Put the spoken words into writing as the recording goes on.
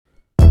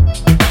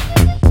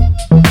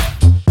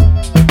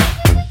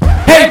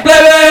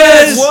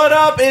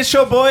up? It's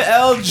your boy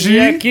LG. Y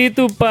aquí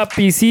tu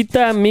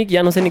papicita Mickey.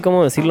 Ya no sé ni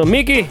cómo decirlo.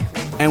 Mickey.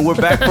 And we're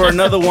back for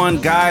another one.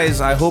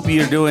 Guys, I hope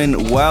you're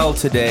doing well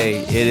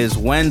today. It is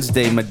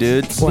Wednesday, my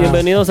dudes. Wow.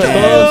 Bienvenidos a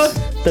todos.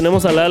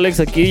 Tenemos al Alex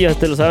aquí, ya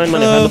te lo saben,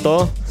 manejando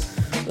todo.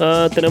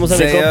 Tenemos a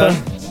mi compa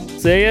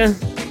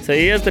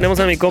Seiya. Tenemos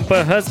a mi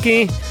compa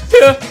Husky.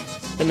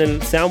 En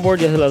el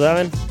soundboard, ya se lo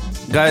saben.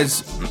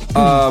 Guys,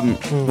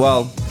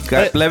 well,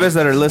 plebes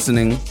that are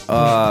listening,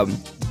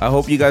 I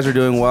hope you guys are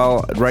doing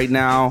well. Right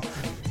now,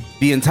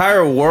 the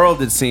entire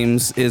world, it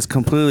seems, is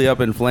completely up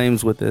in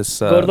flames with this.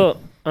 Gordo,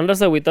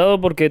 andas agüitado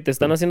porque te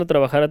están haciendo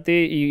trabajar a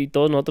ti y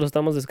todos nosotros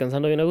estamos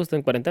descansando bien a gusto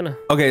en cuarentena.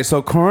 Okay,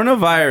 so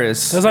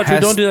coronavirus. That's not true.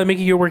 Don't do that,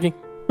 Mickey. You're working.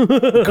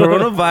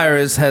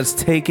 Coronavirus has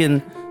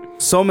taken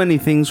so many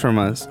things from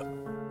us.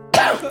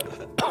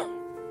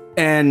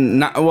 And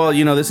not, well,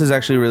 you know, this is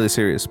actually really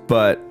serious,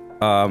 but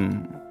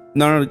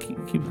no,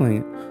 keep playing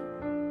it.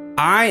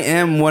 I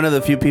am one of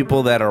the few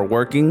people that are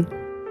working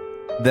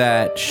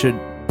that should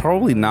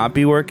probably not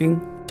be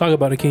working. Talk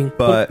about it, King.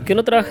 But ¿Qué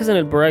no trabajas en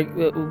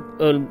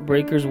el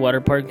Breakers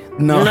Water Park?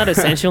 No. You're not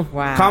essential.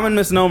 Wow. Common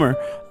misnomer.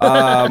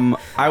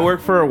 I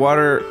work for a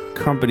water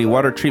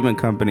treatment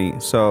company.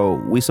 So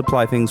we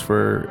supply things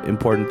for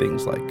important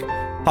things like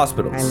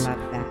hospitals. I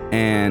love that.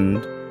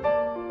 And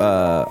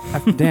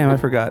damn, I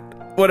forgot.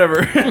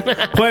 Whatever.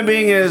 Point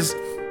being is,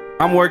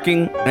 I'm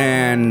working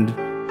and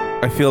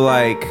I feel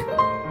like,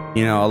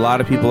 you know, a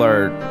lot of people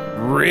are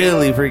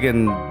really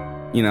freaking,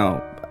 you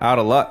know, out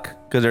of luck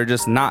because they're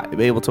just not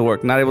able to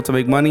work, not able to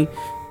make money,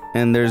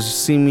 and there's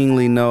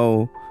seemingly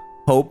no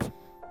hope.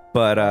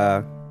 But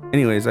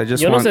anyways, I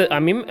just Yo no want... sé, a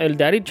mí el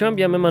Daddy Trump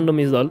ya me mandó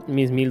mis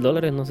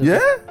 $1,000, no sé. Yeah?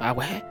 Ah,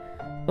 güey.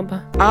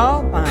 Compa.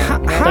 Oh my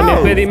God.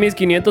 También pedí mis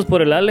 500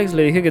 por el Alex.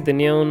 Le dije que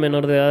tenía un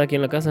menor de edad aquí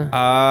en la casa.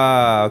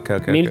 Ah, okay.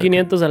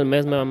 1,500 al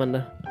mes me va a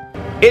mandar.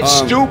 It's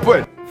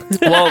stupid.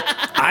 Well,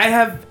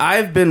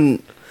 I've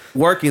been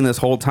working this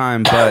whole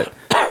time, but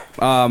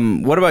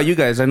what about you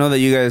guys? I know that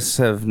you guys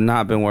have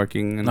not been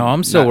working. And No,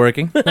 I'm still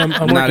working. I'm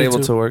not working able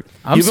too. to work.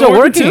 I'm You've been still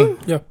working.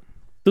 Yeah.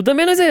 ¿Tú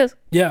también haces?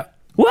 Yeah.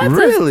 What?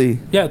 Really?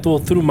 Yeah, well,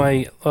 through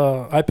my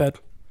iPad.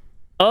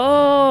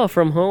 Oh,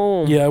 from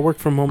home. Yeah, I work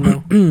from home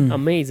now.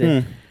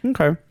 Amazing.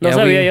 Okay. No Yeah,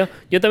 sabía yo.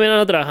 Yo también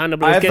ando trabajando.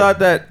 Pero I es que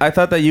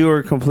thought that you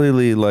were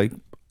completely like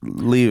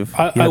leave.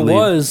 I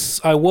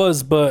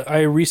was, but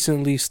I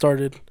recently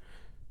started.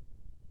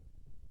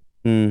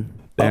 Damn.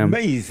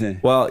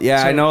 Amazing. Well,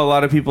 yeah, I know a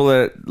lot of people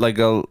that like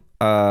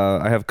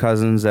I have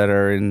cousins that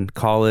are in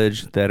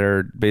college that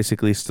are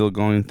basically still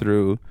going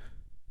through.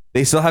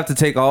 They still have to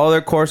take all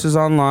their courses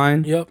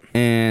online. Yep.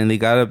 And they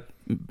gotta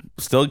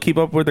still keep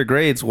up with their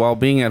grades while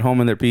being at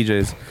home in their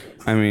PJs.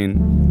 I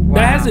mean,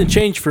 That hasn't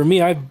changed for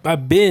me.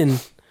 I've been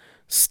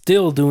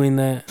still doing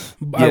that.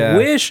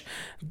 Yeah.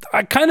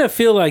 I kind of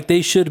feel like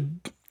they should.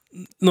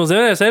 Nos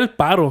deben hacer el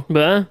paro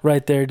 ¿verdad?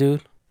 right there,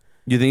 dude.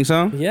 you think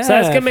so? Yeah.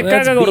 ¿Sabes qué me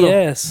that's caga, gordo?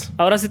 BS.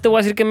 Ahora sí te voy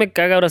a decir que me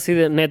caga, ahora sí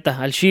de neta.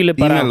 Al chile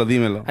parado.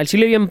 Dímelo. Al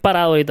chile bien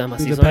parado ahorita,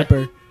 macizo. The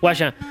pepper.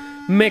 Guacha,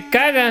 me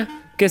caga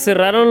que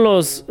cerraron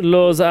los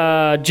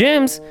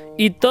gyms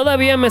y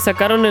todavía me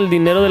sacaron el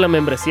dinero de la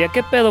membresía.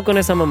 ¿Qué pedo con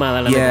esa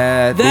mamada? La neta?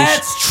 Yeah,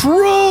 That's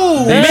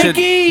true, they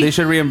Mickey.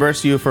 should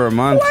reimburse you for a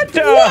month. What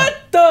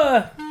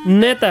the?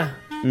 Neta.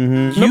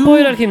 Mm-hmm. ¿No puedo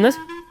ir al gimnasio?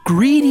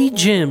 Greedy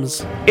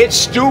gyms. It's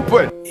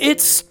stupid.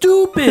 It's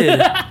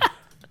stupid.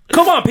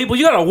 Come on, people.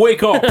 You gotta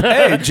wake up.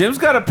 Hey, Jim's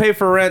got to pay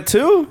for rent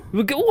too.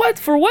 What?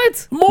 For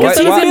what? Why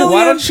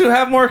don't you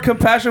have more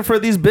compassion for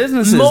these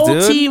businesses, dude?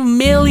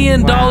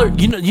 Multi-million dollar.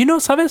 You know,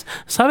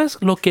 sabes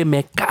lo que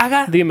me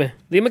caga? Dime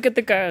qué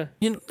te caga.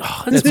 You know,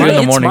 It's 2 in the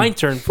it's morning. my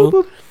turn,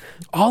 fool.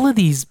 All of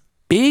these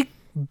big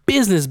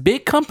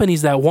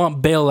companies that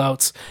want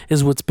bailouts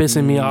is what's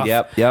pissing me off.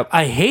 Yep.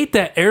 I hate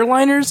that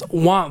airliners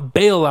want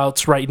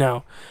bailouts right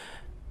now.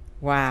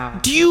 Wow.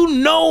 Do you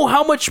know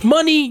how much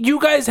money you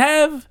guys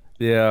have?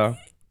 Yeah.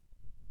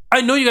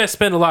 I know you guys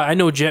spend a lot. I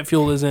know jet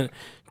fuel isn't,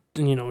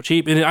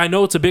 cheap, and I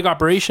know it's a big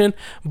operation,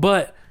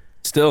 but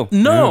Still.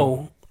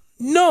 no.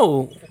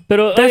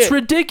 Pero, That's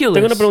oye, ridiculous.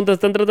 tengo una pregunta.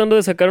 ¿Están tratando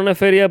de sacar una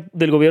feria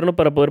del gobierno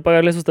para poder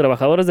pagarle a sus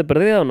trabajadores de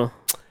pérdida o no?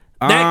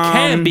 That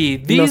can't be.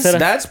 These, será.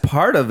 That's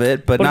part of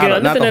it, but Porque han de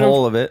not the tener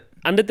whole of it.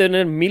 Han de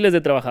tener miles de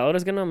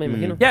trabajadores que no, me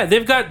imagino. yeah,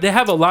 they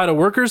have a lot of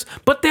workers,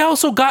 but they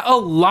also got a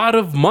lot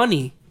of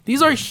money.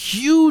 These are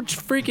huge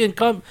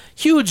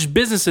huge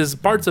businesses,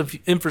 parts of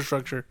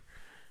infrastructure.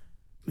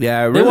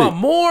 Yeah, They really. want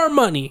more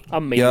money.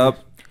 Amazing. Yup.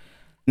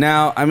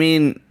 Now, I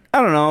mean,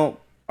 I don't know.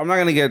 I'm not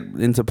gonna get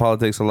into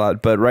politics a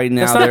lot, but right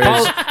now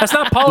That's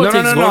not politics.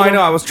 No. Gordo. I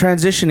know. I was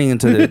transitioning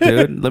into it,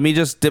 dude. Let me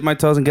just dip my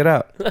toes and get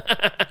out.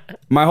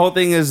 My whole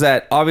thing is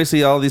that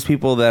obviously all these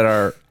people that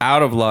are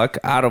out of luck,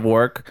 out of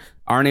work,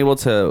 aren't able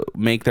to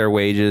make their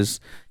wages.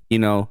 You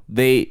know,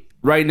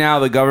 right now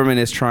the government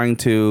is trying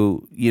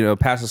to,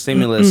 pass a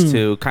stimulus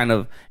to kind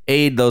of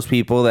aid those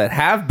people that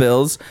have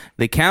bills.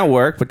 They can't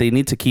work, but they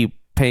need to keep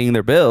paying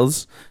their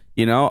bills.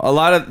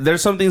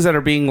 There's some things that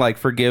are being like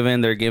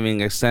forgiven. They're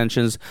giving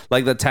extensions,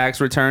 like the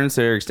tax returns.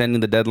 They're extending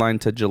the deadline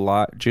to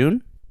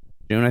June.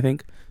 June, I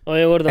think.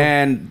 Oye, gordo.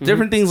 And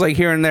different things like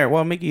here and there.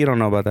 Well, Mickey, you don't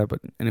know about that, but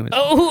anyways.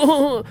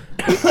 Oh,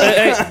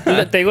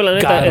 te digo la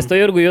Got neta, him.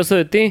 estoy orgulloso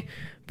de ti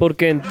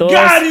porque en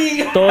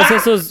todos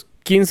esos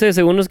 15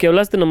 segundos que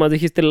hablaste nomás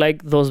dijiste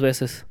like 2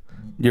 veces.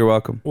 You're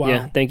welcome. Wow.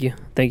 Yeah, thank you.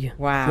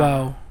 Wow.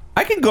 Wow.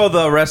 I can go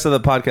the rest of the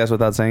podcast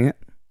without saying it.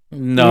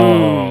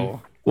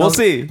 No. We'll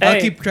see. I'll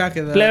Hey, keep track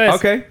of that. Plebes,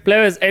 Okay.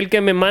 plebes, el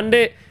que me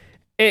mande...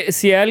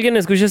 si alguien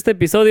escucha este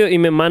episodio y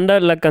me manda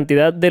la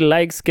cantidad de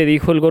likes que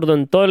dijo el gordo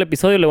en todo el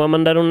episodio, le voy a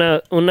mandar un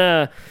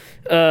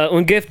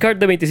gift card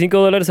de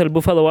 $25 al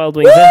Buffalo Wild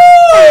Wings.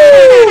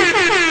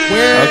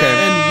 Where Okay.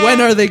 and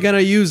when are they gonna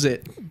use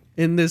it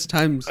in this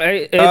times?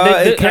 They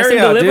carry hacen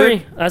out, delivery.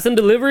 dude. Hacen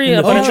delivery, the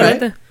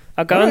aparentemente.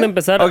 Acaban de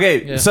empezar.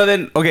 Okay,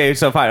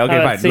 so fine. Okay,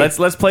 Alright, fine. see.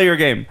 Let's play your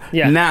game.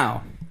 Yeah.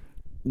 Now,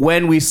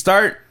 when we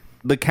start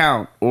the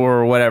count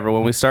or whatever,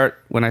 when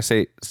I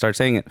start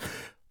saying it,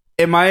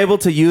 am I able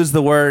to use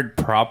the word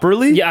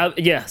properly? Yeah,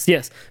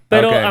 yes.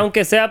 Pero Okay.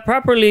 aunque sea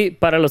properly,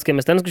 para los que me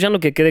están escuchando,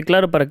 que quede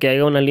claro para que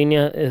haya una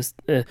línea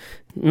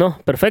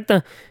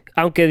perfecta.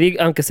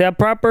 Aunque sea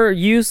proper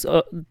use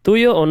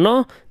tuyo o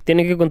no,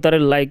 tiene que contar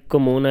el like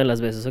como una de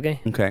las veces, ¿ok?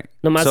 Okay.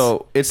 Nomás-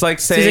 So it's like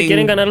Si saying, se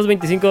quieren ganar los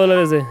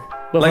 $25 de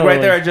Buffalo like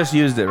right there, I Wings. just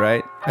used it,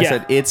 right? I Yeah.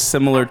 said it's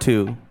similar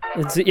to.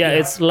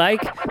 It's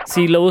like,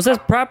 si lo usas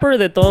proper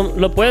de todo,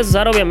 lo puedes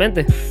usar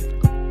obviamente.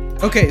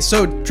 Okay,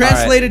 so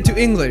translated to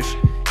English,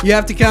 you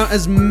have to count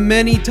as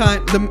many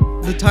times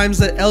the times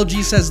that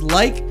LG says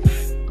like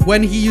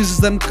when he uses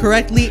them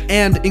correctly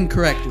and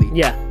incorrectly.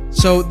 Yeah.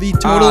 So the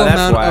total that's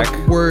amount whack.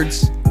 of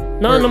words.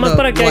 No, or nomás the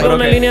para que like. haya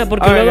una Okay. línea,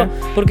 porque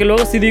Alright.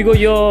 luego si digo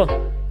yo,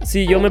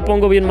 si yo me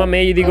pongo bien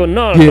mamey y digo,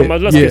 no, Yeah,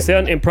 nomás las yeah. que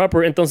sean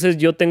improper, entonces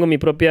yo tengo mi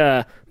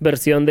propia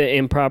versión de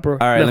improper.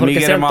 All right, let Mejor me que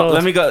get sean them all. todos.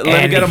 Let me get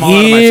And them all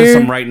out of my here-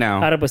 system right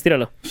now. Ahora pues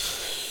tíralo.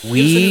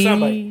 We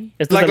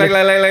Esto Like también-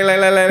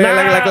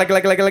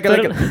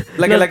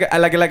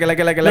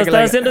 Lo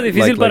está haciendo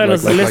difícil para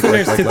los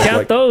listeners to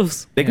count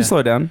those. They can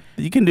slow down.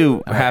 You can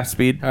do half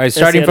speed. All right,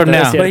 starting cierto, from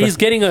es now. cierto. But he's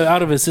getting it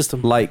out of his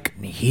system. Like.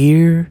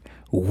 Here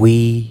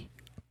we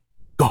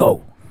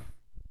go.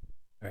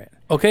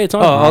 Okay, it's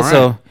on. Oh,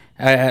 also,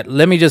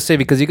 let me just say,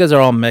 because you guys are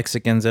all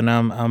Mexicans and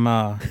I'm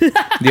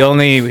the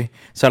only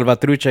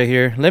Salvatrucha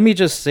here. Let me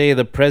just say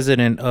the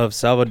president of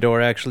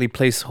Salvador actually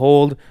placed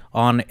hold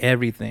on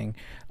everything,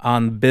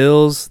 on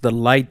bills, the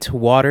light,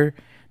 water.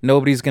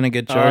 Nobody's gonna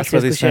get charged sí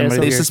for this escuché time eso.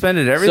 right They here.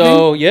 suspended everything.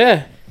 So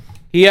yeah,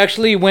 he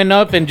actually went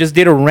up and just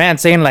did a rant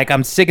saying like,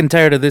 I'm sick and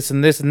tired of this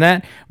and this and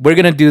that. We're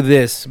gonna do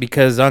this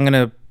because I'm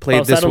gonna play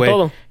it this Pausaron way.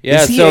 todo.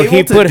 Yeah, Is he so able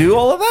he to put. do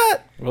all of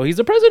that? Well, he's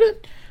the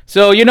president.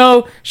 So,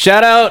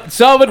 shout out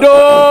Salvador!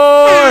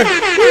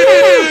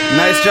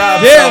 Nice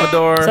job, Yeah.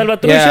 Salvador.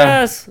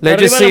 Salvatruchas.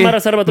 Let's just Arriba see. la Mara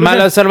Salvatrucha.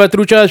 Mala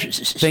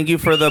Salvatrucha. Thank you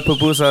for the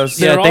pupusas.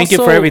 Yeah, They're thank you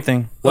for also,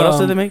 everything. What else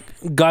did they make?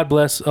 God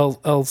bless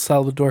El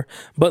Salvador.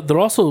 But they're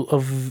also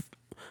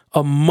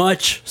a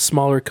much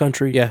smaller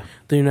country Yeah.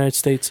 than the United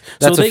States.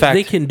 That's so a fact.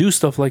 they can do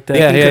stuff like that.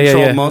 Yeah, They yeah,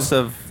 control yeah. most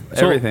of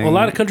So everything. a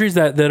lot of countries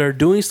that are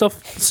doing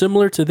stuff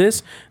similar to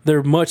this,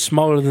 they're much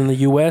smaller than the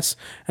U.S.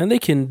 and they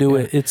can do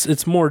it.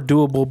 It's more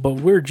doable,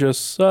 but we're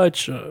just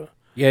such a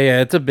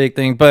Yeah, it's a big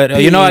thing. But,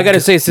 I got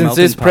to say, since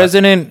melting this pot.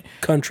 president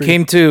country.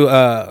 came to,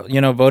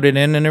 voted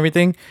in and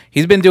everything,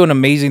 he's been doing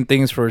amazing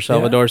things for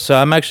Salvador. So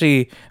I'm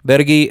actually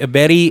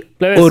very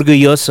Plebes.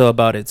 orgulloso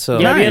about it. So,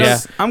 Ya vieron. yeah,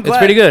 I'm it's glad.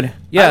 pretty good.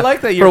 Yeah, I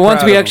like that you're for once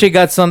proud we of actually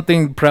got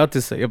something proud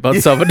to say about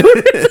Salvador.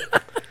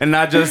 And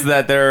not just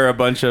that there are a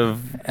bunch of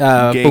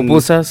gang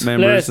pupusas.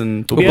 members Plebes,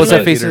 and Pupusa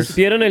pupusa faces. eaters.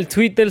 ¿Vieron el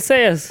tweet del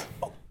Sayas?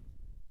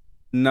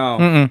 No.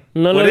 ¿No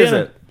lo What is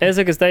vieron? it?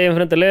 Ese que está ahí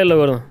enfrente, léelo,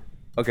 gordo.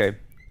 Okay.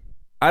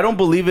 I don't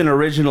believe in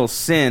original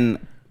sin.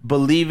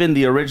 Believe in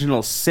the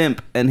original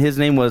simp, and his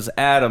name was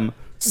Adam.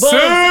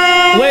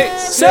 Güey,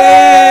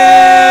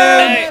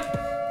 ey,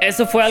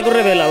 eso fue algo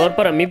revelador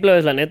para mí,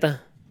 plebes, la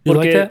neta. You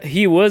Porque like that?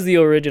 he was the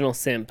original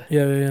simp.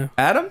 Yeah.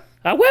 Adam?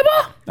 ¡A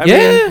huevo! I Yeah.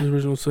 mean, The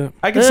original set.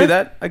 I can see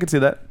that. I can see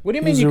that. What do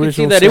you It mean was you could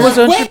see original that? It was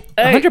sin.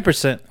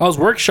 100%. I was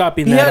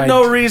workshopping He that. had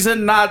no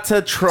reason not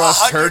to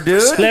trust her,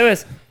 dude.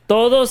 Plebes,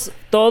 todos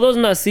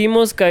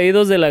nacimos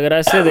caídos de la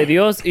gracia de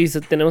Dios y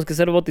tenemos que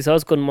ser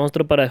bautizados con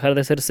monstruo para dejar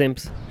de ser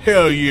simps.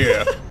 Hell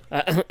yeah.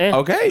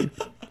 Okay.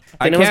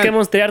 I Tenemos que can't.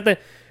 mostrarte.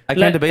 I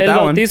can't debate el that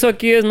one. bautizo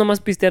aquí es nomás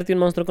pistearte un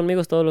monstruo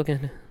conmigo, es todo lo que...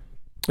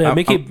 Yeah,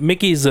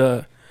 Mickey's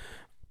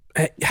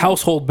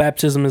household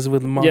baptism is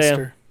with the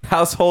monster.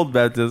 Household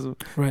baptism.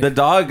 Right. The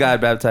dog got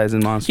baptized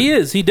in Monster. He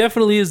is. He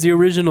definitely is the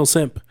original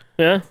simp.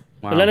 ¿Ya?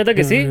 Wow. La neta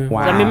que sí. Wow.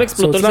 A mí me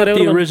So explotó it's el not the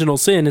cerebro. original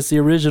sin. It's the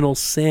original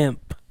simp.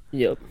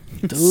 Yup.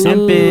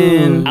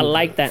 Simping. I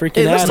like that.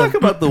 Freaking Hey, let's Adam. talk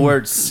about the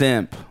word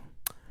simp.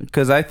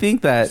 Because I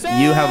think that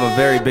you have a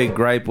very big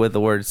gripe with the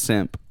word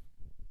simp.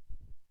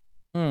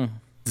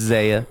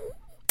 Zaya.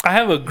 I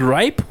have a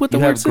gripe with the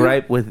You word have simp.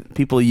 gripe with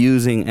people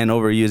using and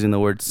overusing the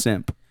word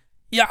simp.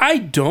 Yeah, I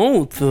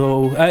don't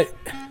though.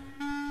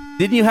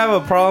 Didn't you have a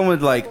problem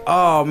with like,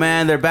 oh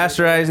man, they're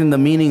bastardizing the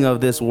meaning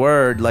of this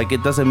word? Like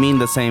it doesn't mean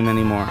the same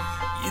anymore.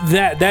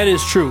 That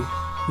is true.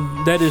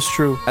 That is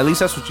true. At least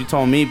that's what you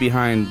told me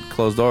behind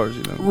closed doors.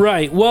 You know.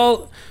 Right.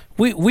 Well,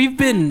 we've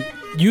been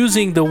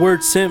using the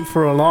word simp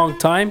for a long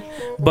time,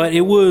 but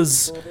it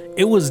was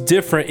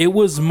different. It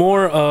was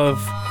more of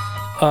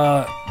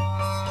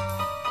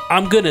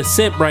I'm gonna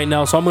simp right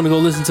now, so I'm gonna go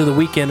listen to The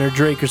Weeknd or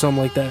Drake or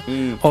something like that.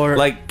 Or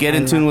Like get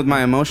in tune with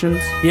my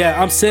emotions.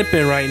 yeah, I'm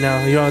simping right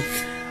now, you know.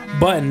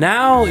 But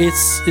now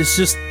it's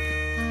just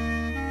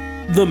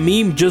the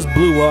meme just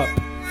blew up,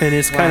 and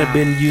it's kind of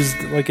been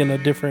used like in a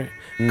different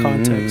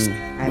context.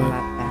 I love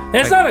that.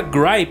 It's not a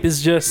gripe.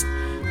 It's just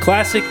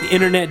classic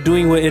internet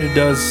doing what it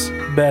does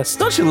best.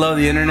 Don't you love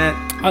the internet?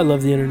 I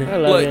love the internet. I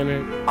love Look. the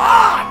internet.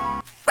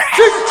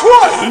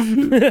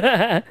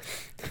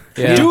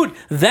 Yeah. Dude,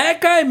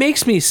 that guy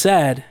makes me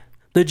sad.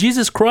 The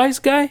Jesus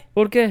Christ guy?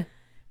 ¿Por qué?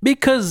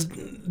 Because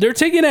they're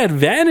taking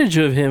advantage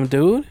of him,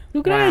 dude.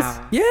 ¿Tú crees?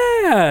 Wow.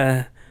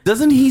 Yeah.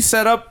 Doesn't he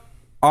set up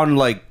on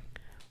like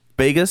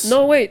Vegas?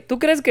 No, wait. ¿Tú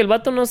crees que el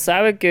vato no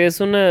sabe que es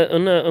un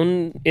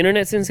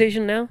internet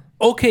sensation now?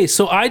 Okay,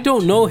 so I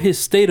don't know his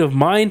state of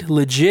mind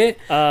legit.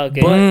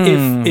 Okay.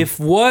 But if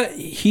what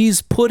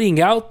he's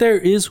putting out there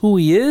is who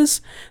he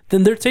is,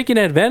 then they're taking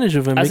advantage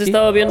of him. ¿Has Mickey.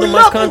 estado viendo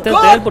más content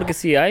de él? Porque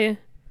sí hay.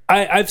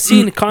 I've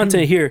seen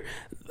content here.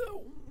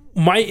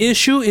 My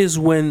issue is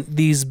when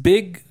these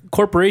big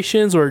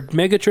corporations or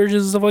mega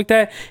churches and stuff like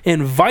that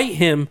invite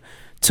him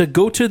to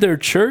go to their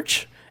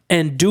church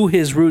and do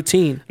his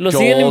routine. Lo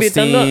Joel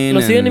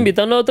siguen Steen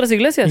invitando a otras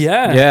iglesias.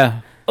 Yeah.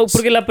 Yeah. Oh,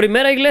 porque la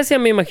primera iglesia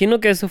me imagino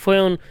que eso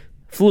fue un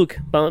fluke,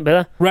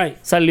 ¿verdad? Right.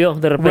 Salió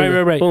de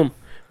repente. Right. Boom.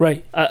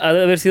 Right. Ha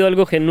de haber sido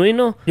algo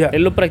genuino. Yeah.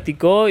 Él lo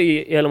practicó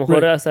y a lo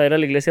mejor Right. hasta era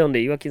la iglesia donde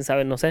iba, quién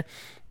sabe, no sé.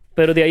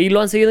 Pero de ahí lo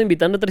han seguido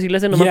invitando a otras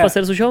iglesias nomás para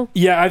hacer su show.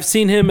 Yeah, I've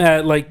seen him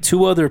at like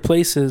 2 other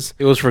places.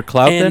 It was for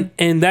clout then?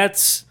 And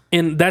that's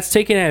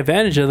taking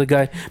advantage of the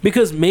guy,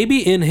 because maybe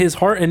in his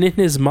heart and in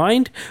his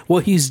mind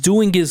what he's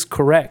doing is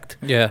correct.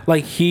 Yeah.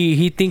 Like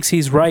he thinks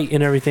he's right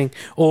in everything,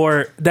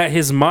 or that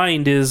his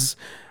mind is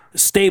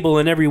stable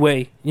in every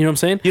way. You know what I'm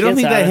saying? You don't Quién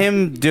think that sabe.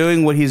 him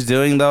doing what he's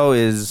doing though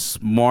is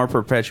more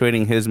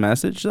perpetuating his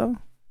message though?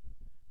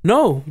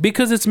 No,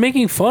 because it's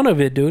making fun of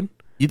it, dude.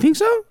 You think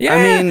so? Yeah,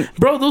 I mean,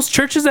 bro, those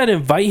churches that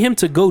invite him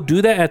to go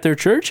do that at their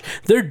church,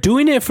 they're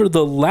doing it for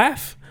the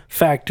laugh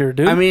factor,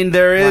 dude.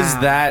 there is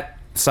Wow. that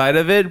side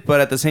of it, but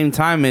at the same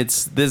time,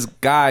 it's this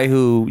guy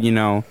who, you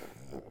know,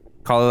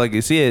 call it like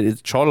you see it, it's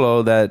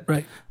Cholo that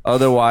Right.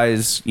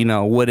 otherwise, you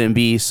know, wouldn't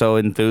be so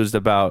enthused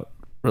about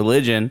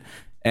religion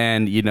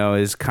and, you know,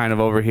 is kind of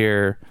over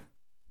here.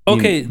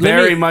 Okay,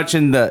 very much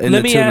in the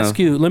let me tune ask of-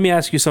 you. Let me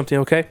ask you something,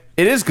 okay?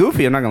 It is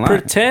goofy, I'm not gonna lie.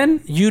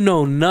 Pretend you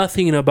know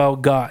nothing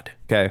about God.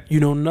 Okay. You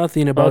know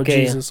nothing about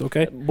Okay. Jesus,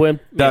 okay?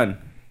 Done.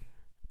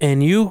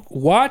 And you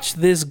watch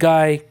this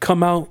guy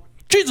come out,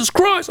 Jesus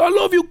Christ, I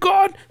love you,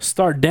 God.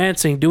 Start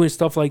dancing, doing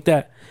stuff like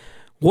that.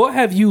 What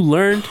have you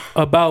learned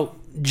about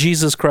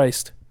Jesus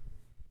Christ?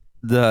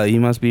 He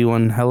must be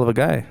one hell of a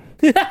guy.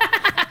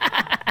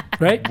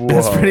 Right?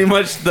 That's pretty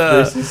much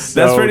the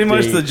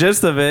deep.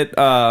 gist of it.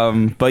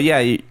 But yeah,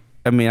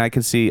 I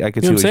can see what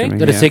I'm you saying? mean.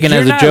 That is yeah. taken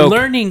You're as a not joke.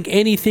 learning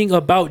anything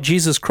about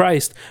Jesus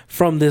Christ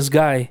from this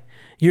guy.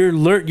 You're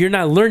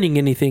not learning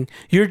anything.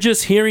 You're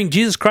just hearing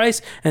Jesus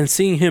Christ and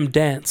seeing him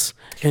dance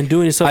and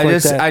doing stuff I like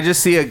just that. I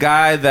just see a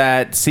guy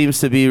that seems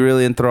to be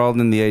really enthralled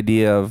in the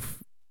idea of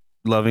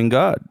loving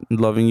God,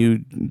 loving you,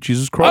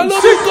 Jesus I Christ.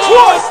 love you,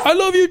 God. I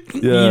love you.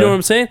 Yeah. You know what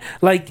I'm saying?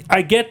 Like,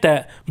 I get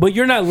that, but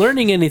you're not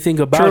learning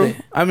anything about True. it.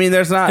 I mean,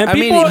 there's not. And I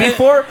people, mean,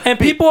 before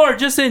people are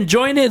just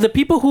enjoying it. The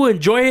people who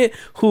enjoy it,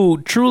 who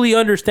truly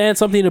understand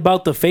something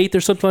about the faith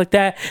or something like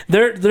that,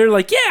 they're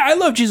like, yeah, I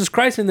love Jesus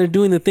Christ, and they're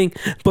doing the thing.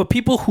 But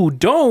people who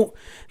don't,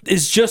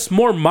 it's just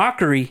more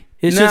mockery.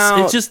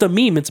 Now, It's just a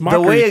meme. It's the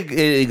mockery. way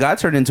it got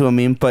turned into a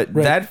meme, but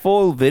Right. that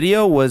full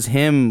video was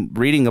him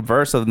reading a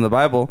verse of the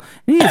Bible.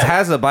 He just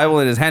has the Bible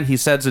in his hand. He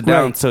sets it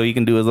down Right. so he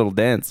can do his little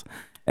dance.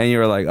 And you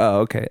were like, oh,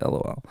 okay,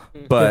 lol.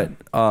 But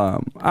I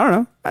don't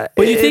know.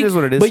 But you it think, is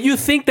what it is. But you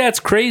think that's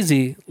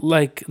crazy?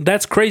 Like,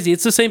 that's crazy.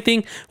 It's the same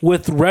thing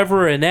with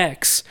Reverend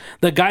X,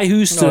 the guy who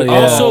used to Oh, yeah.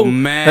 also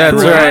man,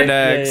 That's who right.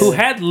 had- X. who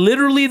had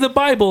literally the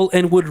Bible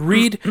and would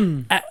read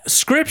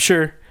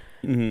scripture.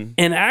 And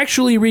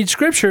actually read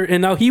scripture,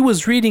 and now he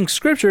was reading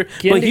scripture,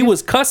 ¿Quién but he dijiste?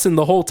 was cussing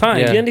the whole time.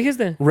 Yeah. ¿Quién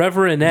dijiste?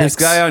 Reverend X. This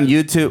guy on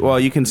YouTube, well,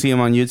 you can see him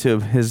on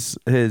YouTube. His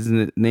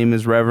name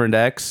is Reverend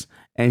X,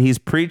 and he's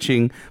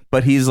preaching,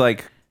 but he's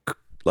like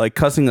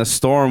cussing a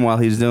storm while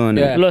he's doing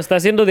Yeah. it. ¿Lo está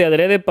haciendo de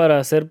adrede para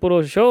hacer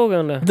puro show? ¿Qué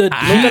onda?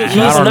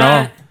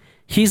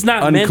 He's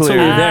not Unclear. mentally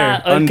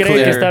there. Él cree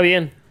Unclear. que está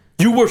bien.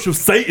 You worship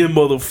Satan,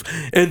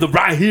 and the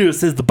right here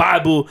says the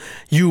Bible.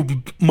 You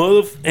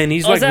and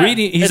he's O like sea,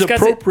 reading. He's es casi-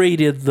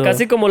 appropriated the.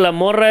 Casi como la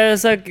morra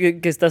esa que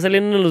está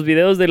saliendo en los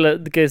videos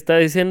que está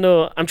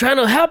diciendo I'm trying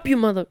to help you,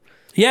 mother.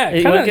 Yeah,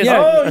 Igual kinda, que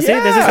yeah. así, de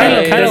ese estilo, Kinda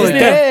de ese like estilo.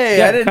 that. Hey,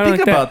 Yeah, I didn't kinda think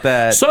like about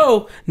that.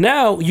 So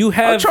now you I'm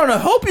have trying to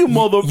help you,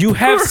 mother. you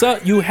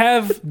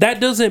have that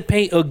doesn't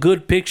paint a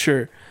good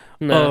picture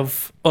No.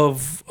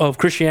 of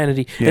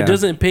Christianity. Yeah. It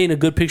doesn't paint a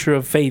good picture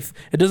of faith.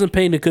 It doesn't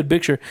paint a good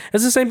picture.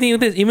 It's the same thing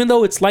with this. Even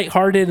though it's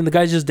lighthearted and the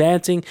guy's just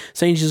dancing,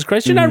 saying Jesus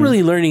Christ, you're not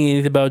really learning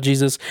anything about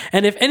Jesus.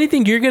 And if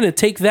anything, you're gonna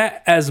take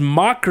that as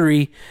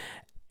mockery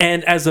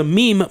and as a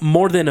meme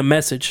more than a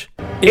message.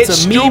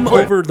 It's a meme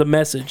stupid. over the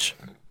message.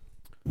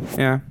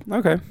 Yeah.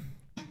 Okay.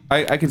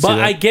 I can see But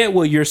that. I get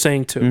what you're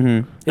saying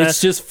too. It's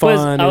just Pues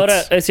fun. ahora,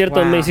 It's- es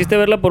cierto, me hiciste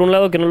verla por un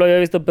lado que no lo había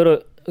visto,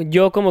 pero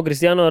yo como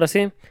cristiano, ahora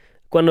sí,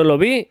 cuando lo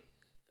vi,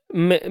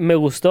 me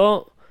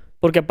gustó,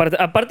 porque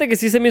aparte que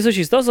sí se me hizo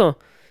chistoso,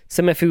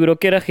 se me figuró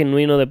que era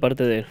genuino de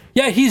parte de él.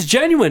 yeah, he's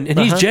genuine, and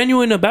he's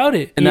genuine about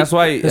it. and that's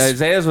why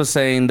Isaiah was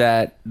saying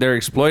that they're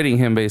exploiting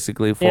him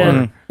basically for.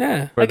 Yeah.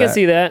 yeah. for I can that.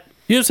 see that.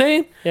 You know what I'm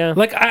saying? Yeah.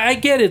 Like I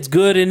get it's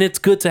good and it's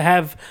good to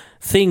have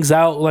things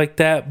out like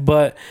that,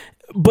 but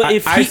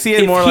if I see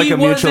it if more like he a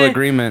mutual wasn't-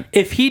 agreement.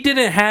 If he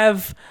didn't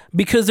have,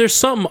 because there's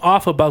something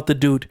off about the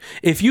dude.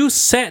 If you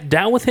sat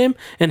down with him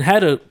and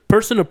had a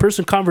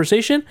person-to-person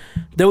conversation,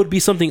 there would be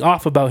something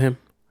off about him.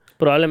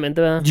 Probablemente,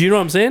 ¿verdad? Do you know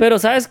what I'm saying? Pero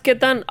 ¿sabes qué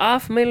tan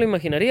off me lo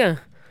imaginaría?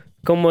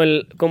 Como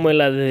el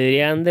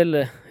Adrián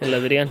el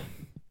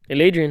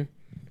Adrian,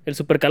 el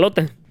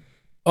supercalote.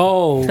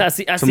 oh,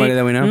 Así, Somebody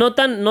that we know? no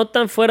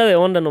tan fuera de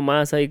onda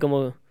nomás, ahí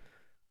como...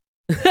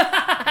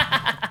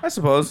 I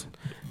suppose.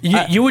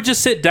 you would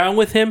just sit down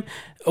with him,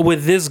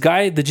 with this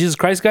guy, the Jesus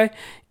Christ guy,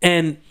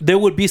 and there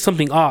would be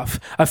something off.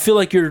 I feel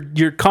like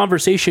your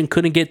conversation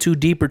couldn't get too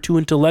deep or too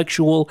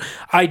intellectual.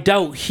 I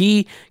doubt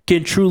he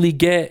can truly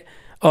get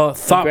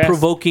thought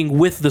provoking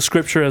with the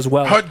scripture as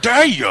well. How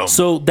dare you?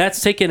 So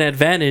that's taking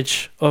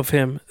advantage of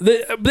him.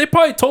 They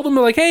probably told him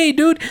like, "Hey,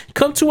 dude,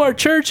 come to our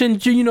church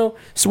and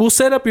so we'll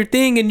set up your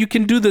thing and you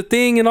can do the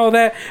thing and all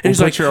that." And he's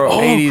put like, your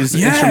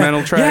 80s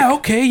instrumental track. Yeah,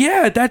 okay,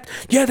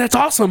 that's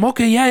awesome.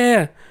 Okay,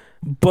 yeah.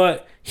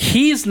 But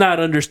he's not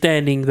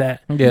understanding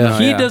that. Yeah.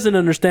 He yeah. doesn't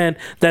understand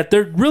that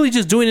they're really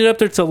just doing it up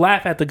there to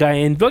laugh at the guy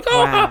and be like,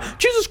 "Oh, Wow.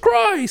 Jesus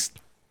Christ."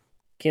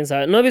 ¿Quién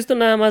sabe? No he visto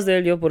nada más de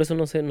él yo, por eso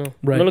no sé, no.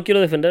 Right. No lo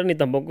quiero defender ni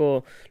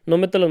tampoco... No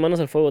meto las manos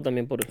al fuego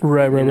también por...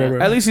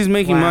 Right. At least he's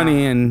making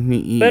money and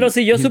Pero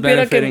si yo he's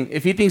supiera que- benefiting.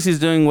 If he thinks he's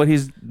doing what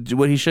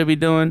he should be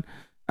doing,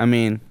 I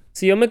mean,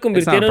 Si yo me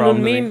convirtiera en problem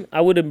un to me. meme,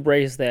 I would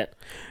embrace that.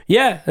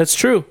 Yeah, that's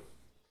true.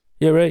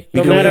 Yeah, right.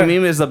 No becoming matter- a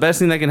meme is the best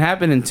thing that can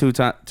happen in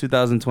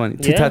 2020.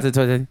 Yeah.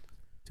 2020.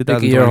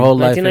 Your whole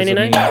life is a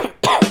 1999.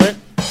 meme.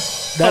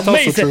 That's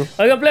also Amazing. true.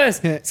 Oigan,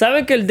 plebes,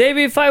 ¿saben que el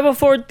Davey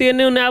 504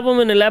 tiene un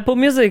álbum en el Apple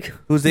Music?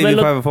 Who's Me David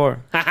lo-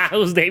 504?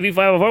 Who's Davey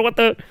 504? What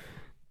the...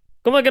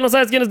 ¿Cómo que no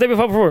sabes quién es Davey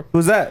 504?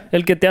 Who's that?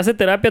 El que te hace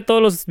terapia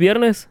todos los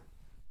viernes.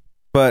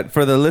 But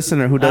for the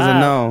listener who doesn't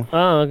know,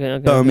 Okay.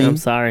 Dummy. I'm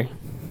sorry.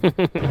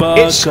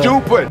 It's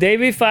stupid.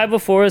 Davey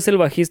 504 es el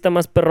bajista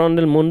más perrón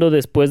del mundo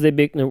después de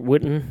Victor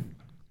Wooten.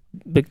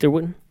 Victor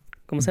Wooten.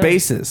 ¿Cómo se llama?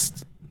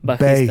 bassist.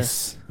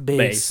 Bajista.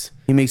 Bass.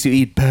 He makes you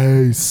eat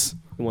bass.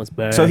 He wants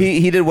bass. So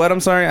he did what? I'm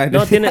sorry. I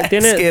No, tiene, I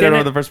don't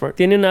know the first part.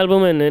 tiene un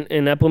álbum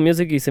en Apple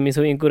Music y se me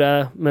hizo bien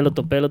curada. Me lo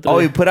topé el otro Oh,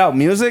 he día. put out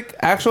music,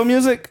 actual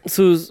music.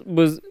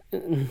 Pues,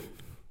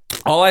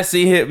 All I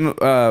see him,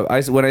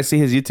 when I see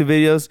his YouTube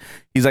videos,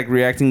 he's like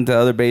reacting to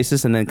other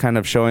bassists and then kind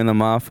of showing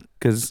them off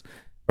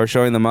or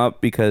showing them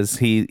up because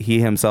he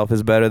himself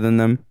is better than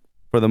them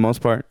for the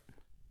most part.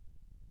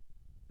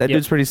 That Yep.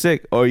 dude's pretty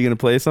sick. Oh, are you gonna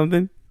play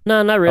something?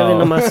 no, not really, Oh.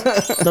 nomás.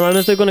 Nomás me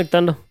estoy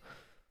conectando.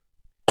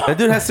 That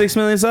dude has 6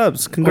 million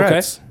subs.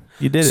 Congrats.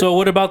 You did So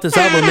what about this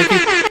album, Mickey?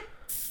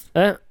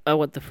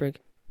 What the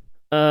frick.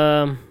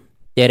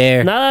 Dead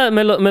air. Nada,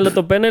 me lo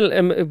topé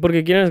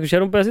porque quieren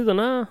escuchar un pedacito.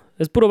 Nada,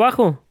 es puro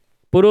bajo.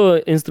 Puro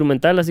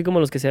instrumental, así como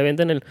los que se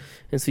avientan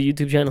en su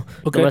YouTube channel.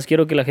 Okay. Nomás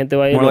quiero que la gente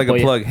vaya y More lo like a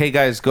apoye. plug. Hey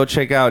guys, go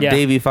check out Yeah.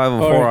 Davey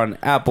 504 Alright. on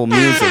Apple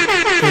Music.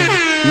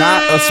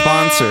 Not a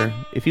sponsor.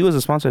 If he was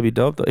a sponsor, that'd be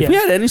dope though. If we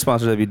Yeah. had any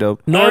sponsors, that'd be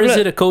dope. Nor is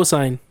Habla- it a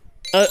cosign.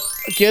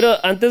 Quiero,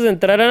 antes de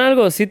entrar en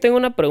algo, sí tengo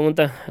una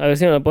pregunta. A ver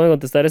si me la pueden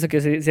contestar. Eso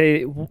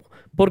que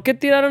 ¿por qué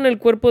tiraron el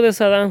cuerpo de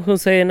Saddam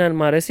Hussein al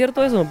mar? ¿Es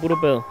cierto eso? Puro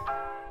pedo.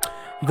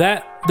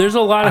 There's a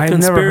lot of I've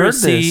never heard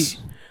conspiracy. this.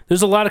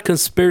 There's a lot of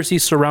conspiracy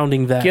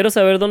surrounding that. Quiero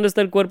saber dónde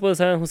está el cuerpo de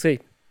Saddam Hussein.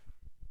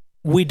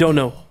 We don't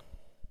know.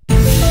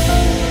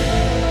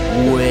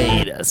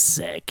 Wait a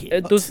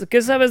second. ¿Tú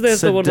qué sabes de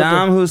esto, gordo?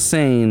 Saddam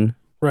Hussein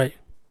Right.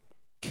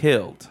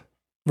 killed.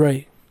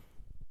 Right.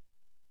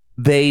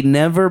 They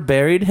never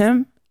buried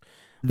him.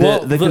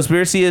 Well, The the-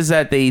 conspiracy is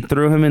that they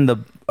threw him in the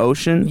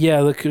ocean.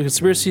 Yeah, the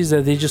conspiracy is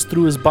that they just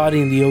threw his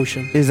body in the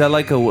ocean. Is that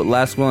like a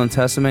last will and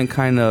testament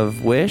kind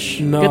of wish?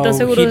 No, ¿Qué tan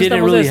seguros he didn't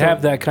estamos de really eso?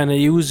 have that kind of.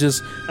 He was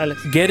just Alex.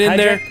 get in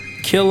there,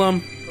 Hijack. kill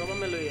him.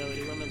 Róbamelo y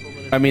averíguame un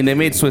poco de- I mean, they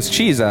made Swiss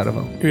cheese out of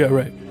him. Yeah,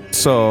 right.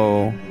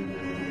 So,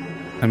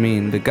 I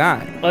mean, the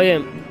guy.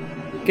 Oye,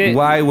 ¿qué?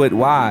 Why?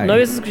 ¿No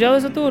habías escuchado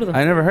eso tú, gordo?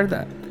 I never heard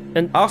that.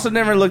 En- I also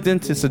never looked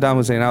into Saddam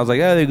Hussein. I was like,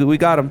 yeah, we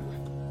got him.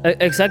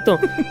 Exacto.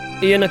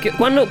 ¿Y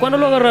 ¿cuándo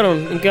lo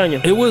agarraron? ¿En qué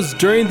año? It was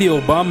during the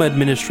Obama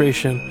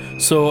administration,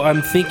 so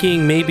I'm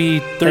thinking maybe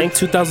Thanks.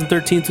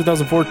 2013,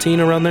 2014,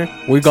 around there.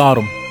 We got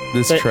him.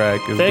 This Th-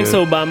 track is Thanks,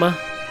 good. Obama.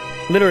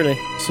 Literally.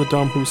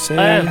 Saddam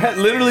Hussein.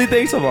 Literally,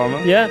 thanks,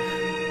 Obama. Yeah.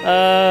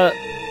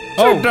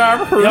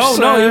 Saddam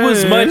Hussein. No, it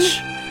was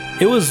much.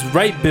 It was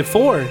right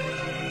before.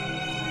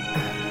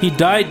 He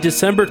died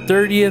December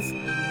 30th,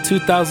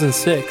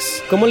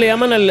 2006. ¿Cómo le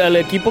llaman al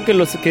equipo que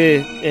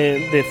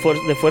de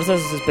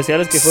fuerzas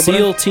especiales que fue por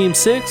SEAL Team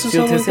 6 or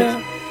SEAL something Team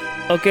like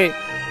that? Ok,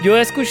 yo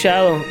he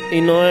escuchado y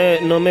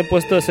no me he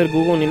puesto a hacer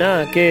Google ni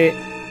nada, que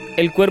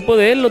el cuerpo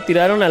de él lo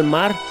tiraron al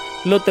mar,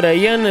 lo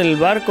traían en el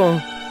barco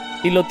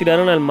y lo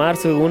tiraron al mar,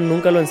 según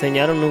nunca lo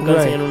enseñaron, nunca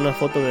enseñaron una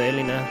foto de él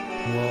ni nada.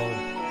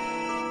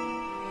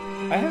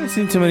 I haven't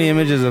seen too many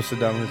images of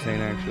Saddam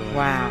Hussein actually.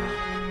 Wow.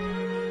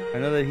 I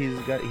know that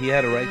he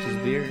had a righteous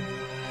beard.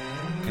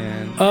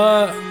 And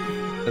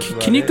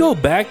Can you go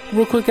back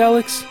real quick,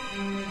 Alex?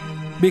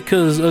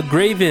 Because a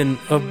graven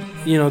of,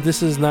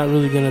 this is not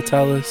really going to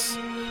tell us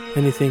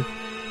anything.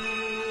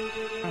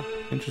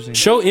 Interesting.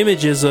 Show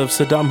images of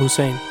Saddam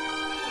Hussein.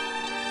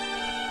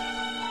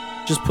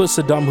 Just put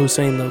Saddam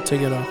Hussein though.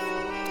 Take it off.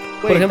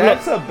 Por ejemplo,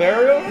 that's a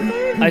burial?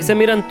 ahí se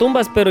miran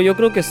tumbas, pero yo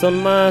creo que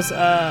son más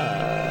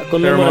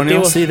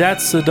conmemorativos. See,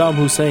 that's Saddam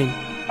Hussein.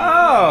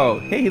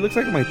 Oh, hey, he looks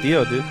like my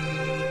tío, dude.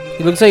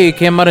 He looks like he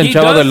came out in He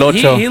Chavo does- del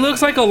Ocho. He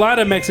looks like a lot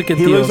of Mexican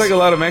He tíos. looks like a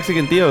lot of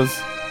Mexican tíos.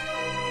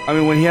 I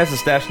mean, when he has a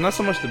stash, not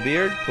so much the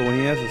beard, but when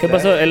he has a ¿Qué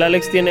stash. pasó? El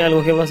Alex tiene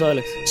algo. ¿Qué pasó,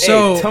 Alex?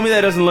 So, Hey, tell me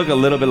that doesn't look a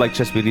little bit like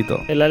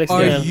Chespirito. El Alex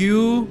are tiene algo.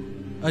 you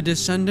a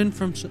descendant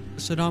from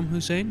Saddam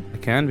Hussein?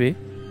 It can be.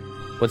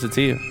 What's it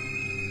to you?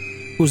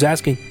 Who's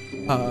asking?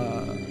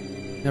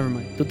 Never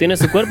mind. ¿Tú tienes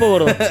su cuerpo,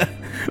 gordo?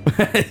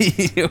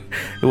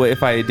 Well,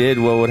 if I did,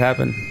 what would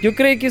happen? Yo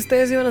creí que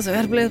ustedes iban a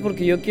saber, please,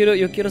 porque yo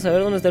quiero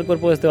saber dónde está el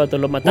cuerpo de este vato.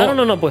 ¿Lo mataron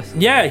o no, pues?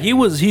 Yeah,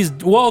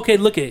 okay,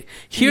 look it.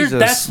 Here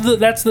Jesus.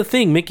 that's the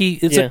thing, Mickey.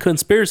 It's Yeah. a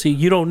conspiracy.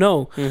 You don't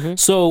know.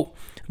 So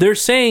they're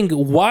saying,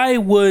 why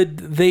would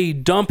they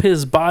dump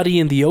his body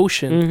in the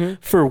ocean?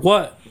 For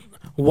what?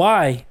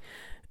 Why?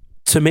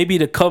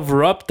 To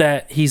cover up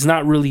that he's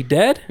not really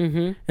dead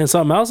and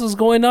something else is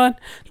going on.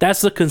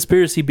 That's the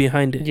conspiracy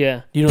behind it.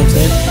 Yeah. You know what I'm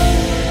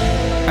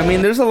saying? I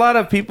mean, there's a lot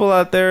of people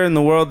out there in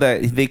the world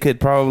that they could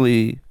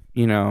probably,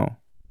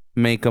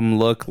 make them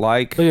look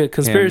like. Look at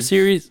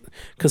him.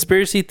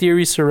 conspiracy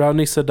theories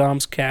surrounding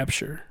Saddam's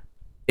capture.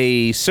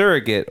 A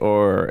surrogate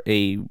or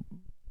a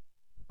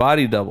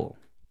body double.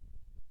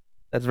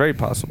 That's very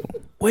possible.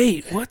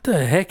 Wait, what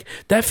the heck?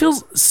 That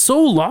feels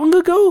so long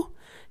ago.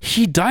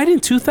 He died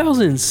in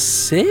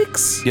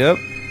 2006? Yep.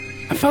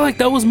 I felt like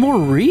that was more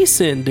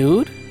recent,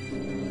 dude.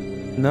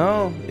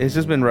 No, it's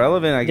just been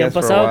relevant, I Ya guess,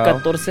 han for a pasado while.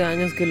 14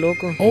 años, qué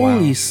loco.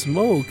 Holy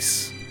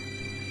smokes.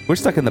 We're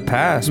stuck in the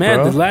past, Man,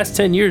 bro. the last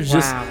 10 years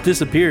just Wow.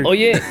 disappeared.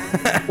 Oye,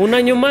 un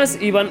año más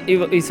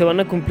y se van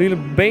a cumplir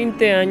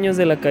 20 años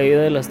de la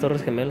caída de las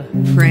Torres Gemelas.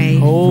 Pray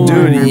Oh, for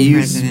Dude, our you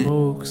president.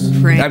 smokes.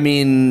 Pray. I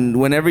mean,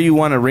 whenever you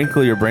want to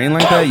wrinkle your brain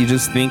like that, you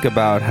just think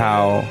about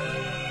how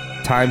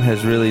time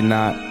has really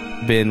not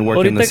been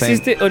working the same.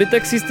 Ahorita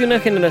existe una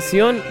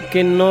generación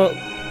que no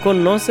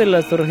conoce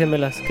las Torres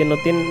Gemelas, que no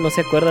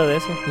se acuerda de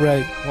eso.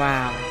 Right.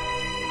 Wow.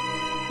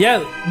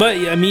 Yeah, but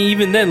I mean,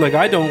 even then, like,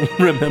 I don't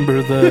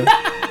remember the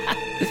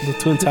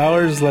Twin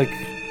Towers. Like,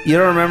 You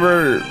don't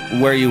remember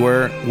where you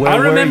were? Where I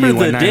remember were you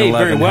when the day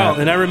very 9/11 well,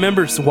 happened? and I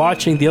remember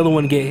watching the other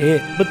one get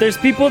hit. But there's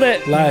people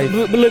that Live.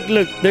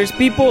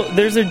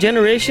 there's a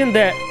generation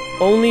that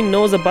only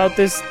knows about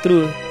this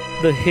through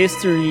the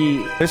history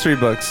History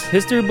books.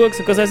 books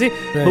y cosas así,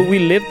 Right. but we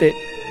lived it.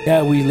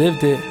 Yeah, we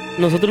lived it.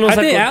 Nosotros nos I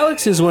think acor-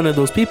 Alex is one of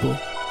those people.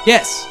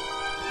 Yes.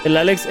 el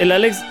Alex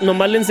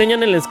nomás le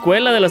enseñan en la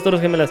escuela de las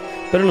Torres Gemelas,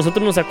 pero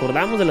nosotros nos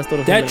acordamos de las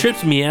Torres That Gemelas.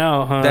 trips me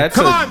out, huh? That's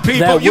Come a- on,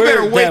 people, you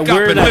better wake up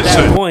and at that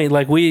listen. point,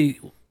 like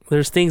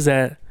there's things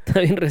that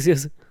Está bien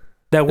gracioso.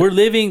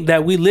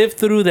 we live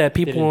through that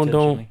people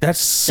don't. That's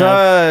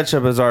such a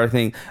bizarre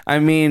thing. I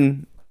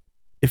mean,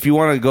 if you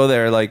want to go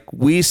there, like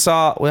we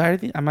saw, well, I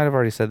think I might have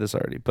already said this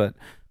already, but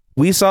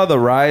we saw the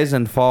rise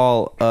and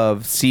fall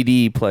of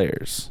CD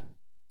players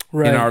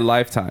Right. in our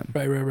lifetime.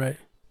 Right.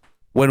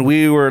 When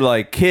we were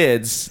like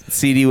kids,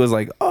 CD was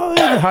like, oh,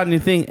 yeah, hot new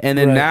thing, and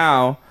then Right.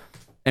 now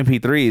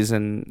MP3s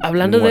and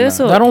Hablando and de whatnot.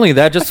 eso, Not only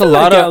that, just a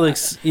Like lot of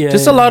Alex, yeah,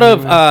 just a lot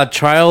of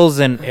trials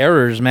and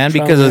errors, man.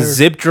 Trial Because and a error.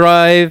 zip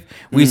drive,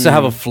 we used to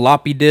have a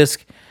floppy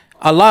disk,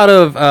 a lot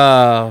of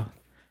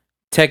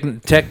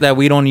tech that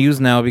we don't use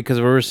now because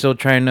we're still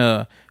trying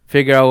to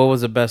figure out what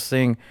was the best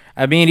thing.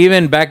 I mean,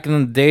 even back in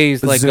the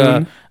days, like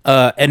Zoom.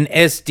 an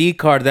SD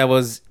card that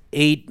was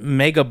 8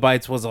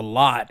 megabytes was a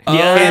lot.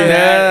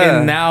 Yeah.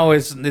 and now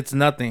it's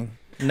nothing.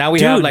 Now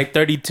we have Dude. like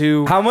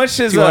 32. How much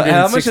is the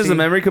 260?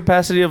 memory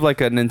capacity of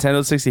like a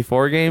Nintendo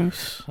 64 game?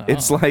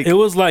 It's like It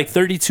was like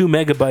 32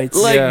 megabytes.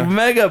 Yeah.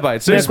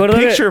 megabytes. There's acuerdo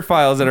que- picture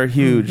files that are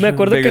huge. me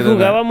acuerdo que bigger than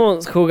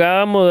that.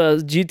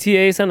 jugábamos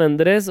GTA San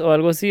Andrés o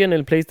algo así en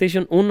el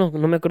PlayStation 1,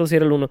 no me acuerdo si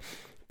era el 1,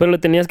 pero le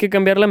tenías que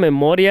cambiar la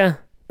memoria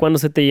cuando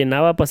se te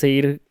llenaba para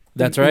seguir.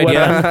 That's right.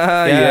 guardando.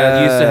 Yeah,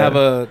 you used to Yeah. have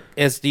a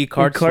SD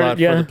card, slot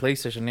yeah. for the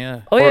PlayStation.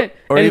 Yeah. Oye,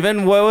 Or el-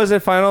 even what was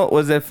it? Final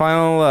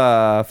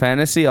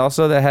Fantasy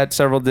also that had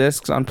several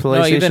discs on No,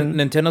 PlayStation. even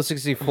Nintendo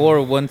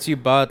 64. Once you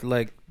bought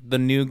like the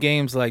new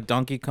games like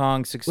Donkey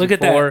Kong 64, Look at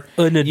that.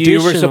 An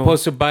you were additional-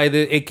 supposed to buy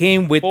it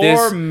came with 4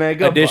 this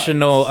megabytes.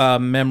 additional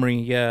memory,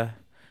 yeah.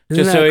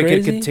 Isn't Just so that it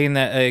could crazy? contain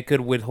that, it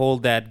could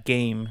withhold that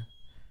game.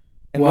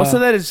 And Wow. most of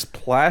that is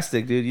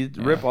plastic, dude. You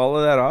rip all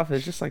of that off.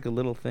 It's just like a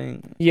little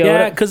thing. Y Yeah,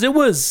 ahora, because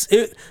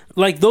it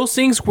like those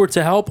things were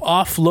to help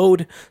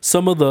offload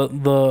some of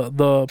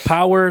the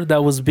power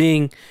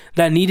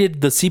that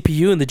needed the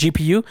CPU and the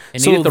GPU.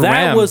 It So needed the that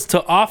RAM. was to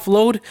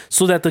offload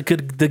so that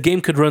the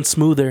game could run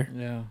smoother.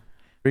 Yeah.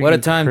 What a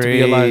time to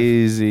be alive.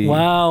 Crazy.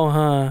 Wow,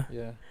 huh?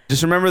 Yeah.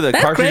 Just remember the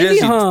That's cartridges.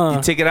 crazy, you, huh?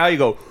 you take it out, you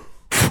go,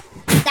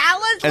 That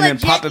was and then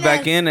pop it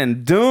back in,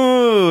 and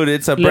dude,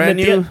 it's a brand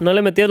new. ¿No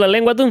le metías la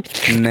lengua tú?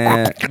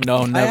 Nah.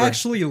 No, I never.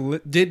 actually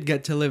did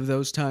get to live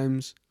those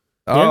times.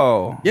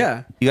 Oh,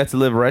 Yeah. you got to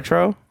live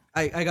retro.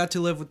 I got to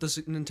live with the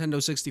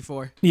Nintendo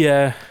 64.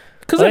 Yeah.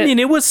 Because But- I mean,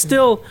 it's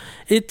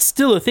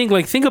still a thing.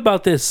 Like, think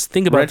about this.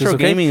 Think about Retro this.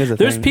 Okay? gaming is a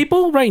There's thing.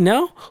 people right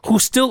now who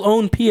still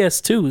own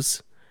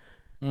PS2s,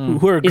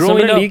 who are Y son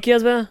growing up.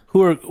 reliquias, ¿verdad?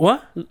 Who are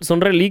what? Son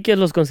reliquias,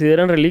 los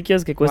consideran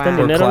reliquias que cuestan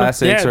Wow. Or dinero. ¿no?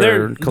 classics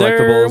or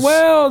collectibles.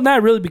 well,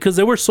 not really, because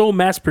they were so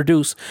mass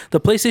produced. The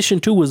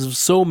PlayStation 2 was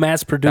so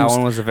mass produced. That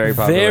one was a very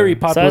popular. Very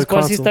popular ¿Sabes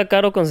cuál sí console. está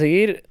caro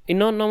conseguir? Y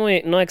no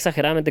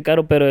exageradamente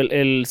caro, pero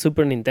el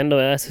Super Nintendo,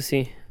 ¿verdad? Eso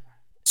sí.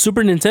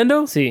 Super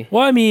Nintendo? Sí.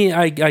 Well, I mean,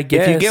 I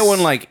guess. If you get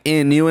one like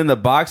new in the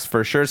box,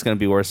 for sure it's gonna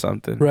be worth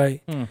something.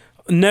 right,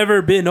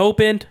 never been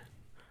opened,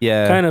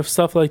 Yeah. kind of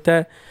stuff like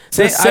that.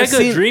 Say, The I've Sega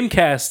seen-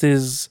 Dreamcast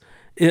is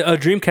a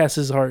Dreamcast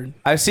is hard.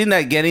 I've seen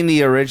that getting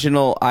the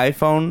original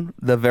iPhone,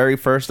 the very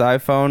first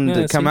iPhone Yeah,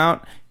 to come see?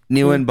 out,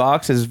 new in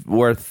box, is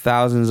worth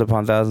thousands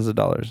upon thousands of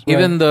dollars.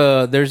 Even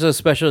there's a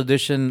special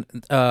edition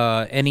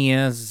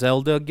NES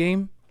Zelda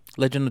game,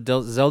 Legend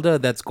of Zelda,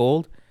 that's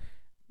gold.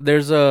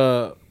 There's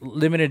a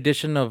limited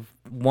edition of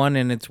one,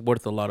 and it's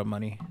worth a lot of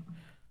money.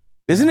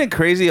 Isn't it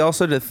crazy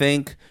also to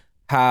think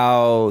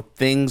how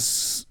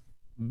things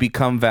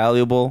become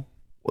valuable?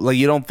 Like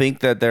you don't think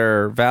that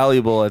they're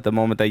valuable at the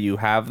moment that you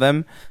have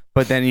them,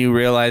 but then you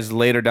realize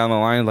later down the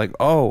line, like,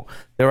 oh,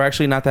 there were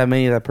actually not that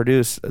many that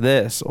produced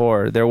this,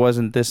 or there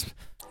wasn't this.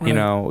 You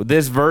know,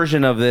 this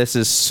version of this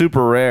is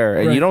super rare,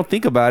 and Right. you don't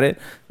think about it.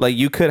 Like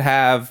you could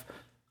have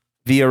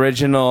the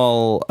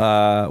original,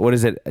 what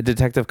is it,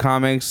 Detective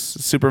Comics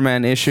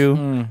Superman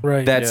issue.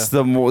 Right. That's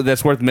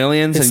that's worth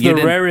millions, it's and you the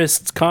didn't,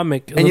 rarest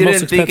comic. and you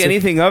didn't think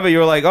anything of it. You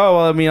were like, oh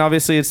well, I mean,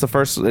 obviously it's the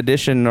first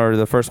edition or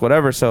the first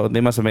whatever, so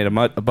they must have made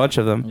a bunch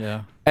of them.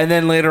 Yeah. And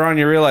then later on,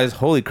 you realize,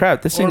 holy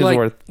crap, this Or thing is like,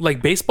 worth.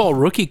 like baseball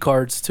rookie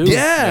cards too.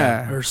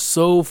 Yeah. are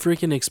so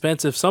freaking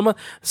expensive.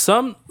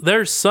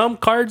 There's some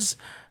cards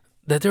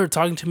that they were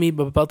talking to me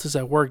about this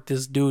at work.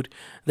 This dude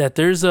that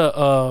there's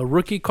a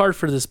rookie card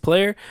for this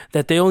player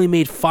that they only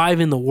made 5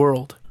 in the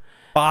world.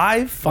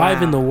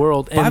 Five in the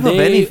world, and 5 of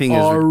they anything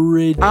is are my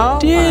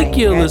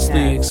ridiculously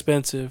goodness.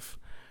 expensive.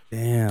 I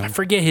Damn,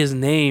 forget his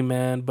name,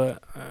 man,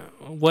 but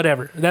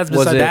whatever. That's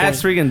Was beside it- the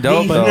that's point. freaking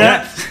dope though.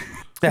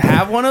 To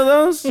have one of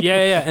those.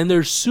 Yeah, and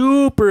they're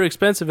super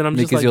expensive, and I'm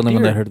just Nikki's like, the only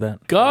one that dear heard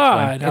that.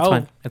 God, It's how-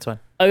 fine. It's fine.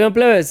 Hagan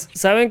plebes,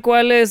 ¿saben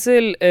cuál es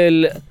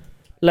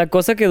la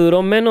cosa que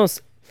duró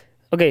menos?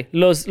 Ok,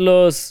 los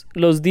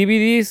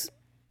DVDs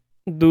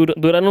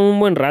duraron un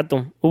buen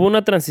rato. Hubo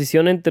una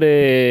transición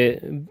entre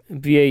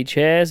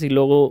VHS y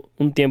luego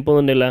un tiempo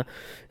donde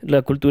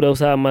la cultura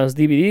usaba más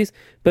DVDs,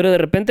 pero de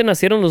repente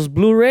nacieron los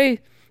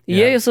Blu-ray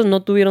y esos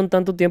no tuvieron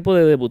tanto tiempo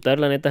de debutar,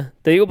 la neta.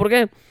 Te digo por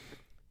qué.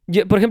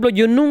 Por ejemplo,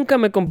 yo nunca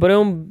me compré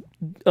un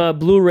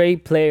Blu-ray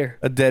player.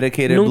 A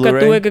dedicated Nunca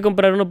Blu-ray. tuve que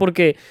comprar uno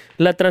porque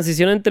la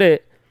transición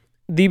entre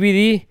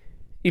DVD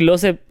y luego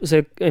se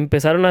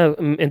empezaron a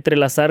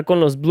entrelazar con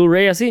los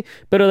Blu-ray así,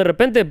 pero de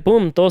repente,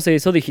 ¡pum!, todo se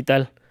hizo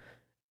digital.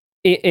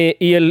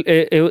 Y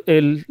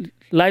el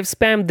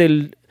lifespan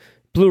del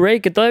Blu-ray,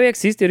 que todavía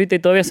existe ahorita y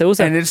todavía se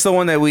usa. And it's the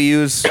one that we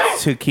use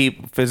to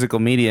keep physical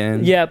media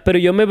in. Yeah, pero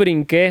yo me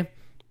brinqué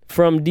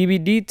from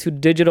DVD to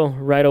digital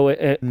right away,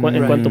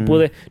 en cuanto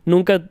pude.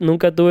 Nunca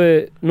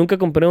tuve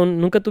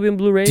un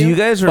Blu-ray. Do you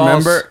guys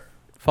remember?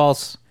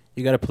 False.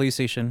 You got a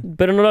PlayStation,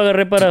 Pero no lo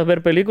agarré para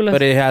ver películas.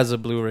 but it has a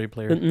Blu-ray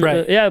player.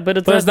 Right. Yeah, but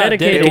it's But not it's not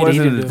dedicated. It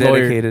dedicated. wasn't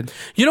Lawyer. dedicated.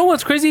 You know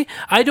what's crazy?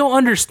 I don't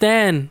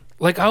understand.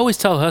 Like, I always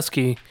tell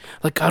Husky,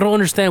 like, I don't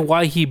understand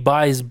why he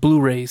buys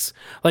Blu-rays.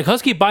 Like,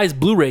 Husky buys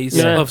Blu-rays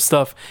Yeah. of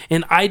stuff,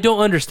 and I don't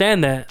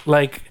understand that.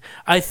 Like,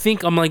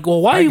 I'm like,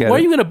 well, why I get are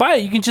it. you gonna buy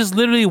it? You can just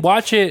literally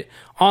watch it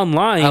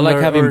online. I like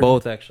or- having or-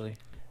 both, actually.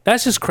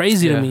 That's just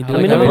crazy to me, I dude. I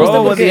mean, like no me having gusta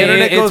Bro, when porque the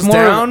internet goes more,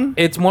 down.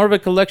 It's more of a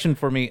collection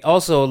for me.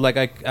 Also, like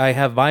I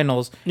have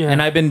vinyls, Yeah.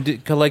 and I've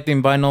been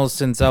collecting vinyls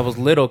since I was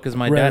little because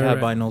my Right, dad right,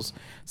 had right. vinyls.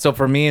 So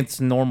for me,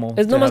 it's normal.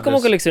 Es to nomás have como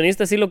this.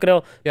 coleccionista, sí lo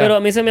creo. Yeah. Pero a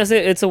mí se me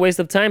hace it's a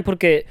waste of time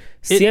porque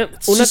It's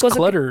just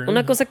clutter.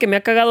 una cosa que me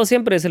ha cagado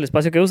siempre es el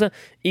espacio que usa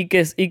y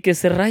que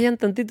se rayan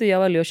tantito y ya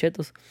valió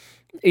chetos.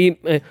 Y,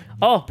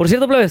 por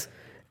cierto, plebes,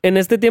 en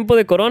este tiempo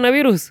de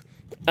coronavirus,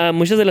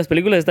 muchas de las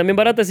películas están bien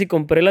baratas y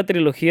compré la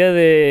trilogía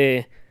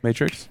de...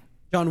 Matrix.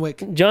 John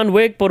Wick. John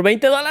Wick por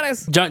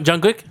 $20.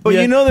 John Wick. But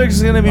Yeah. you know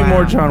there's gonna be Wow.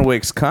 more John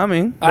Wicks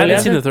coming. I Le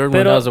didn't see hacen- the third one.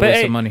 pero, That was a waste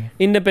hey, of money.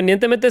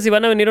 Independientemente si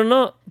van a venir o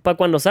no, para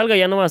cuando salga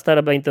ya no va a estar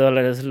a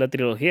 $20 la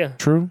trilogía.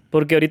 True.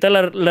 Porque ahorita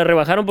la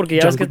rebajaron porque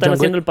ya John ves que Wick, están John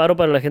haciendo el paro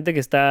para la gente que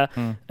está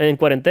en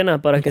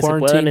cuarentena, para que se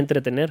Quarantine. puedan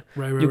entretener.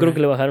 Right, Yo creo right.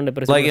 que le bajaron de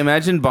precio. Like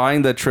imagine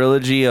buying the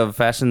trilogy of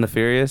Fast and the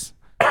Furious,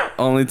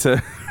 only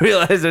to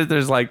realize that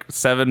there's like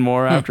 7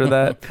 more after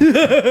that.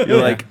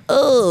 You're like,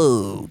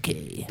 oh,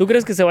 okay. ¿Tú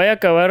crees que se vaya a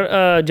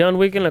acabar John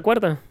Wick en la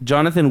cuarta?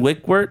 Jonathan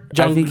Wickworth.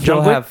 I think John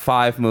he'll Wick? have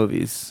 5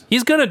 movies,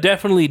 He's gonna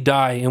definitely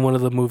die in one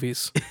of the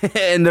movies.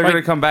 and they're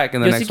gonna come back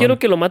in the Yo sí next quiero one.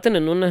 que lo maten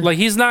en una. Like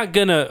he's not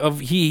gonna.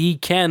 He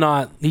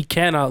cannot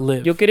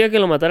live. Yo quería que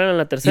lo mataran en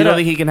la You tercera. don't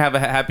think he can have a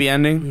happy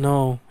ending?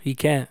 No, he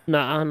can't.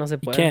 No, no se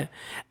He puede. can't.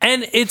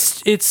 And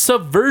it's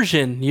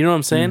subversion. You know what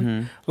I'm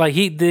saying? Like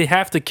they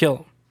have to kill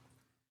him.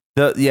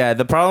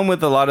 The problem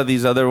with a lot of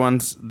these other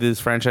ones, these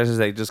franchises,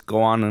 they just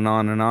go on and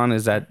on and on,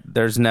 is that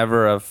there's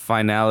never a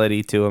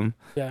finality to them.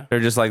 Yeah. They're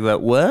just like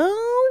that. Well,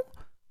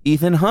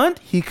 Ethan Hunt,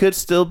 he could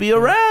still be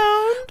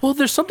around. Well,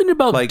 there's something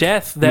about Like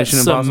death that Mission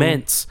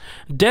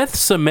Impossible?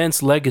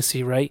 cements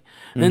legacy, right?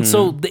 And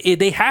so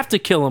they have to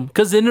kill him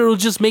because then it'll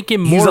just make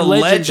him He's more a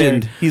legendary.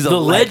 legend. He's a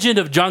the legend. legend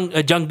of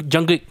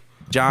John Wick.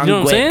 John You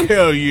know what I'm Wick. saying?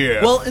 Hell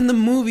yeah. Well, in the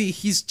movie,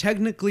 he's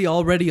technically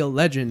already a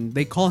legend.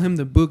 They call him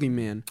the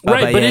Boogeyman.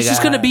 Right, Baba but it's just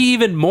Yaga. gonna be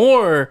even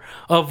more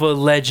of a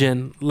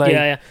legend. Like,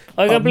 Ya, ya.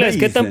 Oigan, please,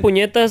 ¿qué tan Amazing.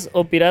 puñetas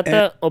o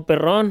pirata o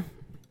perrón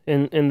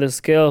in the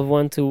scale of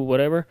 1 to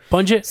whatever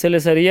Punch se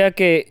les haría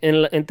que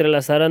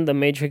entrelazaran The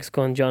Matrix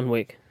con John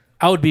Wick?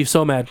 I would be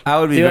so mad. I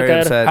would be Te iba a very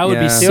caer- upset. I would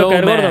be yeah. so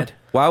caer gordo. mad.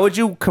 Why would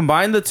you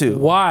combine the two?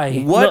 Why?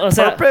 What No, o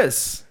sea-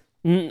 purpose?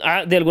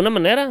 ¿De alguna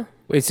manera?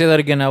 Wait, say that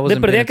again. I De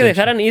wasn't perdida paying que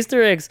attention. dejaran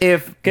Easter eggs.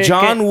 If Que-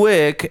 John que-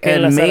 Wick que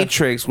and enlazara.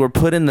 Matrix were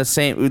put in the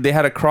same, they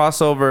had a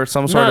crossover,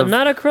 some sort No, of.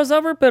 not a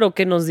crossover, pero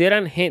que nos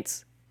dieran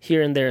hints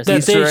here and there. That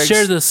Easter they eggs.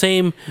 share the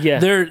same. Yeah.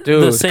 They're the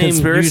Dude, same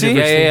conspiracy?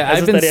 universe. Yeah. I've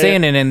Eso been estaría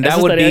saying bien. it, and Eso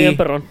that would estaría be. bien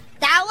perrón.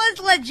 That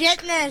was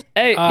legitness.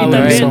 Ey, Ah, y right.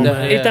 también, So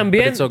bad. y Yeah,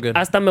 también but it's so good.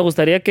 hasta me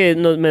gustaría que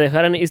me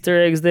dejaran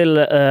Easter eggs del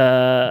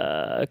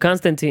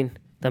Constantine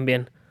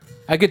también.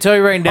 I could tell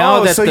you right now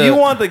Oh, that so the, you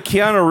want the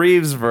Keanu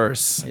Reeves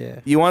verse? Yeah.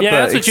 You want Yeah, the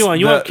that's what you want.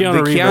 You want Keanu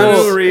the Reeves Keanu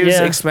verse. Reeves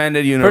Yeah.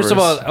 expanded universe. First of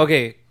all,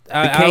 okay,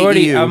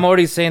 KEU. I'm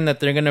already saying that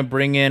they're gonna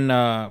bring in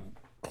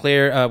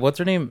Claire. What's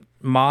her name?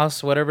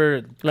 Moss,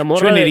 whatever. La morra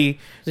Trinity.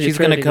 de- She's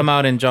Trinity. gonna come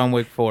out in John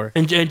Wick 4.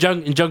 And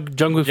John Wick John-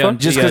 4?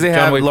 just yeah, because they John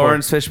have Wick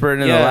Lawrence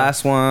Fishburne in Yeah. the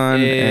last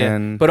one,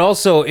 and But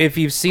also, if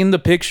you've seen the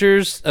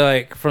pictures,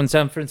 like from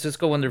San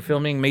Francisco when they're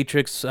filming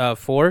Matrix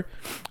 4,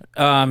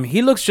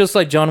 he looks just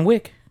like John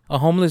Wick, a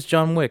homeless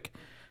John Wick.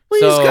 well,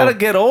 So- he's got to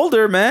get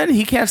older, man.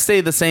 He can't stay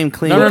the same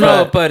clean. No,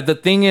 cut. but the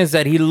thing is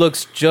that he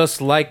looks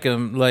just like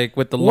him, like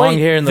with the long Wait,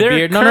 hair and the they're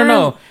beard.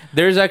 No.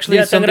 There's actually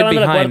Ya están something grabando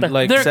la behind. cuarta.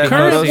 Like They're Seth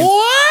current. Rogen.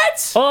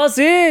 What? Oh,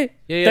 sí.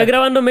 Yeah, Está yeah.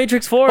 grabando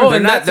Matrix 4. Oh, They're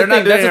and not- that's they're the not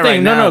thing. That's doing the it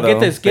thing. right No, now, get though.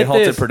 this. They Get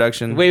halted this.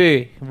 production.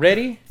 Wait.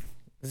 Ready?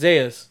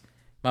 Zayas,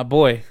 my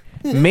boy.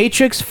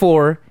 Matrix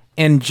 4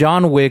 and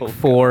John Wick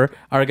 4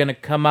 are gonna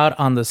come out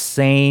on the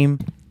same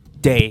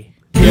day.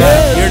 You're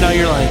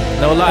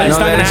lying. No lie. It's No,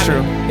 not that gonna is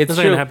happen. true. It's That's not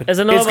true. gonna happen.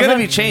 Eso no va It's a gonna pasar.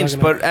 be changed, It's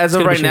not gonna- but as it's of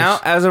gonna right be now,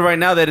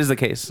 changed. that is the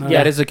case.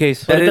 That is the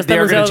case. That Ahorita is, they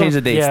are están going anunciados. to change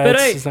the dates. Yeah. Pero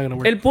It's- hey, it's not gonna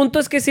work. el punto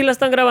es que sí la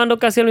están grabando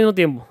casi al mismo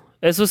tiempo.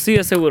 Eso sí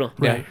es seguro.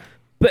 Right.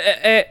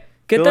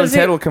 ¿Qué Bill tal and si-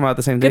 Ted will come out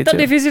the same ¿Qué day tan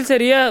too. difícil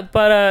sería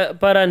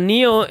para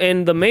Neo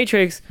en The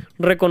Matrix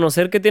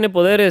reconocer que tiene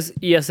poderes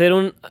y hacer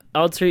un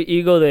alter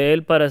ego de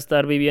él para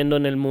estar viviendo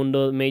en el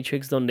mundo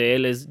Matrix donde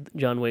él es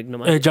John Wick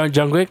nomás?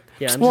 John Wick?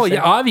 Yeah, I'm well, just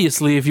yeah, saying.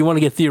 obviously, if you want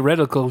to get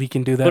theoretical, he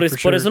can do that por, for por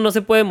sure. eso no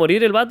se puede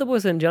morir el vato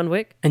pues en John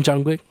Wick. And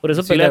John Wick. Por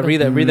eso See that?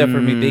 pelearon. Read that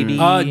for me, baby.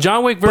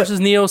 John Wick versus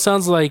Neo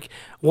sounds like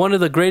one of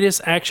the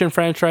greatest action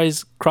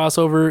franchise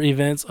crossover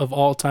events of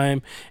all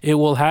time. It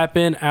will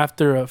happen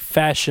after a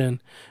fashion.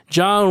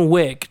 John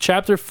Wick,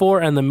 Chapter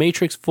 4 and The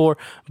Matrix 4,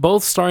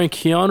 both starring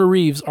Keanu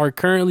Reeves, are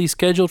currently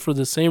scheduled for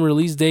the same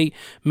release date,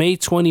 May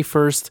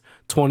 21st,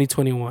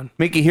 2021.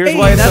 Mickey, here's Hey,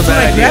 why it's that's a when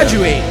bad I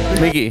idea.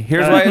 graduate. Mickey,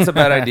 here's why it's a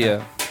bad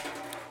idea.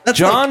 That's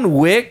like- John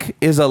Wick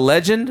is a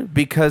legend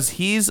because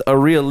he's a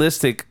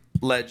realistic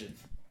legend.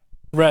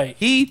 Right.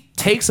 He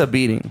takes a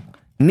beating.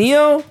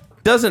 Neo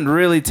doesn't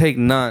really take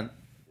none.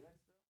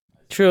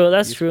 True,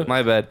 that's true.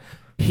 My bad.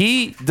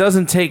 He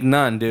doesn't take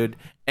none, dude.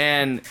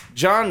 And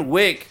John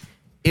Wick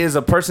is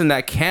a person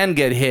that can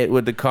get hit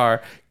with the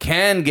car,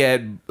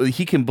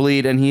 he can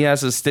bleed, and he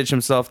has to stitch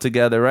himself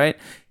together, right?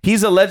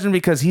 He's a legend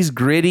because he's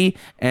gritty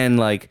and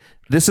like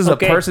this is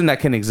Okay. a person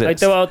that can Ahí exist.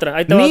 te va otra.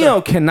 Ahí te va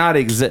Neo otra. cannot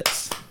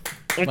exist.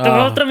 Ahí te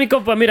va otra, mi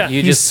compa. Mira. You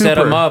He's just set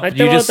him super. up. Ahí te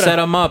You va just otra. set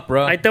him up,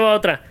 bro. Ahí te va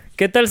otra.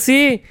 ¿Qué tal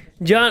si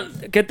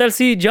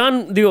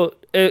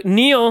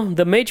Neo,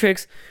 The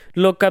Matrix,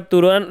 lo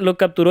capturó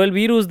el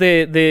virus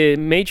de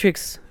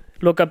Matrix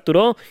lo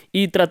capturó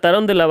y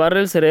trataron de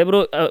lavarle el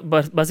cerebro,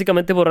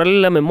 básicamente borrarle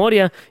la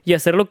memoria y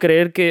hacerlo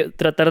creer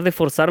tratar de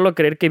forzarlo a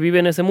creer que vive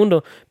en ese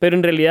mundo, pero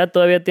en realidad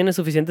todavía tiene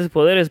suficientes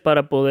poderes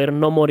para poder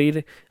no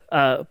morir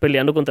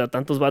peleando contra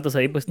tantos vatos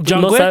ahí. Pues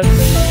John Wick?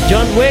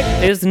 John Wick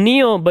is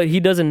Neo, but he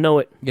doesn't know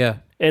it. Yeah.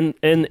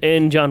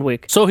 In John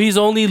Wick. So he's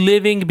only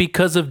living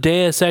because of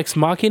Deus Ex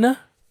Machina?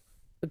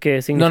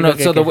 ¿Qué significa No.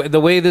 que- So que- the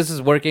way this is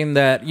working,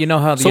 that you know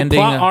how the So ending.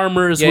 plot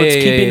armor is Yeah, what's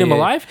yeah, keeping yeah, him yeah.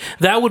 alive?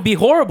 That would be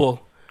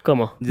horrible.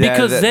 ¿Cómo?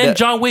 Because then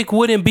John Wick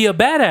wouldn't be a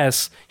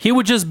badass. He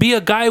would just be a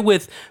guy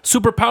with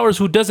superpowers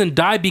who doesn't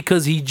die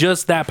because he's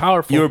just that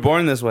powerful. You were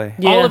born this way.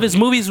 Yeah. All of his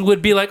movies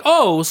would be like,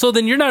 oh, so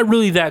then you're not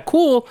really that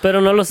cool. Pero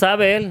no lo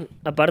sabe él,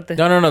 aparte.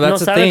 No. That's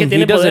the sabe que thing.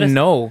 He tiene doesn't poderes.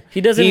 know.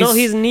 He doesn't know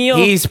he's Neo.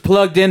 He's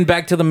plugged in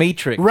back to the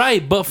Matrix.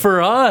 Right, but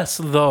for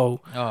us, though,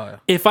 Oh.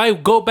 if I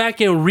go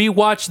back and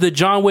rewatch the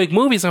John Wick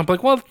movies, I'm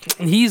like, well,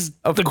 he's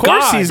Of the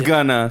course god. he's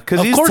gonna, because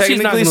Of he's course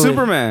technically he's not gonna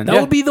Superman.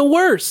 That would be the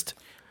worst.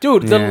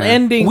 Dude, the Yeah.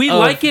 ending. We of-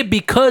 like it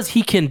because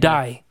he can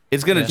die.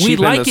 It's gonna We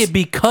cheapen like the- it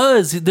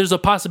because there's a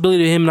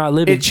possibility of him not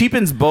living. It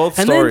cheapens both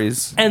and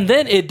stories.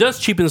 Then it does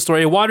cheapen the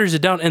story. It waters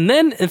it down. And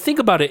think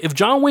about it. If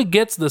John Wick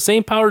gets the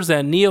same powers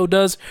that Neo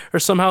does, or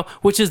somehow,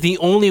 which is the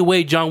only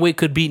way John Wick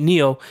could beat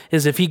Neo,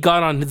 is if he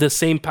got on the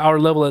same power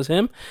level as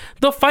him,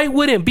 the fight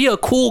wouldn't be a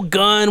cool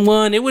gun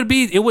one. It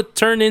would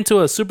turn into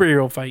a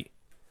superhero fight.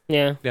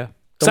 Yeah. Yeah.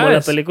 Como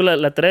la ¿Sabes?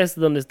 película, la 3,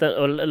 donde está,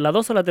 o la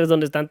 2 o la 3,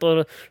 donde están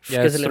todos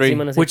Yeah, que it's se le 3.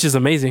 enciman así. Which is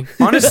amazing.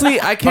 Honestly,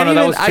 I can't no,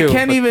 that even. was I two,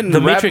 can't but even The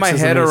wrap Matrix my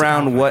is head amazing.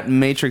 around what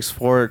Matrix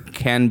 4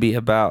 can be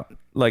about.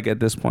 Like at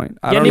this point,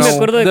 I Ya don't ni me know.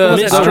 acuerdo de The, cómo se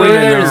the Mystery way llama.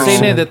 in they're there.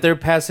 saying it, that they're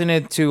passing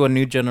it to a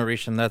new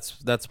generation.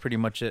 That's pretty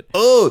much it.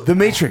 Oh, the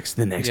Matrix,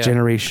 the next Yeah.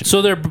 generation.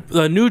 So they're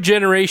a new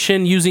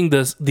generation using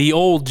the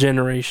old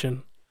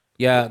generation.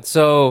 Yeah.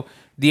 So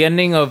the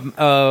ending of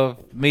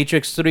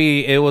Matrix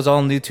 3, it was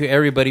all new to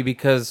everybody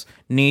because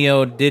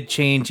Neo did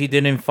change. He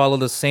didn't follow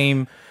the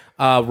same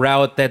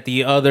route that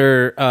the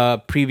other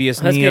previous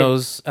Es que-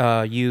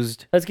 Neos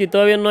used. Es que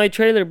todavía no hay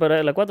trailer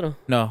para la 4.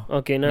 No.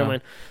 Ok, never No.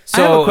 mind.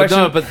 I have a So question.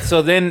 no, but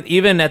so then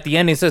even at the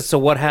end he says, "So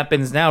what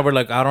happens now?" We're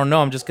like, "I don't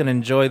know. I'm just gonna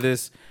enjoy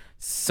this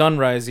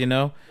sunrise," you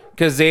know,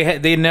 because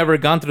they never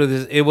gone through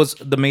this. It was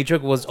the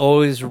Matrix was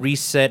always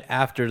reset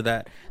after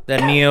that.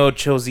 That Neo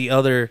chose the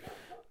other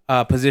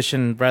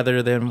position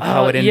rather than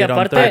how it y ended on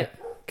aparte, third.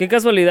 qué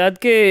casualidad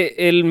que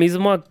el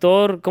mismo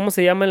actor, ¿cómo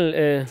se llama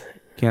el...?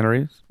 Keanu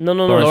Reeves. No.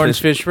 Lawrence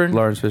Fishburne.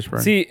 Lawrence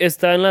Fishburne. Sí,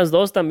 está en las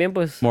dos también,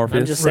 pues.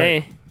 Morpheus. I'm just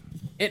saying.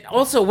 It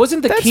also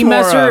wasn't the That's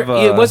Keymaster. more of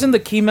a- It wasn't the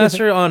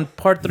Keymaster on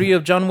part 3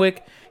 of John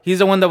Wick. He's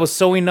the one that was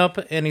sewing up,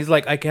 and he's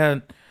like, "I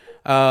can't."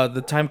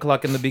 The time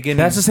clock in the beginning.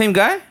 That's the same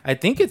guy. I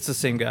think it's the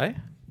same guy.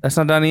 That's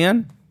not Donnie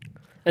Yen.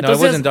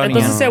 Entonces, wasn't Donnie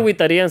entonces Yen. se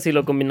agüitarían si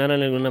lo combinaran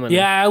de alguna manera.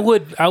 Yeah, I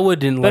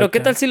wouldn't. Pero like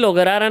qué tal that. si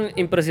lograran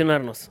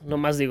impresionarnos,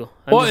 nomás digo.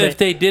 I'm Well, just if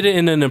saying. they did it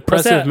in an O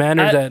impressive sea,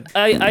 manner, that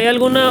 ¿hay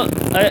alguna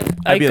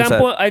hay be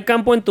campo hay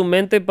campo en tu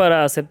mente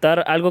para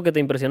aceptar algo que te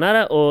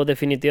impresionara o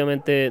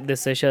definitivamente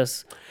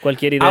desechas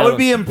cualquier idea? I would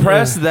be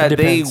impressed Yeah, that it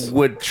they depends.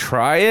 would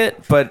try it,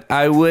 but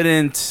I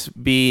wouldn't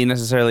be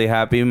necessarily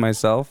happy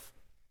myself.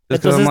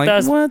 Just 'cause I'm Entonces like,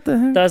 estás- what the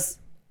heck? Estás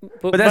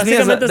But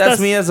that's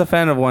me as a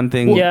fan of one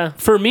thing. Yeah.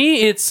 for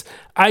me, it's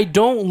I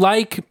don't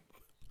like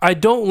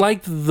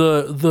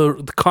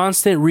the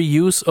constant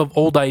reuse of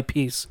old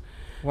IPs.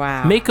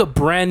 Wow. Make a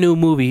brand new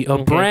movie, a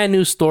brand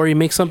new story,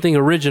 make something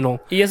original.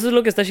 Y eso es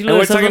lo que está chido And de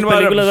we're esas dos talking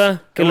about películas, a-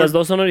 ¿verdad? Que and las we're-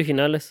 dos son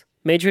originales.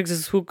 Matrix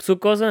es su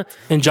cosa,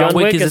 And John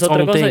Wick is es its otra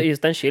own cosa thing. y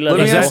están chilas. Let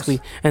me las dos.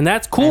 Exactly. And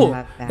that's cool.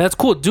 love that. That's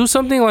cool. Do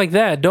something like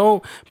that.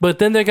 But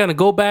then they're gonna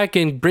go back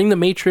and bring the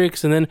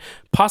Matrix and then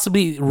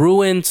possibly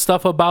ruin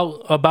stuff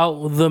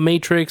about the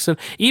Matrix, and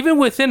even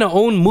within a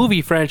own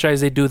movie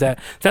franchise they do that.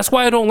 That's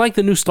why I don't like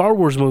the new Star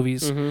Wars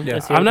movies. Es I'm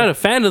cierto. not a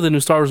fan of the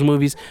new Star Wars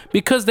movies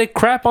because they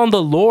crap on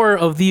the lore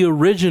of the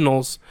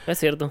originals. Es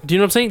cierto. Do you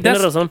know what I'm saying? Tienes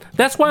razón.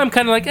 That's why I'm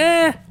kind of like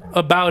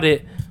about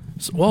it.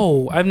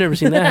 Whoa, I've never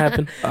seen that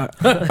happen.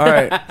 All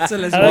right. Se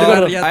les A va ver, a dar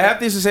gordo. riata. I have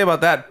things to say about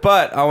that,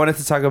 but I wanted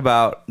to talk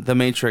about The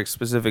Matrix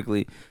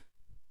specifically.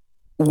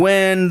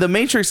 When The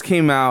Matrix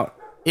came out,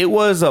 it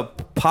was a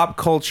pop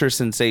culture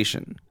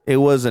sensation. It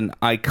was an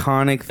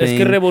iconic Es thing.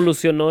 que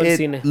revolucionó el It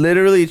cine.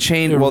 literally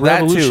changed. It Well, that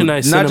too. Not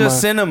revolutionized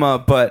just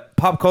cinema, but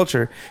pop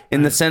culture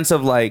in the sense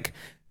of like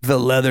the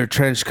leather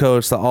trench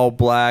coats, the all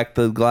black,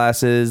 the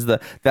glasses,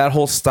 that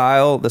whole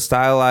style, the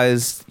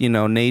stylized,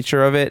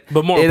 nature of it.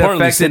 But more It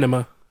importantly, affected-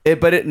 cinema.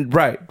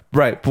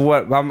 Right. But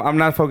what I'm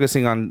not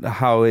focusing on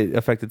how it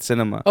affected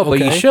cinema. Oh, but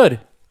you Okay. should.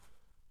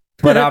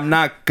 But I'm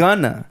not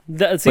gonna.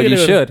 But Síguele, you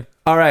gordo. should.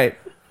 All right.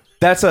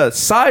 That's a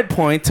side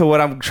point to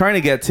what I'm trying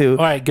to get to.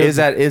 All right, go.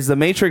 Is the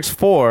Matrix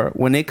 4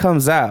 when it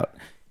comes out,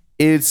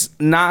 it's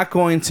not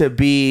going to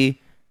be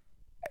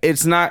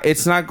it's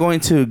not going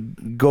to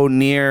go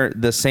near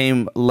the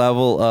same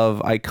level of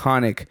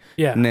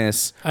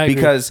iconicness I agree.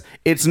 because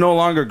it's no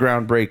longer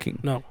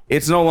groundbreaking. No.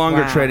 It's no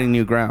longer Wow. treading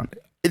new ground.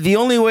 The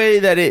only way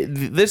that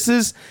this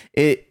is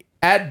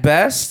at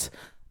best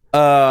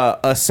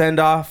a send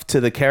off to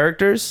the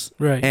characters,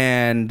 Right.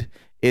 and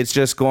it's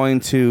just going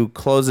to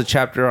close the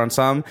chapter on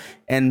some,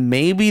 and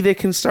maybe they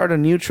can start a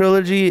new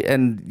trilogy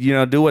and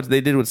do what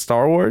they did with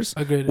Star Wars,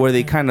 Agreed. where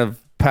they kind of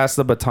pass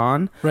the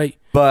baton. Right.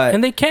 But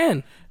And they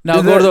can.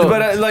 Now, Gordo,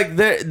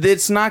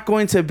 it's not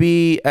going to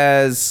be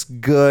as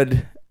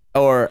good,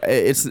 or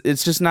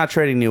it's just not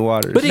treading new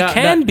waters. But it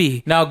can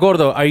be. Now,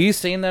 Gordo, are you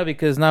saying that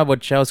because not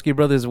Wachowski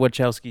brothers,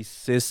 Wachowski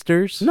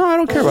sisters? No, I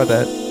don't care about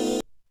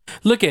that.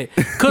 Look,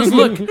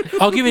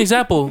 I'll give you an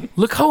example.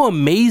 Look how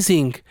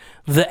amazing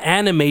the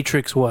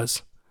Animatrix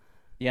was.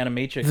 The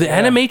Animatrix. The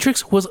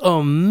Animatrix was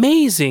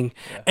amazing,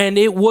 and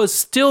it was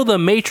still the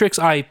Matrix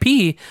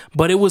IP,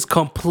 but it was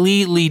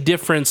completely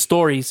different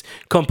stories,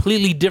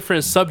 completely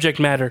different subject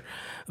matter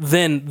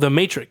than the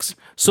Matrix.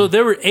 So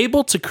they were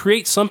able to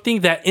create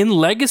something that in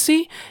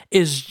legacy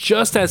is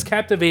just as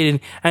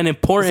captivating and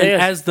important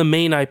as the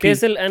main IP. ¿Qué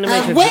es el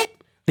Animatrix?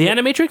 The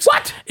Animatrix?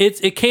 What?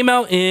 It came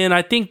out in,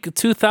 I think,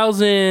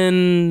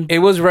 2000. It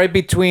was right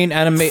between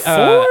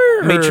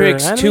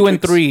Matrix 2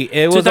 and 3.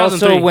 It was 2003.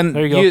 also when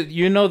There you go.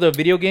 you know the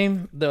video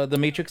game, the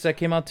Matrix that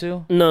came out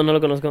too. No lo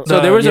conozco.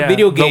 So there was a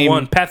video game. The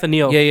one, Path of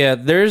Neo. Yeah.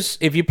 There's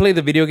if you play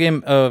the video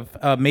game of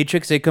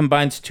Matrix, it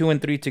combines 2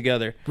 and 3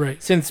 together.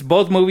 Right. Since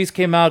both movies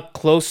came out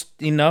close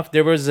enough,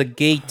 there was a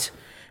gate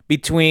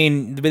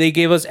between. They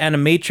gave us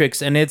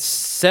Animatrix, and it's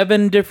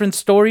 7 different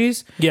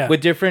stories. Yeah.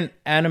 With different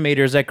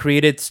animators that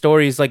created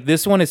stories. Like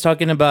this one is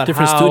talking about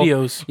Different how,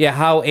 studios. Yeah,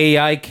 how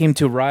AI came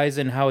to rise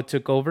and how it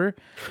took over.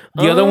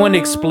 The other one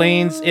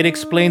explains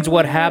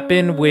what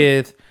happened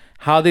with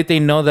how did they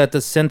know that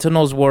the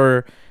Sentinels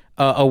were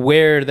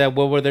aware that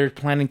what were they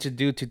planning to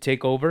do to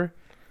take over.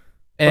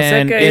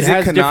 And que- it Is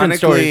has it different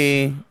stories.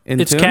 canonically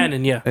in It's tune?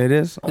 canon, yeah. It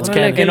is. It's Órale,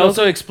 canon. que It loco.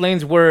 also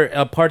explains where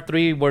part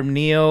 3 where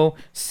Neo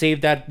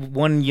saved that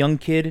one young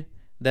kid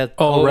that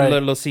right.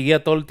 lo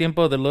seguía todo el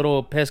tiempo, the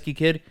little pesky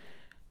kid.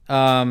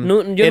 No, yo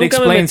it nunca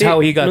explains me metí, how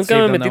he got nunca saved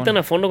me on metí that tan one.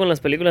 a fondo con las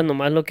películas,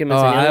 nomás lo que me Oh,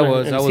 enseñaron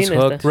I was cine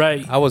hooked. está.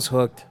 Right. I was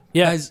hooked.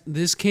 Yeah. Guys,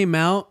 this came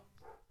out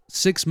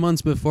 6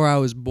 months before I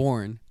was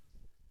born.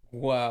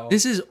 Wow.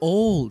 This is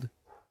old.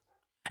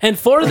 And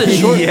 4 of the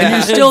shorts. And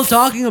you're still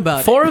talking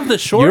about it. 4 of the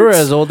shorts. You're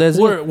as old as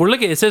we're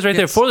looking. It says right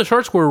there. Yes. 4 of the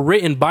shorts were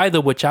written by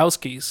the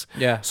Wachowskis.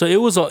 Yeah. So it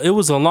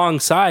was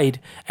alongside,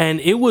 and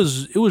it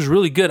was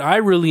really good. I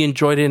really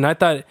enjoyed it, and I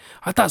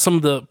thought some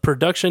of the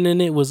production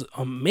in it was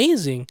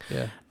amazing.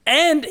 Yeah.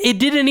 And it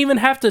didn't even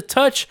have to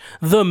touch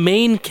the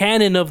main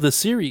canon of the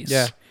series.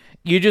 Yeah.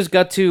 You just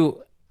got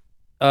to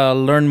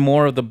learn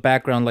more of the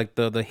background, like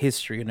the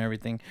history and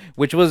everything,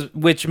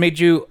 which made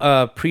you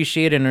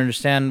appreciate and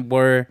understand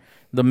where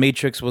the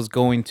Matrix was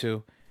going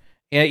to.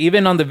 Yeah,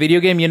 even on the video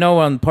game,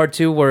 on part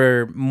 2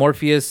 where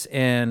Morpheus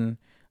and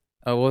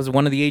what was it,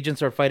 one of the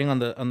agents are fighting on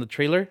the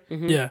trailer,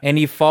 Yeah. and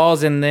he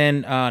falls, and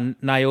then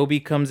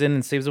Niobe comes in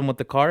and saves him with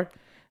the car.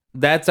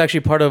 That's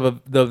actually part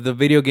of the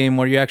video game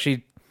where you're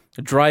actually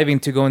driving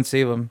to go and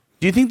save him.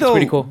 Do you think they'll?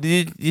 pretty cool. Do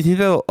you think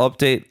they'll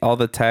update all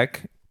the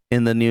tech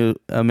in the new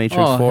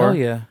Matrix 4? hell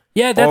yeah.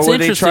 Yeah, that's or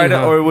would interesting. They try to,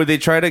 huh? or would they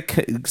try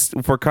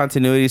to, for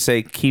continuity's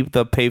sake, keep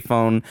the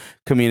payphone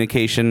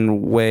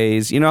communication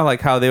ways?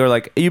 Like how they were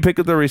like, you pick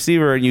up the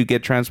receiver and you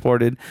get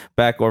transported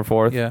back or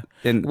forth. Yeah.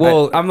 And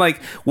Well- I'm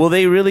like, will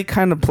they really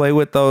kind of play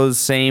with those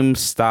same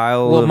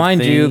style? Well, of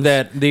mind you things?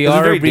 that they 'Cause it's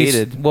are very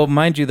dated.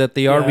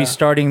 Yeah.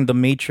 restarting the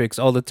Matrix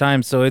all the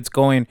time, so it's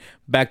going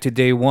back to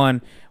day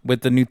one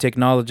with the new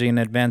technology and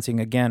advancing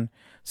again.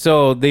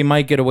 So they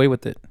might get away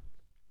with it.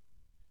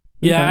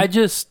 Yeah, I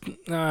just,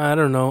 I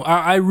don't know.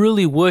 I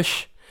really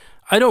wish,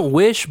 I don't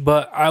wish,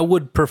 but I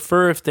would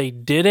prefer if they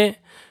didn't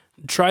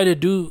try to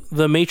do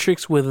the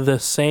Matrix with the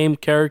same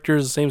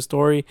characters, the same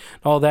story,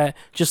 all that.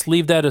 Just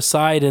leave that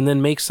aside and then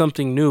make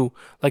something new,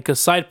 like a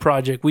side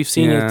project. We've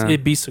seen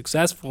it be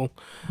successful,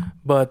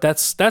 but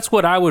that's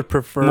what I would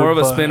prefer. More of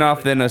a but-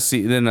 spin-off than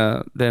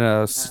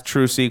a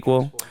true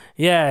sequel.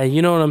 Yeah,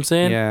 you know what I'm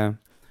saying? Yeah.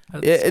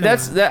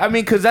 I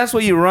mean, because that's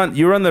what you run.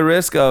 You run the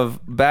risk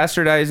of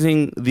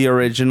bastardizing the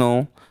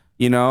original,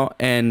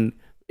 and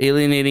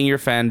alienating your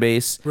fan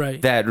base Right.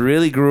 that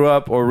really grew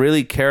up or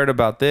really cared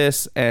about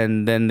this,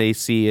 and then they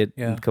see it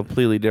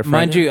completely different.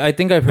 Mind you, I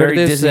think I've heard Very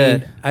this.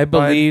 Disney I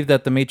believe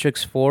that the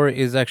Matrix 4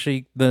 is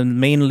actually the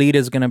main lead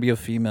is gonna be a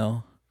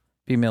female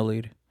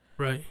lead.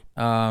 Right.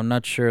 I'm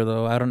not sure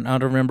though. I don't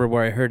remember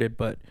where I heard it,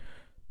 but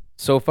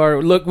so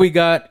far, look, we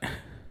got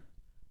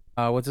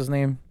what's his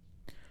name,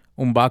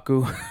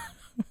 M'Baku.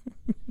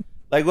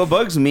 Like what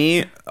bugs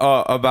me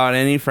about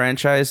any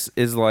franchise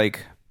is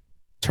like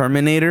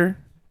Terminator.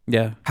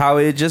 Yeah. How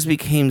it just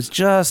became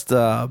just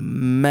a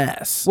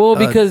mess. Well,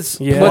 because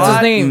yeah. what's his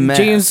Hot name?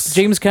 mess.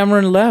 James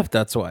Cameron left.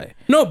 That's why.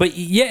 No, but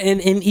yeah, and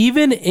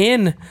even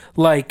in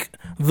like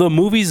the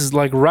movies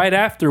like right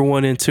after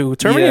 1 and 2,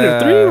 Terminator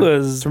 3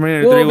 was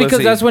Terminator Well, 3 was because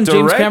a that's when James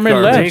direct Cameron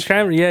garbage. left. James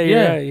Cameron. Yeah,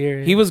 you're right. You're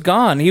right. He was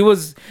gone. He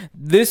was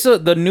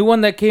the new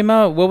one that came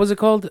out. What was it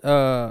called?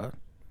 The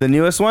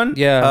newest one?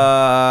 Yeah.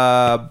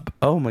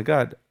 Oh my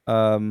god.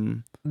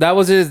 That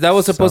was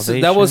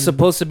Salvation.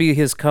 supposed to be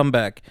his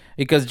comeback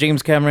because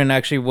James Cameron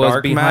actually was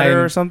Dark behind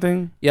Matter or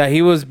something? Yeah,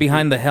 he was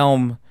behind the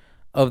helm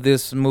of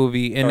this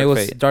movie, and Dark it was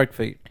Fate. Dark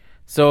Fate.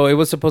 So it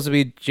was supposed to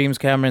be James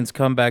Cameron's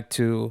comeback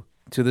to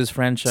this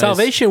franchise.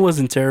 Salvation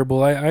wasn't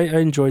terrible. I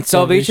enjoyed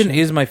Salvation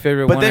is my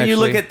favorite But one. then you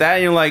look actually. at that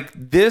and you're like,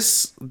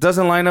 this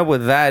doesn't line up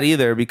with that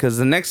either because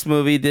the next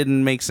movie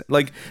didn't make sense.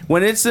 Like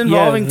when it's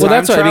involving well, time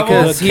that's why, travel,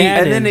 because he-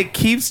 and then it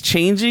keeps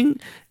changing.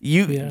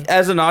 You, Yeah.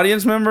 as an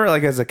audience member,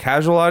 like as a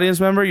casual audience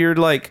member, you're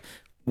like,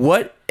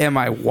 what am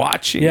I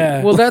watching?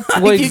 Yeah. Well, that's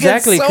Like, well, you get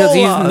exactly so because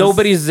lost.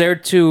 nobody's there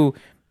to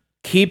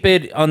keep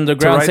it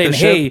underground, right saying, the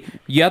 "Hey, ship.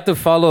 you have to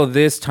follow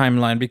this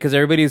timeline," because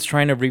everybody's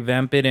trying to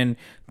revamp it and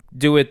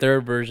do it their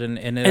version,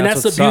 and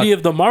that's the beauty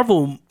of the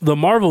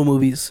Marvel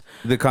movies.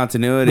 The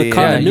continuity. The Yeah,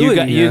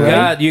 continuity,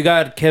 you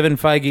got Kevin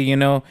Feige, In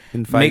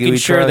Feige making we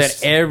sure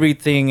trust. that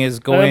everything is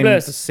going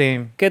bless. the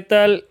same. ¿Qué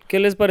tal? ¿Qué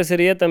les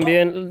parecería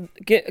también?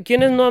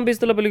 ¿Quiénes no han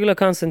visto la película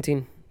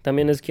Constantine?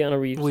 También es Keanu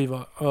Reeves.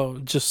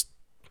 Just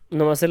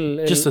Nomás el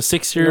a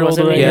 6-year-old. nomás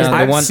el- right? Yeah,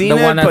 I've the one seen it,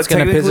 that's but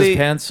gonna piss his technically-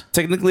 pants.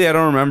 Technically, I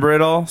don't remember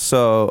it all.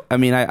 So, I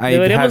mean, I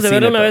Deberíamos have de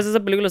seen verla it. una but- vez. Esa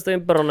película está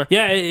bien perrona.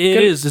 Yeah, it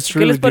 ¿Qué, is. It's ¿Qué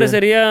really les good.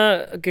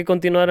 parecería que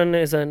continuaran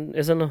esa?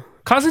 Esa no.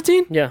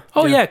 Constantine? Yeah.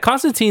 Oh yeah,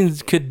 Constantine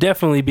could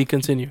definitely be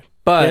continued.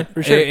 But Yeah,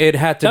 for sure. it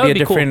had to That be a would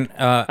be cool. different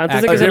Antes de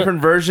actor. que A se-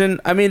 different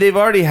version. I mean, they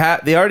already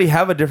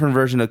have a different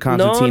version of No,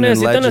 Constantine in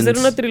necesitan hacer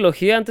una Legends.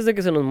 trilogía antes de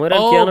que se nos muera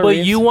el Oh, Keanu but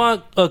Reeves. you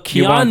want a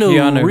You want Keanu,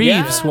 Keanu.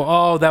 Reeves? Well,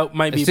 oh, that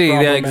might be See, yeah,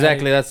 problematic.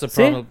 exactly. That's the Sí,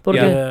 problem. ¿por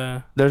yeah. qué?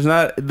 Yeah. There's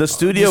not the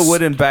studio This-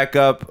 wouldn't back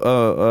up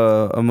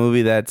a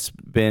movie that's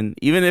been,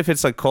 even if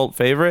it's a cult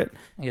favorite.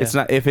 Yeah. It's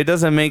not, if it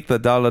doesn't make the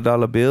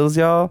dollar bills,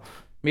 y'all.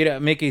 Mira,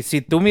 Mickey, si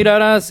tú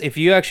miraras, if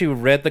you actually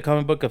read the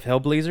comic book of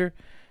Hellblazer,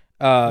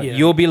 Yeah.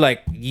 you'll be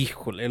like,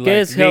 híjole. ¿Qué like,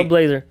 es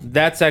Hellblazer?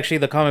 That's actually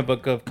the comic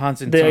book of De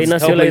Constantine. ahí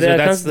nació la idea de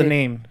That's the Constantine.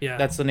 name. Yeah.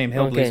 That's the name, Okay.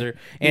 Hellblazer.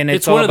 And It's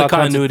it's all one of the about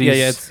Constantine.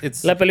 continuities. Yeah,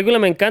 it's La película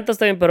me encanta,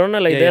 está bien perrona.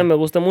 La Yeah, idea yeah. me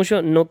gusta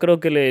mucho. No creo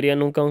que leería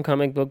nunca un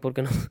comic book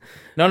porque no.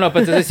 no,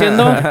 but te estoy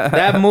diciendo,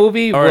 that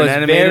movie Or an was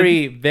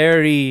animated?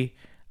 very,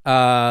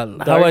 how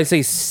would I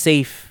say,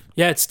 safe.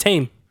 Yeah, it's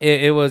tame.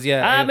 It was,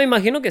 yeah. Ah, it- me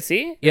imagino que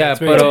sí. yeah,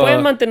 very Pero pueden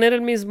pero, mantener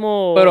el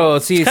mismo. pero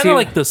sí, It's kind sí. of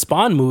like the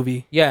Spawn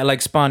movie. Yeah,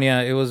 like Spawn,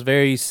 yeah. It was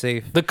very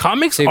safe. The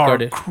comics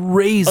Safeguarded. are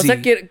crazy. O sea,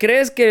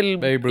 ¿crees que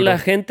Very brutal. la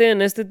gente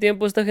en este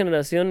tiempo, esta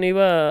generación,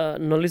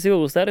 no les iba a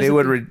gustar? They ese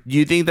would. tipo?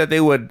 You think that they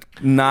would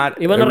not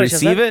Iban a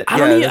receive rechazar? it? I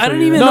don't that's what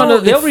even you're- know. No,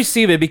 they'll if-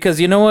 receive it because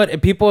you know what?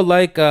 People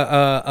like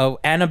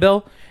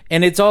Annabelle,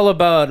 and it's all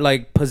about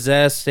like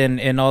possessed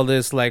and all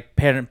this like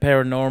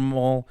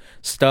paranormal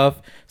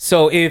stuff.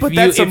 So if But you,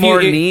 that's a if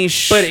more you,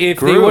 niche But if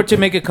they were group. to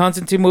make a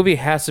Constantine movie, it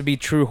has to be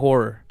true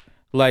horror,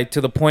 like to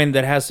the point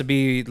that has to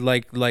be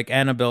like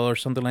Annabelle or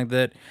something like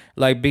that,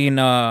 like being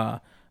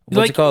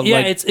what's it called? Yeah,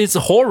 like, it's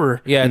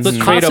horror. Yeah, it's the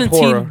straight up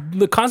Constantine. horror.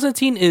 The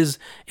Constantine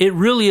it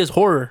really is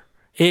horror.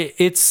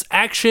 It's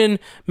action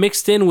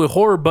mixed in with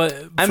horror, but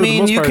I for the mean,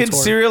 most you part, could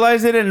it's horror.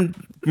 serialize it and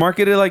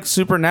market it like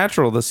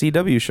Supernatural, the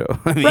CW show.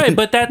 I mean, Right,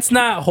 but that's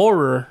not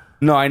horror.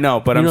 no, I know,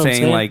 but You I'm know what I'm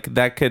saying saying? like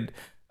that could.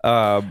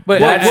 But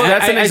that's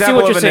an I see example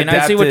what you're of an saying.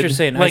 I see what you're adapted-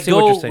 saying. I Like see what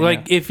go you're saying.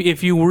 like yeah.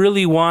 if you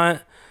really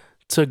want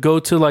to go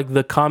to like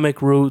the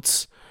comic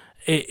roots,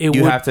 it You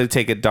would have to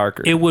take it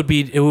darker. it would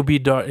be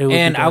dark. It would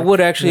And be I dark. would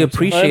actually You know what I'm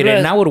saying? appreciate it,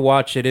 and I would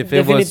watch it if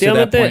it was to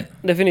that point.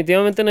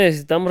 Definitivamente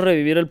necesitamos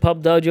revivir el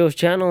Pop Dojo's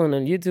channel en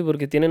el YouTube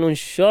porque tienen un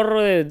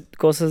chorro de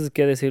cosas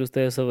que decir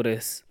ustedes sobre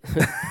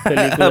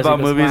películas y About cosas.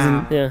 movies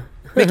and Yeah.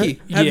 Mickey,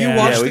 have Yeah. you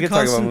watched Yeah, we the can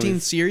talk about Constantine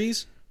movies.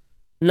 series?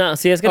 No,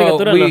 si es Oh,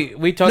 caricatura, no.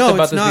 we talked No,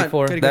 about it's this not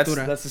before.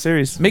 caricatura. that's the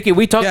series. Mickey,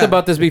 we talked Yeah.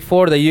 about this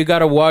before that you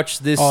gotta watch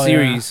this Oh, yeah.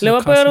 series. Le voy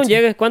a pegar un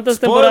Constantine. llegue. ¿Cuántas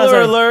temporadas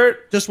Spoiler hay?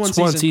 alert! Just one It's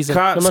one season. season.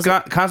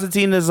 Nomás-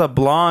 Constantine is a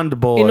blonde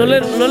boy. Y no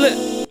le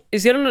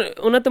hicieron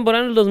una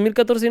temporada en el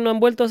 2014 y no han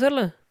vuelto a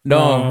hacerla.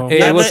 No, No. it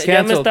Ya was me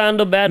canceled. está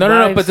dando bad No,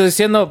 vibes. but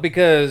diciendo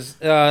because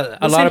a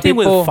The lot same of thing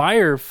people. with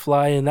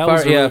Firefly, and that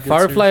was a really good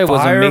Firefly series.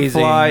 was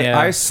amazing. Firefly, Yeah.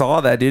 I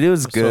saw that, dude. It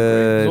was So great. good.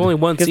 There's only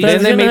one ¿Qué season.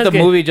 estás Then they made the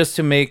diciendo? movie just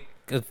to make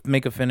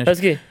a finish. ¿Sabes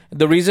qué?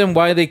 The reason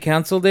why they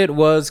canceled it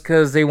was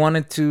because they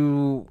wanted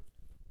to.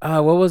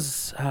 What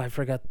was I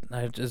forgot?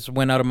 I just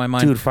went out of my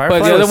mind. Dude, Firefly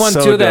But the other was one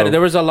so too, that dope. there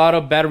was a lot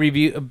of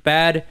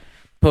bad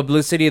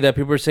publicity that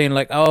people were saying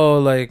like, oh,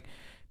 like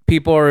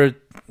people are,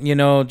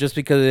 just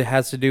because it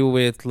has to do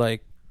with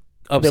like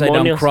upside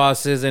down Demonios.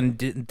 crosses and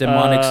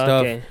demonic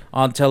stuff Okay.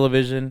 on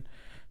television.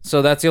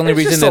 So that's the only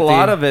There's reason just that a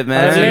lot they of it, A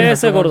ver, lee man.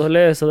 ese, gordo, lee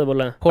eso de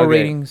volada. poor Okay.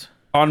 ratings.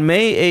 On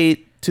May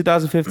 8,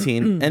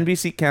 2015,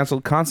 NBC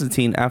canceled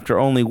Constantine after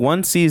only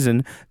one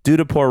season due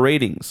to poor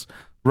ratings.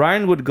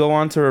 Ryan would go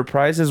on to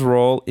reprise his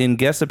role in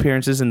guest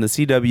appearances in the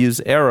CW's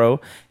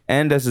Arrow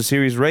and as a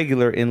series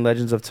regular in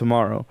Legends of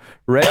Tomorrow,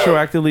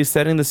 retroactively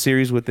setting the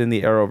series within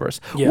the Arrowverse.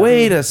 Yeah.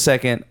 Wait a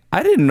second.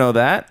 I didn't know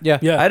that. Yeah.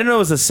 Yeah. I didn't know it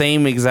was the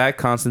same exact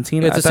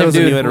Constantine. It's I the thought same it was a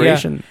dude. new Yeah.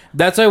 iteration.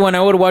 That's why when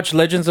I would watch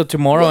Legends of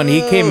Tomorrow and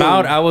he came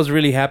out, I was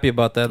really happy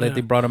about that. That Yeah.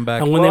 they brought him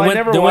back. And when Well, I they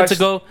never went to watched-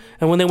 go,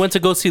 and when they went to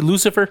go see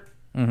Lucifer,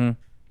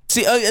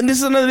 See, and this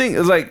is another thing.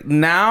 It's like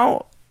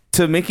now,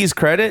 to Mickey's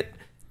credit,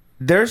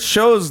 there's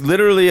shows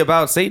literally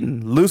about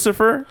Satan.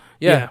 Lucifer.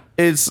 Yeah.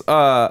 It's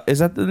is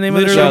that the name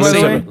of the Literally show? By the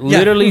way? Satan. Yeah.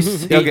 Literally.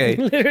 Satan. Okay,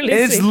 Literally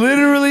it's Satan.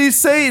 literally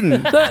Satan.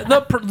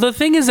 The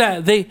thing is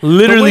that they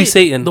Literally the way,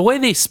 Satan. The way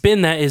they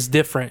spin that is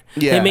different.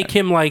 Yeah. They make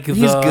him like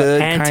He's the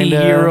good,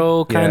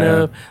 anti-hero kinda. kind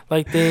Yeah. of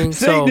like thing.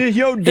 So Satan is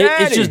your it's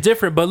daddy. just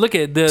different. But look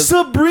at the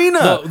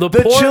Sabrina, the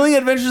the poor- Chilling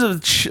Adventures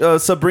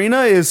of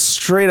Sabrina is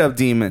straight up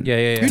demon. Yeah,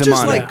 yeah, yeah. You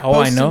just Demonic. like Oh,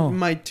 I posted know.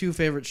 my 2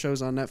 favorite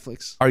shows on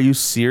Netflix. Are you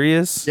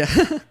serious? Yeah.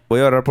 Voy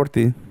a orar por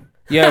ti.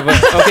 Yeah, but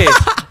okay.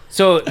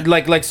 So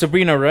like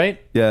Sabrina, right?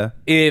 Yeah.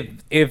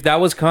 If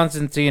that was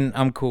Constantine,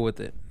 I'm cool with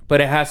it.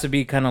 But it has to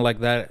be kind of like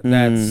that.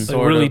 That's like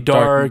sort really of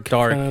dark,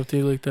 dark, kind of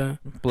thing like that.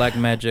 black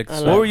magic. I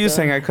So. What were you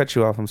saying? I cut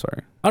you off. I'm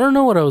sorry. I don't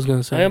know what I was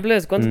gonna say. Oigan,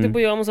 please, ¿cuánto tiempo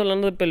llevamos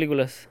hablando de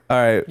películas? All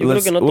right, Yo creo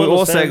let's, que no we'll, todos we'll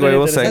los fans segue.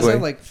 We'll deben That's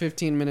segue. like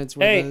 15 minutes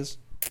worth Hey. of this.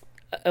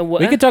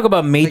 We could talk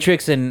about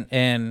Matrix and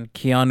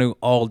Keanu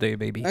all day,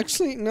 baby.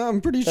 Actually, no,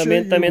 I'm pretty sure.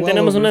 También, you're también well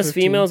tenemos over unas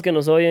 15. females que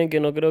nos oyen que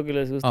no creo que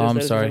les guste. Oh, I'm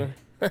estar sorry. escuchando.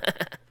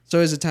 So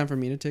is it time for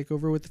me to take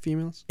over with the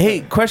females? Hey,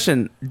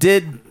 question: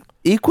 did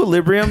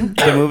Equilibrium,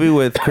 the movie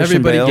with Christian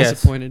Everybody Bale, Yes.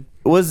 disappointed.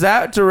 was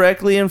that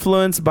directly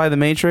influenced by The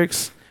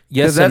Matrix? 'Cause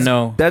Yes that's, and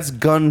no. That's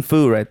gun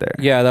fu right there.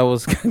 Yeah, that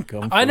was.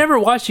 I never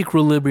watched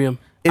Equilibrium.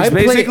 It's I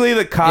play- basically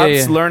the cops Yeah,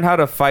 yeah. learn how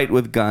to fight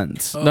with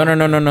guns,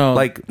 No.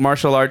 like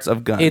martial arts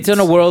of guns. It's in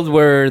a world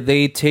where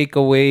they take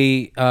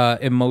away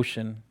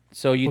emotion.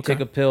 So you take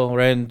a pill,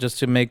 right, and just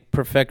to make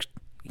perfect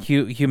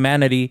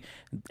humanity,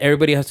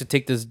 everybody has to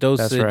take this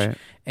dosage, right.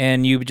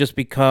 and you just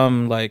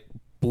become like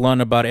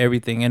blunt about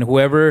everything. And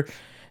whoever,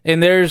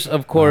 and there's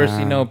of course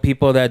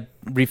people that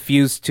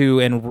refuse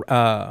to and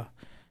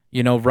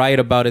write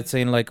about it,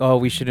 saying like, oh,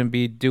 we shouldn't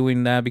be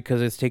doing that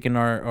because it's taking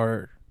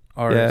our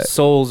Yeah.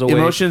 souls away.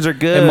 Emotions are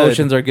good.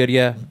 Emotions are good,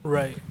 yeah.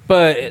 Right.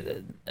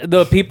 But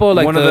the people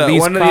like one of the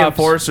these one of the cops-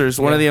 enforcers.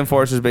 One of Yeah. the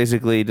enforcers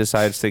basically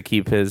decides to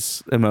keep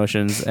his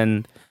emotions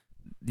and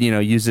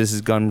uses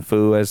his gun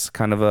fu as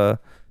kind of a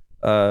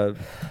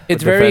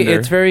It's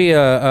defender. very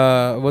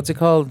what's it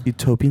called?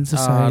 utopian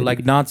society.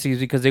 Like Nazis,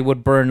 because they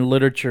would burn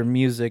literature,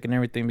 music, and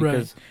everything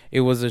because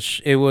it was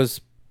it was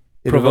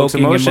It evokes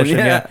provoking emotion.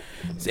 yeah.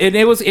 And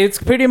it's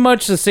pretty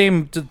much the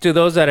same to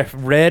those that have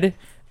read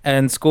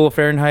and school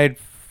Fahrenheit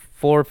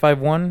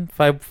 541.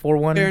 Fahrenheit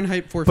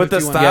 451. But the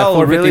Yeah, style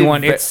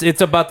 451. really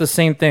It's about the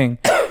same thing.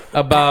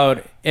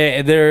 About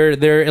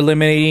they're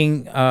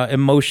eliminating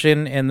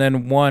emotion, and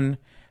then one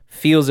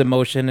feels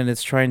emotion, and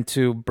it's trying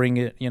to bring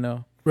it.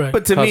 Right.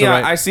 But to Cause me, it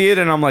right. I see it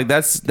and I'm like,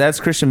 that's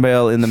Christian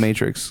Bale in The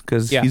Matrix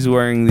because Yeah. he's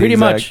wearing the Pretty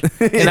exact-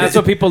 much, and that's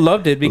what people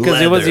loved it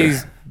because it was Leather.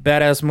 these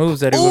badass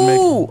moves that he would make.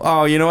 Ooh!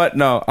 Oh, you know what?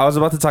 No, I was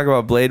about to talk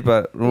about Blade,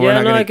 but we're Ya,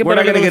 not no, gonna hay que we're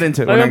not pararle gonna con- get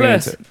into it. Oigan, We're not gonna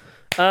get pues, into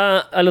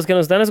it. a los que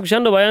nos están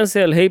escuchando,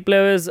 váyanse al Hey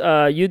Plebes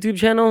YouTube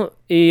channel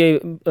y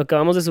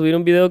acabamos de subir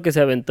un video que se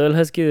aventó el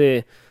Husky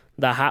de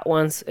The Hot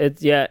Ones.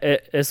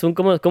 Es un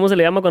 ¿cómo se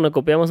le llama cuando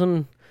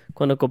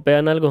cuando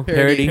copian algo?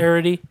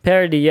 Parody.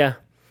 Parody, ya.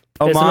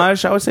 Es una-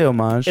 Homage, I would say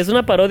homage. Es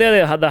una parodia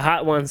de The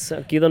Hot Ones,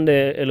 aquí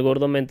donde el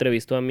gordo me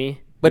entrevistó a mí.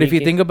 But if you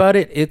Mickey. think about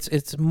it,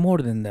 it's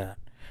more than that.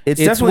 It's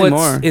definitely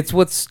what's- more. It's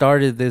what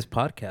started this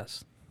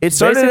podcast. It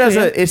started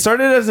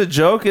basically, as a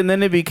joke and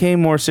then it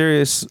became more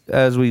serious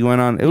as we went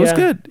on. It was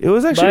Yeah. good. It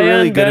was actually a Vayan,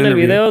 really good vean el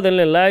interview. video,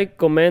 denle like,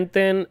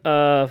 comenten,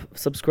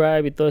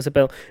 subscribe y todo ese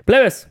pedo.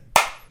 Plebes,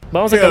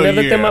 vamos a Hell cambiar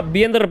de yeah. tema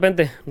bien de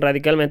repente,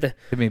 radicalmente.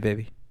 Hit me,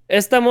 baby.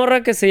 Esta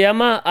morra que se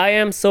llama I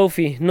Am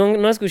Sophie. No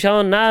he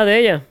escuchado nada de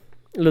ella.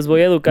 Los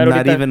voy a educar Not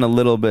ahorita. even a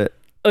little bit.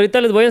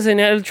 Ahorita les voy a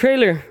enseñar el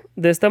trailer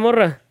de esta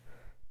morra.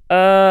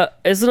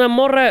 Es una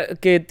morra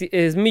que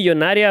es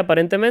millonaria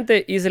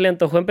aparentemente y se le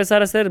antojó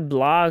empezar a hacer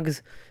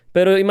blogs.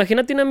 Pero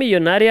imagínate una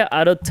millonaria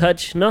out of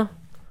touch, ¿no?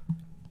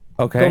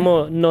 Okay.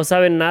 Como no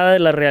saben nada de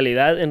la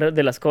realidad,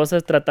 de las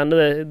cosas, tratando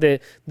de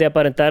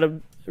aparentar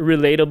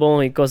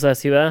relatable y cosas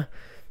así, ¿verdad?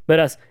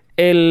 Verás,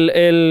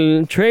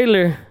 el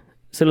trailer,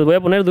 se los voy a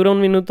poner, dura 1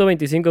 minuto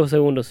 25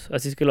 segundos.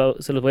 Así es que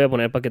se los voy a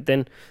poner para que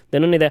den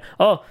una idea.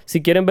 Oh,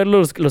 si quieren ver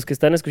los que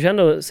están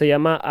escuchando, se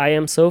llama I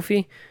Am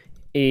Sophie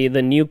y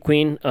The New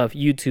Queen of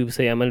YouTube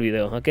se llama el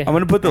video, ¿ok? I'm going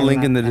to put the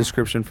link in the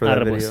description for that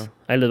Arre, video. pues,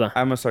 ahí les va.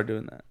 I'm going to start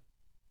doing that.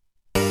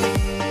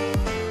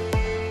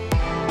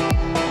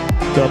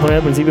 Te voy a poner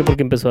al principio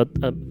porque empezó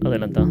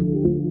adelantado.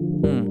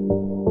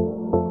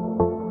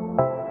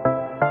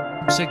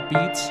 Sick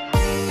beats.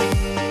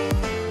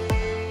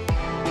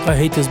 I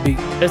hate this beat.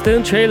 Este es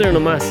un trailer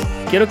nomás.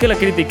 Quiero que la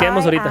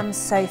critiquemos I ahorita. am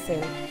Sophie.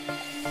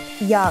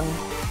 Young,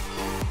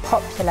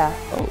 popular,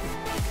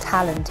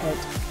 talented.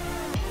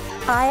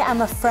 I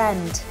am a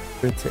friend,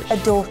 a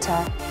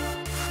daughter,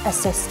 a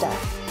sister.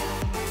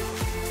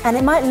 And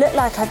it might look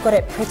like I've got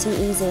it pretty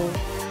easy.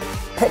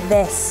 But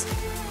this,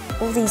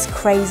 all these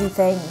crazy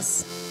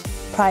things,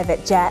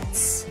 private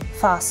jets,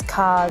 fast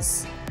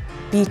cars,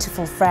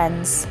 beautiful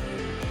friends,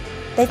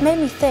 they've made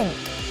me think,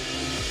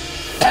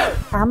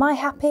 am I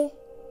happy?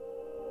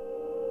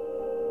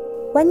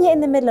 When you're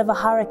in the middle of a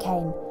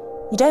hurricane,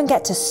 you don't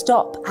get to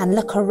stop and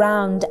look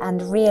around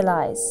and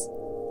realize,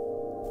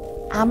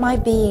 am I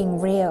being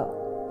real?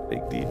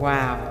 Big deal.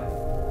 Wow.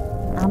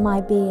 Am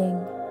I being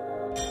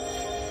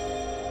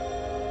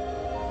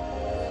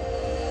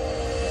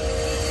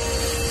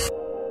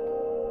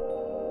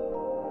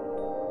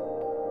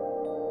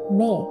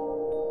Me.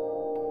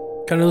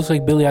 Kind of looks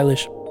like Billie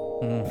Eilish.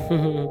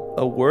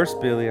 A worse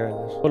Billie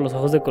Eilish. Por los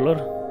ojos de color.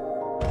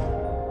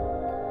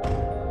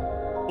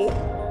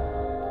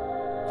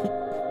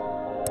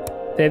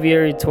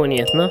 February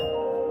 20th, ¿no?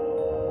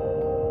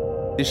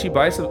 Did she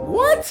buy some?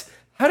 What?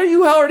 How do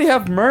you already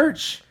have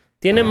merch?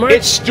 Tiene merch.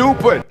 It's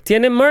stupid.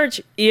 Tiene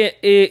merch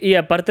y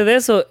aparte de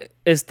eso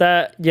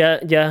está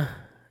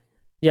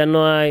ya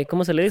no hay,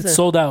 ¿cómo se le dice? It's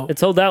sold out. It's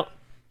sold out.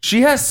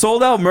 She has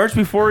sold out merch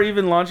before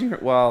even launching her.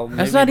 Well,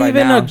 That's maybe not by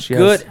even now a she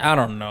good. has- I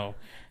don't know.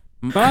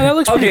 Oh, that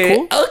looks pretty Okay,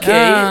 cool.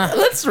 okay.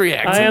 Let's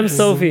react. I to am this.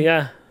 Sophie.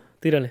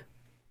 Tírale.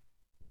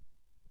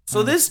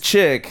 So this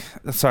chick,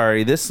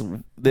 sorry, this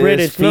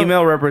British, no.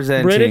 female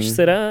representing British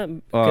será.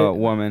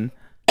 woman,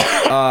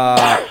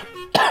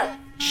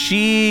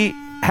 she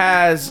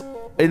has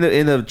in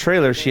the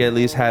trailer. She at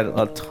least had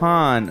a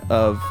ton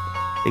of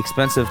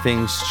expensive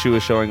things she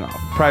was showing off: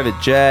 private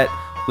jet,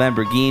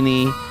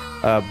 Lamborghini,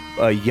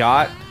 a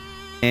yacht,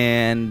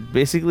 and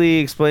basically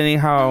explaining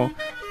how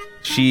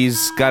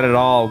she's got it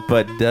all.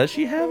 But does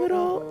she have it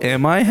all?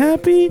 Am I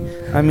happy?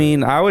 I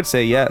mean, I would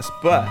say yes,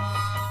 but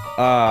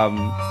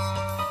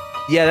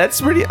yeah,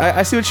 that's pretty.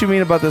 I see what you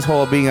mean about this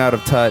whole being out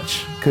of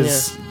touch,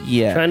 because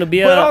yeah, Trying to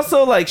be but a-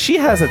 also like she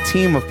has a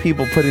team of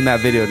people putting that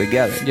video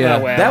together. Yeah. Oh,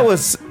 wow. That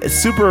was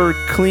super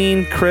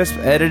clean, crisp,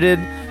 edited,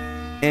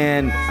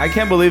 and I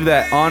can't believe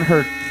that on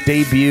her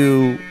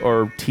debut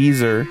or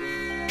teaser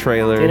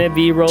trailer, Tiene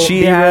B-roll.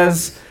 she B-roll.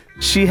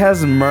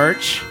 has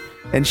merch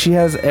and she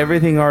has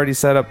everything already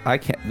set up. I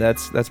can't.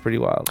 That's pretty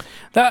wild.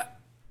 That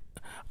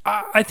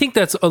I think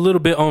that's a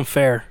little bit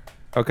unfair.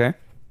 Okay.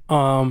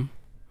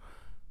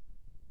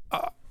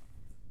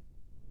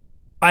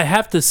 I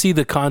have to see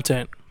the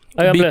content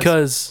Oigan, pues.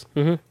 because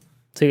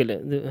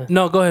Síguele.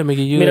 no, go ahead,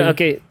 Mickey. You, Mira,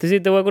 ok, sí,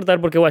 te voy a cortar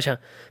porque guacha.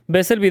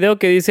 ¿Ves el video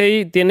que dice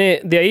ahí?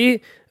 Tiene, de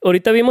ahí,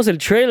 ahorita vimos el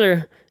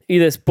trailer y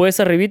después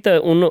arribita,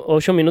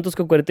 8 minutos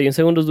con 41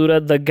 segundos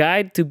dura The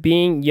Guide to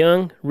Being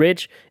Young,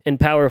 Rich and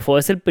Powerful.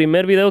 Es el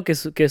primer video que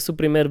es su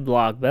primer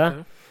vlog,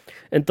 ¿verdad?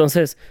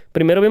 Entonces,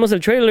 primero vimos el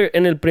trailer.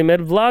 En el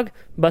primer vlog,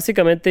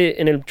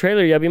 básicamente en el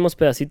trailer ya vimos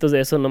pedacitos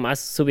de eso, nomás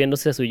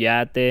subiéndose a su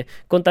yate,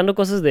 contando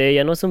cosas de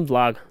ella. No es un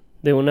vlog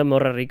de una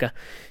morra rica.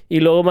 Y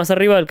luego más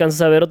arriba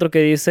alcanzas a ver otro que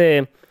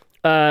dice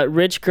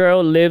Rich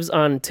girl lives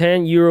on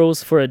 10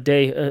 euros for a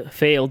day.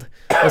 Failed.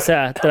 O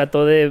sea,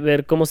 trató de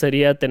ver cómo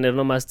sería tener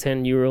nomás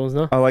 10 euros,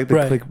 ¿no? I like the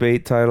Right.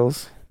 clickbait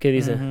titles. ¿Qué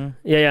dice?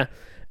 Ya.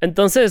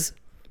 Entonces,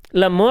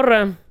 la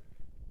morra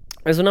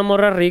es una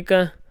morra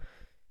rica.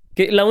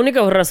 Que la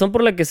única razón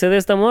por la que sé de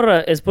esta morra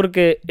es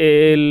porque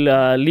el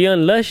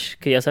Leon Lush,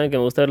 que ya saben que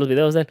me gusta ver los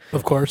videos de él,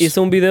 of course.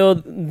 hizo un video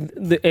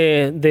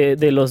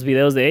de los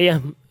videos de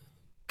ella,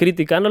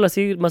 criticándola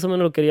así, más o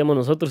menos lo queríamos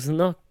nosotros.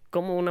 No,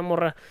 como una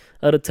morra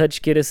out of touch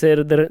quiere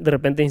ser de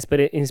repente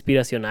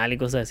inspiracional y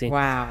cosas así. Wow.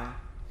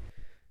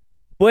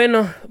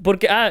 Bueno,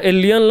 porque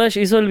el Leon Lush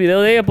hizo el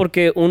video de ella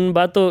porque un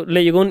vato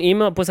le llegó un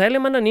email, pues a él le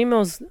mandan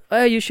emails,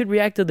 hey, you should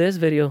react to this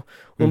video.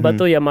 Un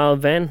vato llamado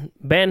Ben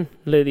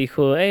le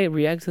dijo, hey,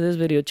 react to this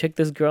video, check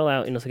this girl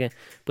out y no sé qué.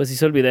 Pues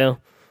hizo el video.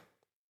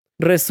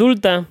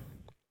 Resulta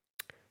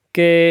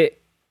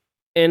que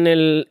en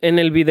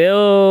el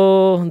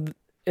video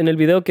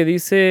que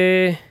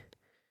dice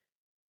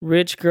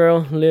Rich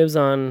girl lives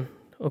on,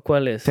 ¿o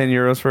cuál es? 10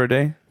 euros for a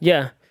day.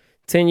 Yeah.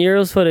 10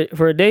 euros for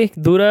a day.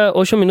 Dura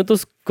 8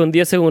 minutos con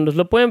 10 segundos.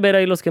 Lo pueden ver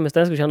ahí los que me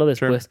están escuchando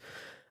después.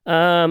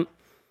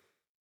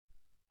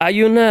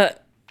 Hay una...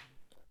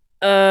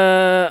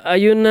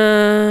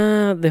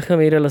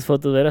 Déjame ir a las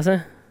fotos, ¿verás?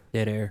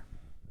 Dead air.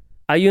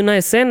 Hay una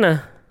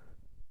escena.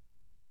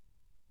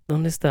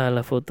 ¿Dónde está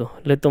la foto?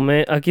 Le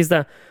tomé... Aquí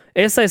está.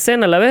 Esa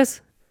escena, ¿la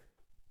ves?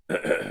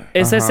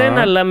 Esa Ajá.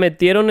 escena la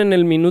metieron en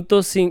el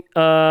minuto...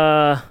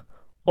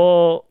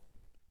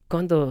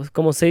 ¿Cuánto?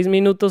 Como 6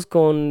 minutos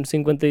con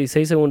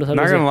 56 segundos.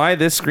 algo Not así. gonna lie,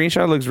 this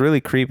screenshot looks really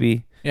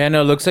creepy. Yeah,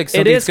 no, it looks like It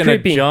somebody's is gonna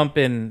creepy. jump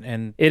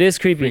and It is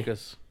creepy. freak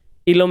us.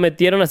 Y lo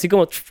metieron así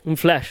como un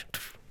flash.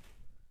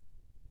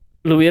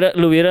 Lo hubiera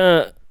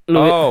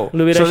Oh,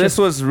 so hecho. this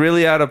was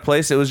really out of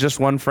place. It was just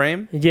one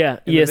frame. Yeah,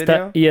 in the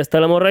video? y está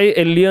la morra ahí.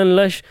 El Leon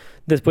Lush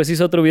después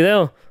hizo otro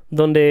video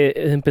donde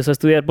empezó a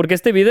estudiar. Porque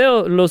este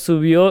video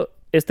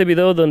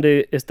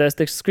donde está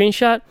este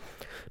screenshot,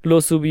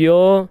 lo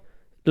subió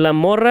la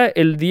morra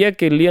el día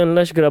que Leon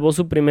Lush grabó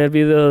su primer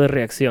video de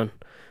reacción.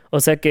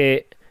 O sea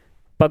que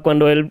para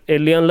cuando el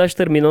Leon Lush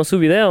terminó su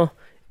video,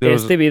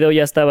 este video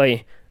ya estaba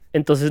ahí.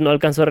 Entonces no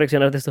alcanzó a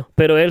reaccionar de esto.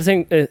 Pero él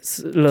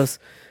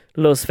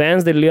los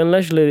fans de Leon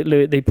Lush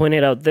they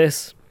pointed out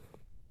this.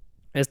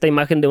 Esta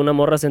imagen de una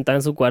morra sentada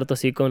en su cuarto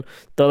así con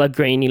toda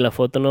grainy la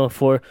foto, ¿no?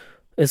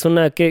 Es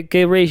una...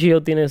 ¿Qué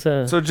ratio tiene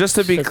esa? So just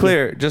to be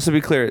clear,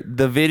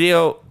 the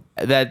video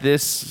that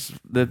this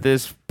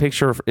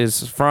picture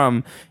is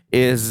from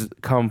is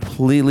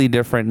completely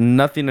different.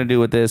 Nothing to do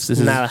with this. This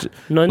Nada. is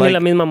No es ni la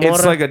misma morra.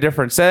 It's like a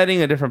different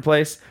setting, a different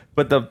place.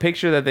 But the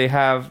picture that they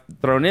have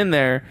thrown in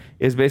there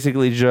is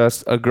basically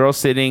just a girl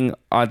sitting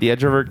on the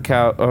edge of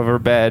her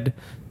bed,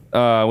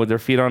 with her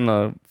feet on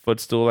the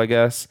footstool, I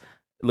guess,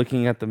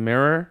 looking at the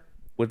mirror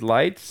with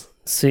lights.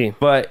 Sí.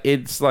 but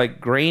it's like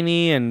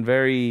grainy and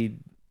very,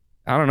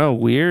 I don't know,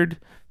 weird.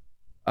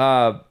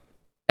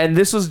 And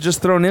this was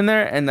just thrown in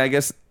there, and I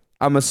guess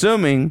I'm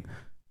assuming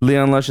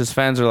Leon Lush's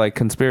fans are like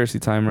conspiracy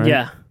time, right?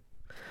 Ya.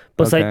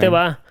 Pues ahí Okay. te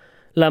va.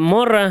 La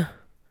morra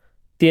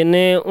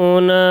tiene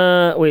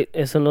una... Wait,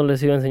 eso no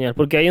les iba a enseñar.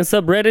 Porque hay un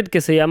subreddit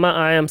que se llama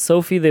I Am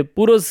Sophie de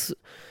puros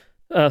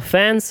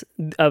fans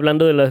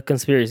hablando de la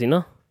conspiracy,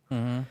 ¿no?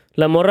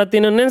 La morra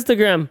tiene un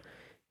Instagram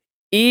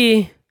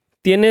y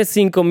tiene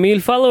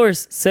 5,000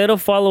 followers, 0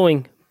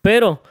 following.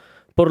 Pero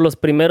por los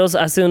primeros,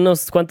 hace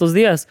unos cuantos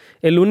días,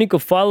 el único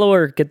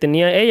follower que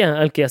tenía ella,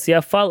 al que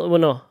hacía follow...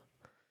 Bueno,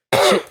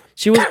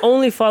 she was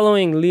only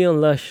following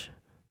Leon Lush.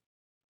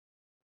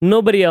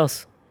 Nobody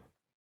else.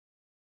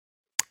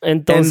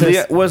 And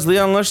Entonces, was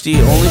Leon Lush the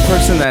only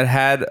person that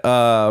had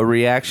a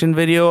reaction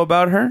video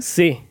about her?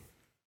 sí,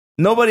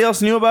 Nobody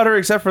else knew about her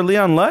except for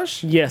Leon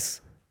Lush?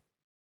 yes.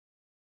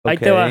 Ahí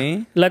te va.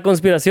 Okay. La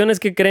conspiración es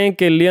que creen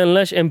que Leon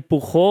Lush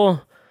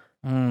empujó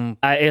Mm.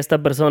 a esta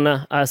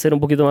persona a ser un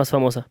poquito más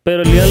famosa.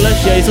 Pero Leon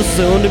Lush ya hizo su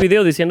segundo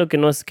video diciendo que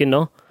no es que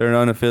no. They're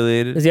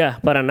unaffiliated. Ya,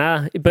 para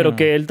nada. Pero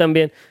que él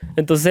también.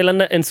 Entonces él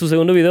anda en su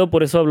segundo video,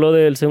 por eso habló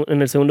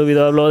en el segundo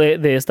video habló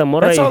de esta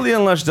morra. That's y- all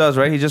Leon Lush does,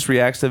 right? He just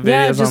reacts to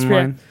Yeah, videos just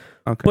online.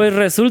 Okay. Pues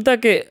resulta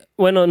que,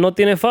 bueno, no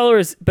tiene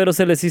followers, pero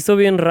se les hizo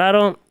bien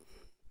raro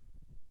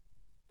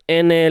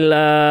en el...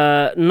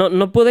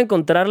 no pude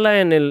encontrarla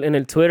en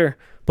el Twitter.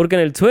 Porque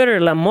en el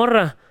Twitter la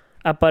morra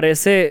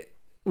aparece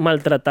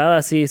maltratada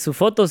así. Sus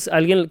fotos,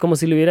 alguien como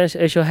si le hubiera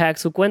hecho hack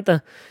su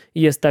cuenta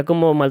y está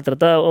como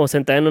maltratada o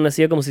sentada en una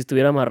silla como si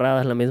estuviera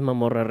amarrada, la misma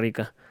morra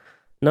rica.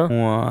 ¿No?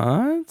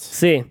 What?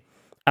 Sí.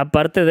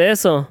 Aparte de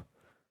eso,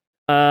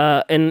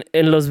 en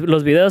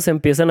los videos se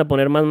empiezan a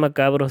poner más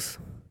macabros.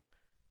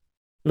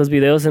 Los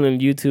videos en el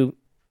YouTube.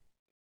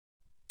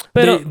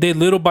 Pero... they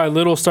little by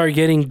little start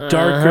getting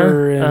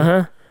darker. and-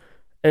 Ajá.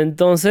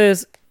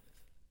 Entonces,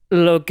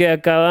 lo que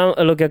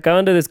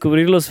acaban de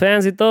descubrir los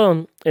fans y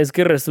todo es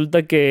que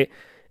resulta que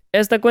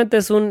esta cuenta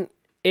es un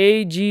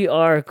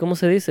AGR. ¿Cómo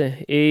se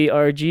dice?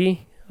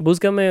 ARG.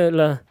 Búscame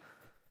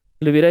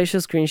le hubiera hecho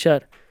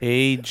screenshot.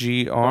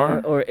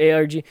 AGR? O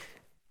ARG.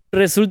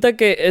 Resulta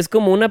que es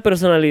como una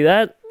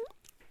personalidad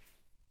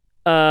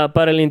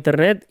para el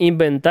internet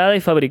inventada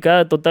y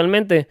fabricada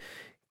totalmente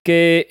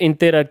que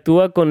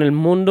interactúa con el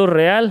mundo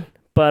real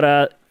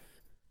para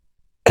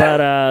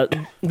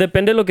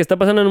depende de lo que está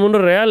pasando en el mundo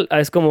real,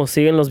 es como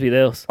siguen los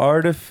videos.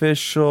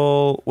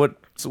 Artificial.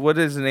 What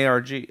is an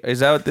ARG? Is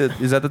that the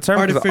term?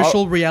 'Cause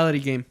Artificial reality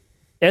game.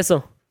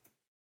 Eso.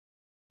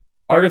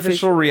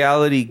 artificial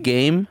reality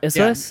game. Eso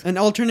Yeah. es. An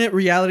alternate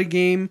reality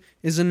game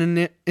is an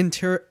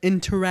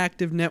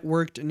interactive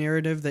networked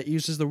narrative that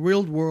uses the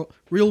real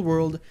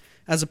world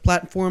as a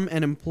platform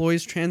and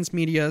employs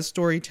transmedia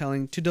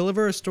storytelling to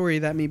deliver a story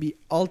that may be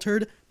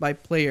altered by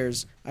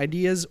players,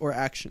 ideas, or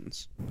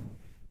actions.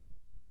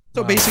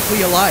 So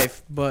basically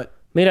alive, but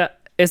Mira,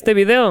 este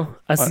video,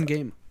 in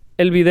game.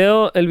 el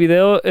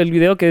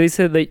video que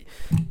dice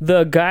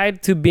the Guide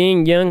to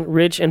Being Young,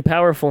 Rich and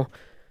Powerful.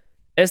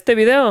 Este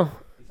video.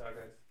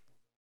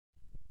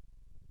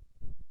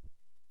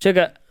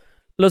 Checa,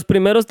 los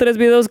primeros 3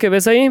 videos que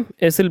ves ahí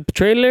es el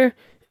trailer,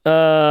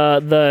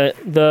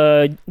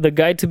 the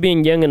Guide to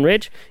Being Young and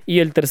Rich, y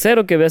el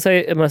tercero que ves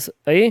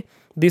ahí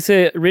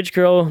dice Rich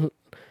Girl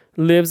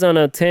lives on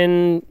a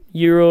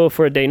 €10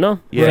 for a day,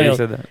 ¿no? Yeah, Fail. you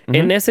said that.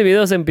 En ese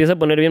video se empieza a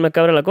poner bien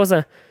macabra la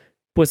cosa.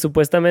 Pues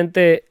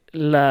supuestamente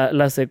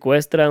la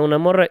secuestra una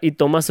morra y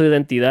toma su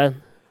identidad.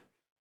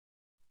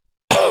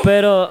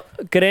 Pero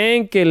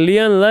creen que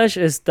Leon Lush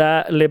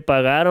le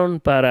pagaron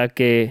para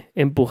que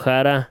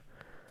empujara.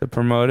 To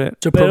promote it.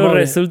 to Pero promote it.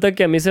 resulta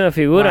que a mí se me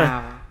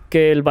figura Wow.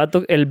 que el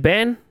vato, el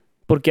Ben,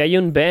 porque hay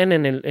un Ben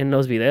en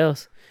los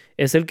videos,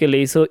 es el que le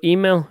hizo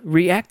email,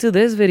 react to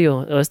this video.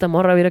 O esta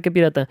morra, mira qué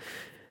pirata.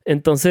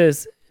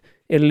 Entonces,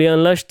 el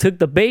Leon Lush took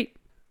the bait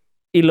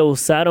y lo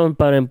usaron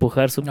para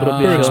empujar su propio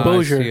For show.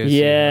 exposure. I see,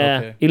 Yeah.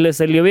 okay. Y le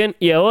salió bien.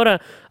 Y ahora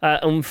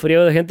un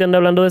frío de gente anda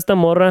hablando de esta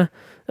morra.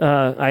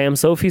 I Am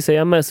Sophie se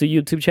llama su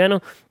YouTube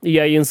channel. Y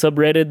hay un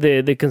subreddit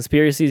de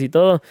conspiracies y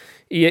todo.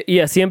 Y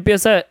así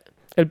empieza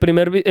el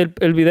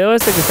video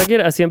este que está aquí.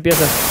 Así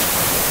empieza.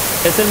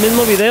 Es el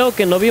mismo video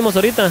que no vimos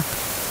ahorita,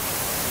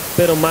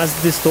 pero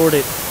más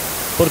distorted.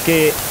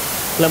 Porque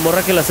la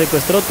morra que la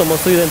secuestró tomó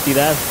su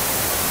identidad.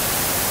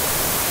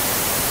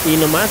 Y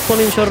nomás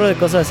pone un chorro de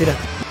cosas así. Mira.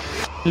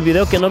 El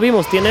video que no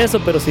vimos tiene eso,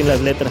 pero sin las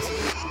letras.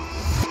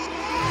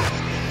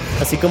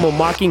 Así como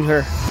mocking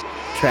her.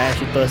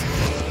 Trash y todo eso.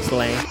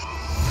 Slang.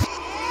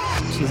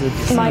 She's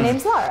a- My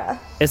name's Lara.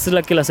 Esa es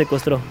la que la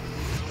secuestró.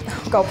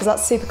 God, was that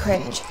super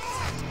cringe?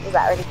 Was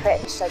that really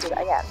cringe? Should I do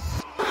that again?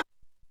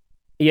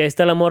 Y ahí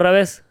está la morra,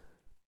 ¿ves?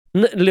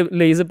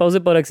 Le hice pausa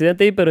por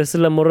accidente ahí, pero esa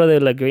es la morra de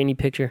la grainy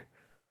picture.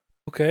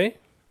 Okay.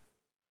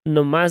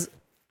 Nomás.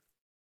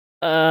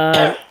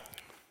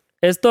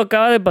 Esto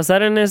acaba de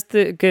pasar en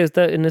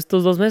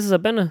estos 2 meses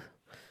apenas.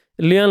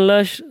 Leon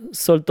Lush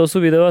soltó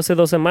su video hace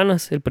 2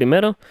 semanas, el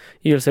primero,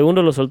 y el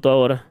segundo lo soltó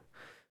ahora.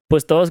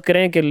 pues todos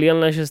creen que Leon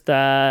Nash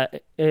está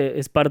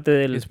es parte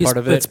del... It's part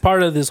of it. It's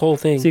part of this whole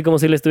thing. Sí, como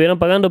si le estuvieran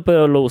pagando,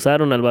 pero lo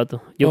usaron al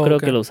vato. Yo creo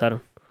ok. que lo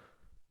usaron.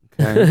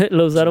 Okay.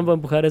 Lo usaron para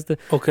empujar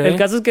Okay. El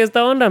caso es que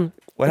esta onda,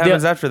 What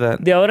happens after that?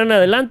 de ahora en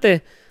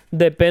adelante,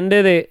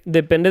 depende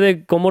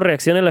de cómo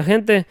reaccione la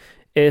gente,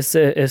 es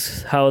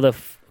how the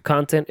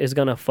content is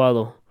gonna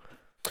follow.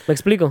 ¿Me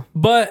explico?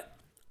 But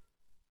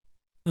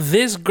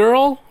this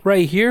girl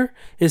right here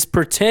is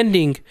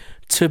pretending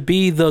to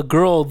be the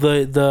girl,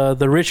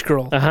 the rich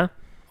girl. Ajá.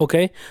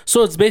 Okay,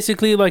 so it's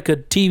basically like a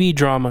TV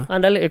drama.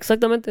 Ándale,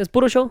 exactamente. Es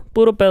puro show,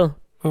 puro pedo.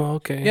 Oh,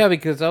 okay. Yeah,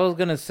 because I was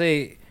gonna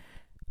say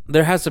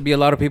there has to be a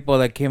lot of people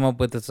that came up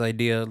with this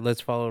idea. Let's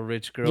follow a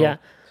rich girl Yeah.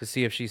 to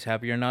see if she's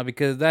happy or not.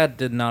 Because that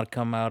did not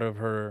come out of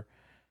her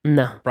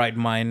No. bright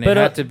mind. Pero-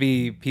 It had to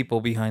be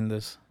people behind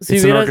this. Si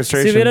It's an hubieras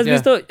orchestration. Yeah.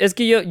 visto, es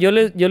que yo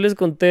les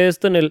conté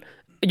esto en el...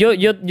 Yo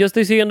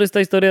estoy siguiendo esta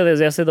historia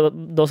desde hace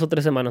 2 o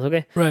 3 semanas, ¿ok?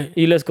 Right.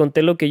 Y les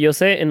conté lo que yo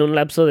sé en un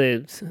lapso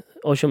de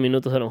 8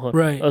 minutos a lo mejor.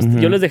 Right. O sea,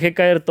 yo les dejé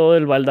caer todo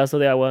el baldazo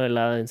de agua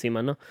helada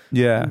encima, ¿no?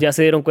 Yeah. Ya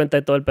se dieron cuenta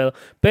de todo el pedo.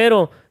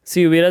 Pero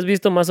si hubieras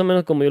visto más o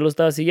menos como yo lo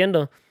estaba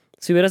siguiendo,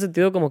 si hubieras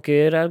sentido como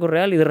que era algo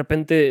real y de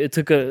repente it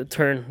took a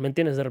turn, ¿me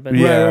entiendes? De repente.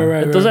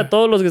 Yeah. Entonces a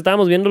todos los que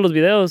estábamos viendo los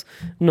videos,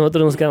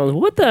 nosotros nos quedamos,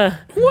 what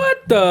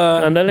the...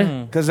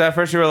 Ándale. Because at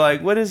first you were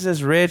like, what is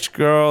this rich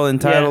girl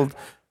entitled?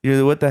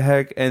 You're what the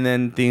heck? And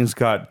then things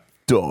got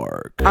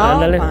dark. Oh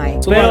Ándale. my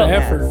It's a lot of Pero-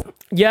 effort.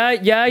 Ya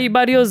hay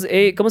varios,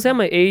 ¿cómo se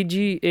llama?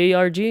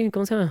 ARG,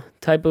 ¿cómo se llama?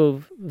 Type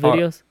of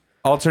videos.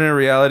 Alternate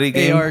reality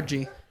game.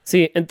 ARG.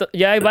 Sí,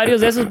 ya hay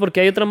varios de esos porque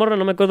hay otra morra,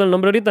 no me acuerdo el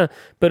nombre ahorita,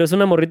 pero es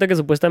una morrita que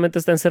supuestamente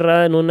está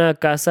encerrada en una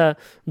casa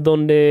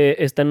donde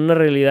está en una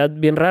realidad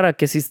bien rara,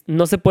 que si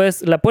no se puede,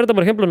 la puerta,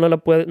 por ejemplo, no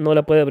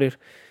la puede abrir.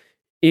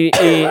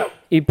 Pero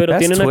That's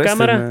tiene una twisted,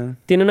 cámara, man.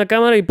 tiene una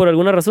cámara y por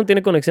alguna razón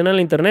tiene conexión a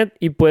la internet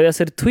y puede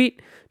hacer tweet,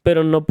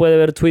 pero no puede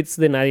ver tweets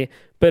de nadie.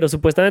 Pero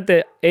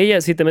supuestamente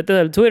ella, si te metes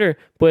al Twitter,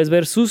 puedes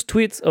ver sus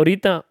tweets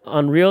ahorita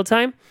on real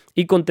time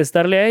y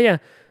contestarle a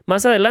ella.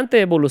 Más adelante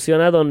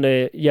evoluciona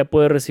donde ya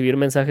puede recibir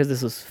mensajes de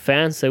sus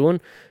fans,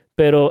 según,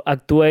 pero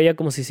actúa ella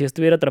como si sí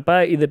estuviera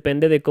atrapada y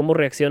depende de cómo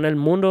reacciona el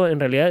mundo, en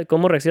realidad,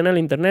 cómo reacciona el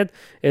internet,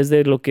 es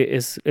de lo que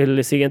es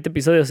el siguiente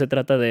episodio, se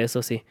trata de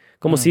eso, sí.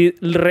 Como si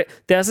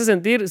te hace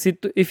sentir,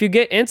 if you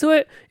get into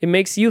it, it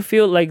makes you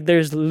feel like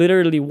there's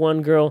literally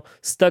one girl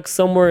stuck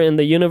somewhere in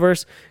the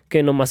universe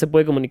que nomás se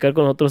puede comunicar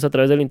con nosotros a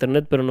través del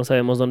internet, pero no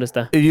sabemos dónde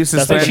está. If you That's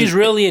Like suspend, she's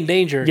really in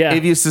danger. Yeah.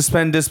 if you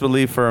suspend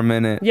disbelief for a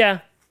minute.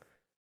 Ya.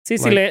 Sí,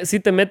 Like-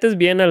 si te metes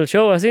bien al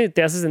show así,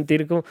 te hace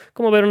sentir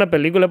como ver una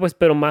película, pues,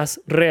 pero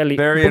más real.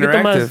 Very un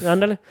poquito más, interactive.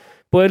 ándale.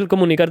 Puedes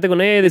comunicarte con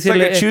ella y It's like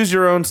decirle, a choose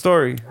your own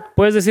story.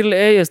 puedes decirle,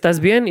 hey,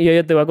 ¿estás bien? Y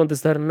ella te va a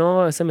contestar,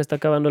 no, se me está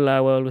acabando el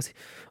agua o algo así.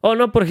 Oh,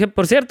 no, por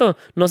cierto,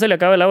 no se le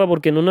acaba el agua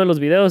porque en uno de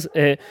los videos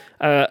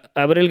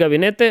abre el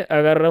gabinete,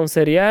 agarra un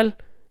cereal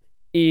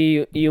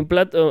y un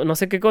plato, no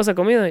sé qué cosa,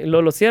 comida, y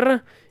luego lo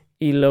cierra.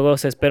 Y luego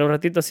se espera un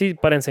ratito así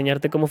para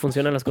enseñarte cómo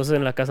funcionan las cosas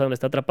en la casa donde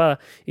está atrapada.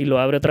 Y lo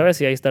abre otra vez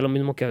y ahí está lo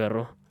mismo que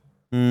agarró.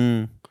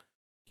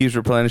 Keeps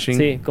replenishing.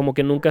 Sí, como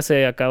que nunca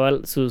se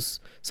acaban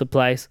sus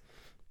supplies.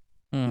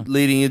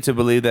 Leading you to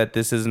believe that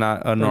this is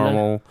not a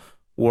normal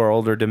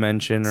world or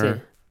dimension or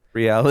Sí.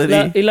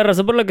 reality. Y la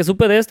razón por la que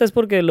supe de esta es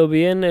porque lo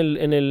vi en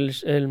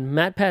el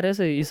MatPat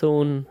ese. Hizo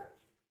un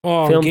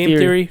Oh, Film game theory.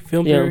 theory.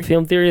 Film yeah, theory.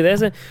 film theory de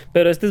ese.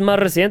 Pero este es más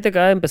reciente,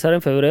 acaba de empezar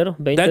en febrero.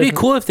 20 That'd be de-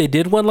 cool if they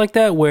did one like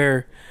that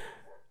where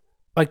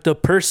like the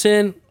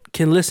person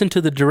can listen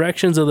to the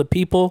directions of the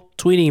people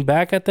tweeting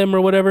back at them or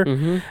whatever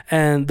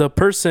and the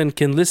person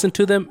can listen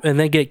to them and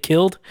then get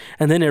killed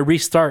and then it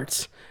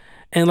restarts.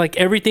 And like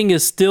everything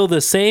is still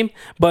the same,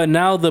 but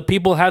now the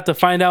people have to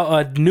find out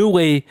a new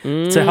way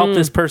to help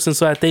this person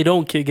so that they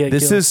don't get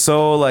This killed. is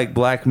so like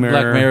Black Mirror.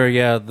 Black Mirror,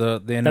 yeah, the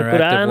interactive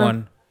Kurana.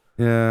 one.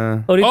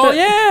 Yeah. Ahorita, Oh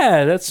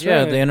yeah, that's Yeah,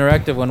 right. the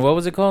interactive one. What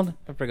was it called?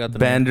 I forgot the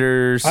name.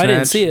 Bandersnatch. I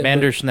didn't see it.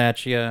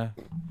 Bandersnatch, yeah.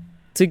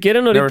 si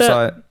quieren Never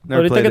saw ahorita, it. Never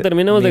ahorita played que it.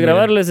 terminemos de Me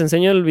grabar, neither. les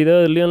enseño el video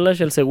de Leon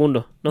Lash, el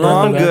segundo. No,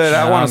 I'm Lash. good.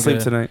 I No, want I'm to sleep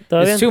good. tonight.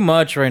 ¿Está It's bien? too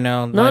much right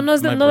now. No, no my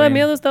da brain.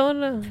 miedo esta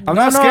onda. I'm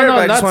not scared, but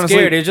I just not want to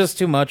scared. sleep. It's just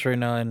too much right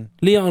now, and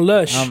Leon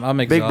Lush. I'm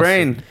Big exhausted.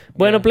 brain.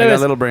 Bueno, I got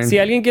plebes, little brain. si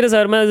alguien quiere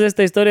saber más de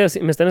esta historia, si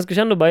me están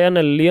escuchando, vayan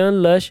al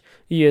Leon Lush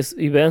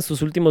y vean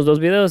sus últimos 2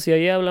 videos y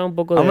ahí habla un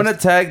poco de I'm gonna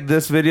esto. tag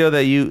this video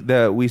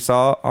that we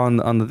saw on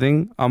the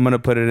thing. I'm gonna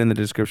put it in the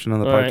description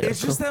on the All right. podcast.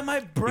 It's just that my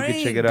You brain,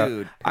 can check it out.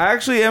 dude. I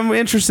actually am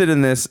interested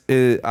in this.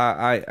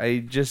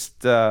 I just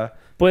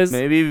Pues,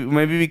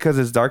 maybe because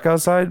it's dark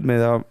outside,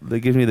 that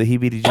gives me the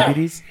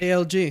heebie-jeebies.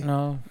 ALG,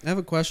 No. I have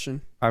a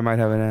question. I might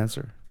have an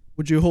answer.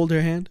 Would you hold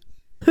her hand?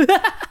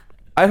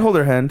 I'd hold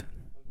her hand.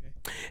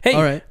 Hey,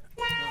 All right.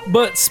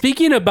 but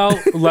speaking about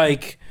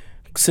like,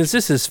 since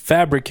this is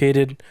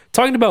fabricated,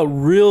 talking about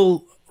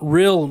real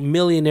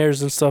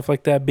millionaires and stuff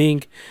like that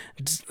being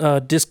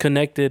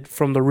disconnected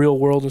from the real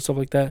world and stuff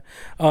like that.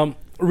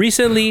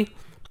 Recently,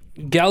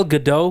 Gal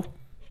Gadot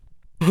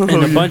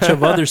and a bunch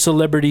of other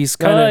celebrities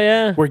kind of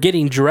yeah. were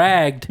getting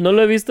dragged no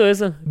lo he visto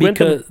eso. Cuéntame.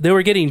 because they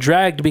were getting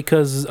dragged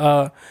because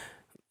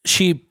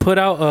she put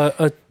out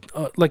a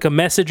like a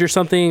message or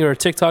something, or a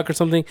TikTok or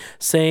something,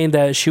 saying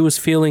that she was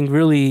feeling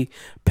really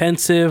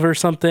pensive or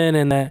something,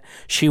 and that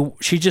she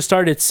just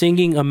started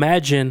singing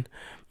 "Imagine"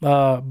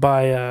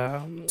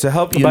 by to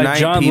help unite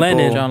John people.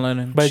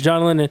 Lennon. By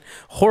John Lennon.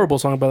 Horrible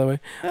song, by the way.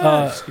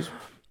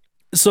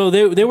 So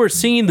they were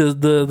singing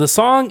the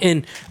song,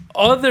 and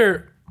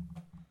other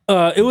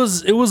it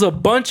was a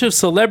bunch of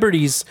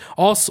celebrities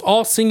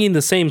all singing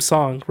the same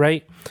song,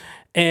 right?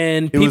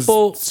 And It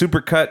people was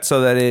super cut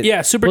so that it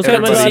super What's cut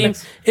going on, scene.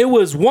 Alex? It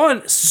was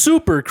one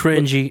super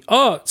cringy.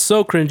 Oh,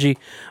 so cringy.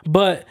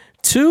 But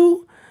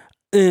two,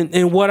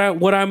 and what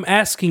I'm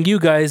asking you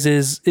guys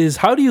is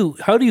how do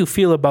you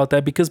feel about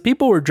that? Because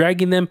people were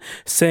dragging them,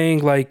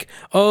 saying like,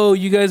 oh,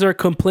 you guys are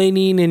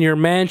complaining in your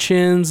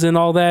mansions and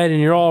all that, and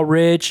you're all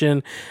rich,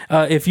 and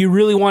if you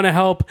really want to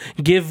help,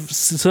 give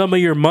some of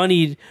your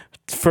money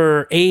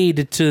for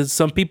aid to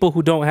some people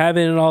who don't have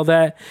it and all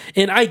that.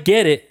 And I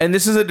get it. And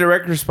this is a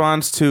direct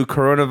response to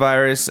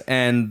coronavirus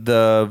and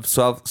the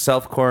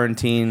self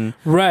quarantine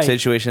Right.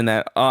 situation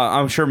that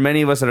I'm sure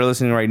many of us that are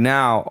listening right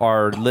now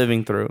are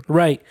living through.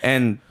 Right.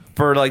 And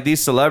for like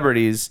these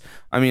celebrities,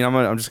 I mean,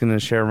 I'm just gonna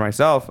share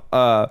myself.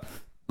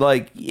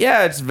 Like,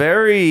 yeah, it's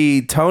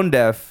very tone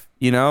deaf.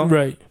 You know,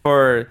 Right.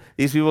 For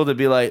these people to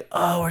be like,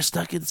 oh, we're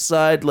stuck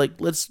inside. Like,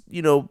 let's,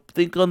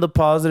 think on the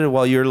positive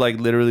while you're like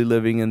literally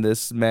living in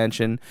this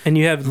mansion. And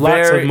you have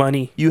lots of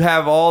money. You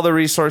have all the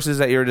resources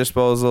at your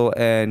disposal,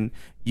 and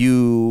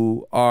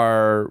you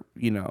are,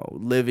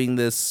 living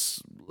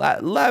this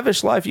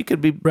lavish life. You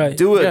could be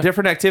do a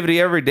different activity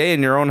every day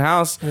in your own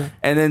house. Yeah.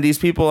 And then these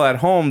people at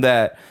home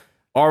that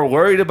are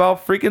worried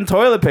about freaking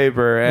toilet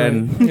paper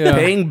and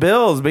paying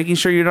bills, making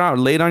sure you're not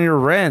late on your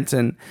rent.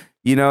 And,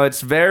 it's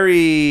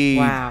very...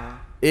 Wow.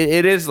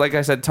 It is, like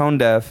I said, tone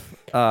deaf.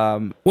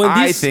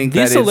 I think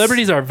these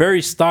celebrities are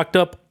very stocked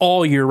up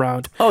all year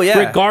round. Oh, yeah.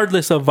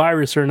 Regardless of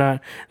virus or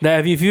not.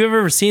 That if you've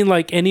ever seen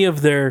like any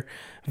of their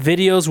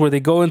videos where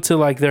they go into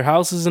like their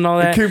houses and all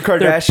that, Kim their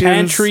Kardashians.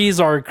 pantries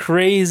are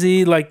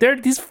crazy. Like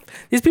these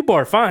people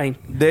are fine.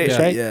 They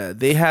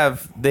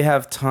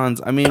have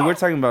tons. I mean, we're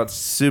talking about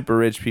super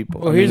rich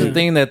people. Well, here's the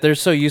thing, that they're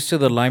so used to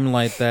the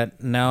limelight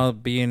that now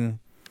being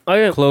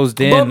closed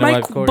in.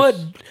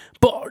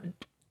 But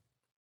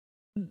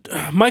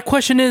my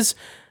question is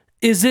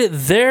it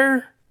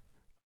their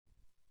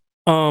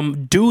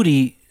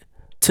duty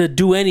to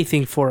do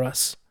anything for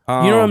us? You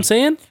know what I'm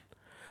saying?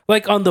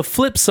 Like on the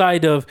flip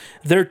side of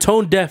their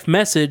tone deaf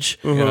message,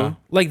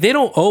 like they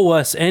don't owe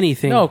us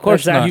anything. No, of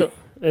course not.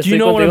 Do you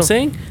know what I'm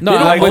saying? No,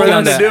 like I'm for with you them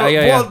on to that. do,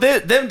 Yeah. well,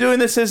 them doing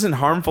this isn't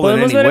harmful in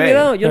Podemos any ver el way.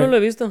 video. Yo no lo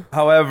he visto.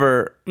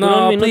 However,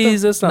 No,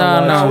 please, that's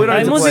not. No, we don't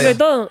Hay need to música play. y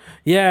todo.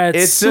 Yeah,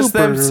 It's super just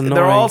them. annoying.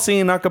 They're all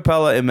singing a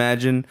cappella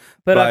 "Imagine"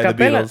 Pero by a the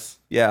cappella. Beatles.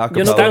 Yeah, a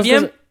Yo no cappella. Está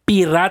bien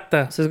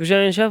pirata. Se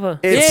escucha bien chafa.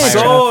 It's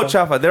Yeah. so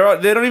chafa.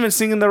 They don't even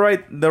sing in the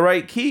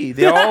right key.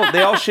 They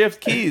all shift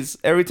keys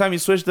every time you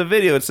switch the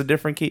video. It's a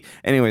different key.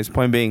 Anyways,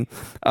 point being,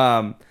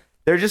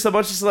 they're just a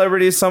bunch of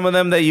celebrities. Some of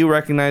them that you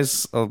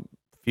recognize, a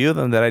few of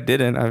them that I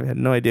didn't. I had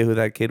no idea who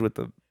that kid with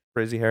the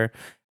frizzy hair.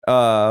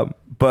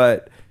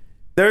 But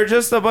they're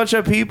just a bunch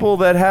of people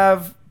that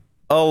have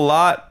a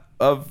lot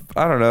of,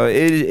 I don't know.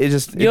 It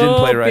didn't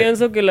play right. Yo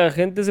pienso que la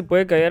gente se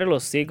puede callar el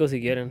hocico si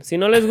quieren. Si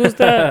no les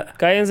gusta,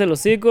 cállense el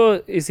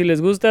hocico. Y si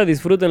les gusta,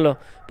 disfrútenlo.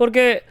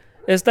 Porque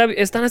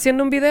están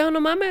haciendo un video, no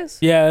mames.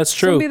 Yeah, that's Es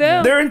true. un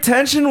video. Their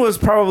intention was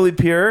probably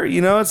pure.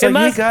 It's like,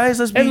 hey guys,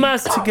 let's be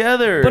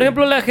together. Por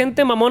ejemplo, la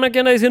gente mamona que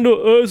anda diciendo,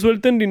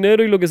 suelten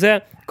dinero y lo que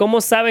sea. ¿Cómo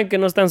saben que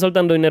no están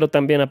soltando dinero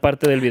también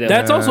aparte del video?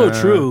 That's also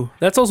true.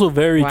 That's also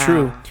very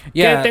true.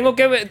 Yeah. Tengo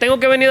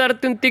que venir a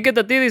darte un ticket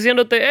a ti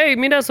diciéndote, hey,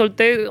 mira,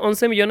 solté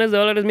 $11 millones.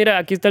 Mira,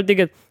 aquí está el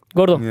ticket.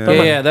 Gordo.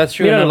 Toma. Yeah, that's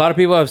true. Míralo. And a lot of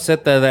people have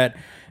said that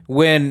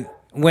when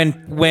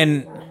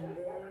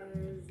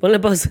Ponle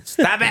pausa.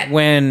 Stop it.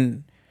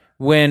 when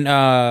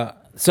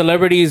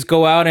celebrities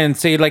go out and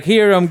say like,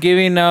 here, I'm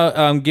giving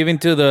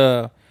to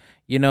the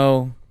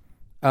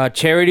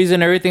charities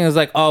and everything, is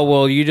like, oh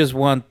well, you just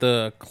want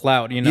the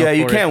clout, Yeah,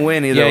 you for can't it.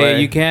 win either Yeah,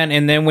 way. you can.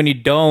 And then when you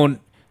don't,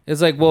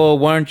 it's like, well,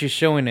 why aren't you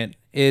showing it?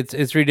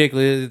 It's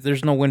ridiculous.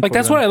 There's no win. Like for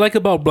that's them. what I like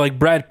about like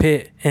Brad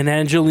Pitt and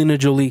Angelina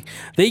Jolie.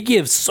 They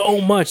give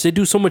so much. They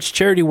do so much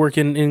charity work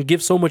and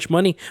give so much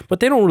money, but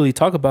they don't really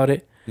talk about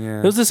it. Yeah.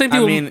 It was the same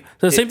thing.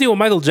 Same thing with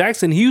Michael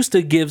Jackson. He used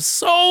to give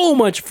so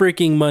much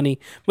freaking money,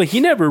 but he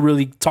never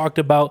really talked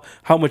about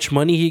how much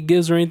money he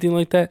gives or anything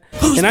like that.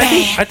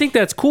 I think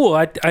that's cool.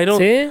 I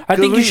don't. Sí? I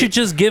think you should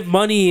just give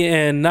money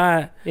and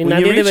not. Y When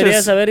nadie you reach debería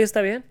a- saber y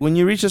está bien. When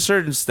you reach a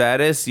certain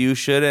status, you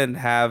shouldn't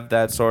have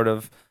that sort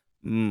of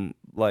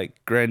like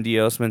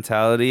grandiose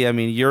mentality. I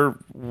mean, you're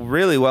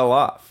really well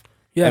off.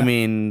 Yeah. I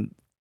mean,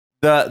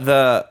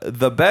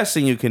 the best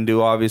thing you can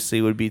do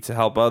obviously would be to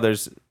help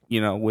others,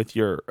 with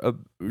your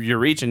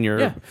reach and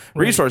your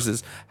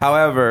resources.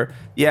 However,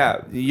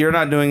 you're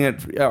not doing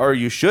it, or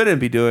you shouldn't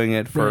be doing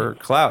it for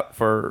clout,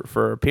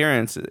 for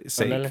appearance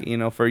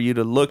sake, for you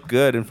to look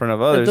good in front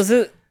of others.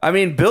 Entonces, I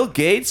mean, Bill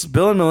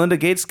and Melinda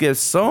Gates give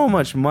so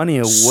much money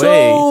away.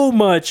 So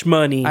much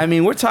money. I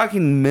mean, we're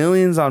talking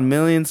millions on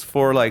millions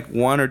for like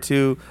one or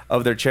two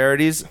of their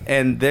charities,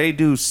 and they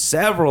do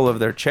several of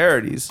their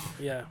charities.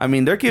 Yeah. I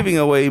mean, they're giving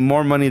away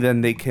more money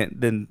than they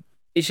can.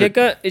 y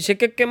checa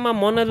qué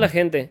mamona es la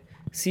gente.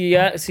 Si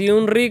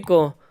un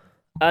rico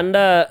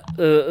anda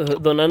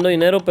donando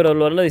dinero, pero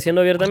lo anda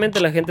diciendo abiertamente,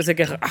 la gente se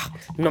queja.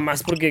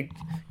 Nomás porque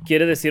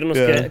quiere decirnos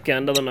que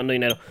anda donando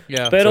dinero.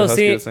 Yeah. Pero So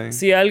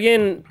si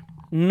alguien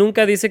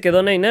nunca dice que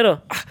dona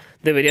dinero,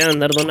 deberían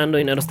andar donando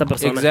dinero a esta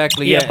persona.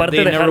 Exactly, y yeah, aparte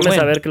they never dejarme win.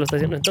 saber que lo está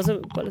haciendo. Entonces,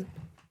 ¿cuál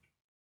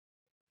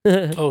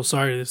es? Oh,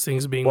 sorry, this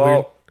thing's being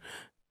weird.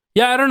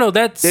 Yeah, I don't know.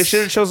 They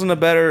should have chosen a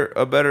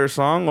better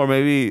song, or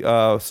maybe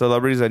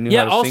celebrities that knew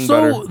how to sing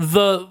better.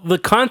 Also the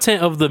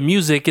content of the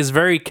music is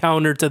very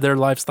counter to their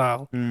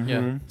lifestyle.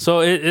 Yeah. So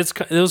it was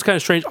kind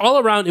of strange. All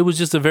around, it was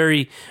just a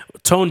very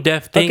tone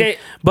deaf thing. Okay.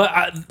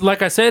 But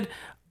like I said,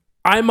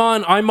 I'm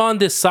on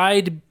this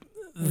side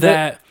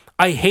that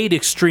I hate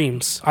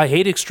extremes.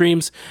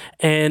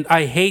 And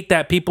I hate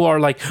that people are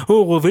like,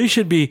 oh, well, they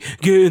should be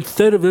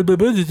instead of they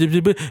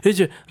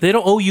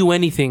don't owe you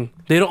anything.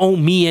 They don't owe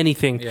me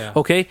anything. Yeah.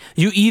 Okay,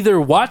 you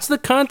either watch the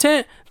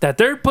content that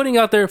they're putting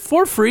out there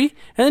for free,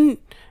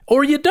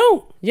 or you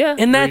don't. Yeah. and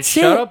Or you that's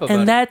shut up it. about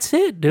And it. that's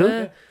it,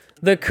 dude.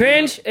 The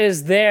cringe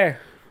is there.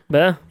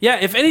 ¿Verdad? Yeah,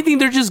 if anything,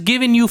 they're just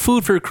giving you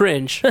food for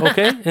cringe.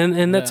 Okay,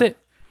 and that's it.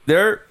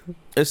 They're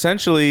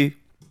essentially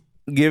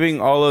giving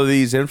all of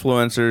these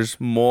influencers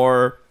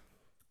more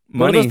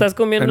money. Gordo, ¿estás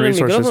comiendo and en el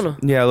resources. micrófono?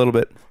 Yeah, a little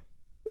bit.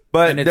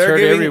 But And it's they're heard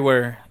giving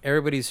everywhere.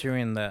 Everybody's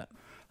hearing that.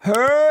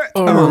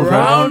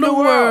 Around the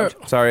world.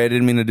 Sorry, I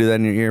didn't mean to do that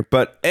in your ear.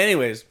 But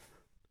anyways,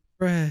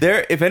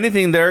 if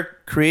anything, they're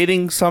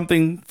creating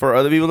something for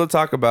other people to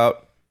talk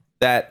about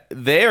that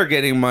they are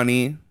getting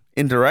money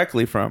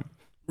indirectly from.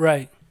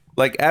 Right.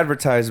 Like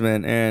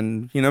advertisement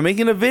and,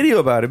 making a video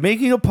about it,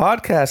 making a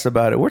podcast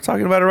about it. We're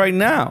talking about it right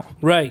now.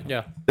 Right.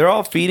 Yeah. They're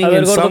all feeding A ver,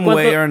 in Gordo, some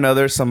way ¿cuánto- or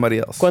another somebody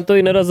else. ¿Cuánto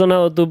dinero has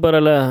donado tú para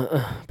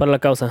la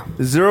causa?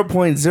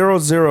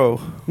 0.00.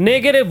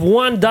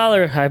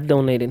 -$1 I've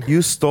donated.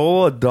 You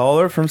stole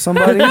 $1 from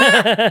somebody?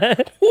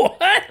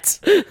 What?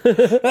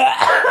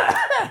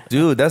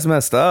 Dude, that's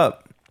messed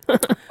up.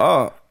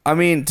 Oh, I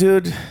mean,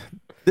 dude,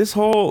 this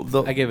whole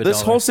I gave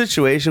this $1. whole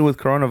situation with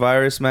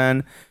coronavirus,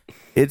 man,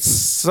 it's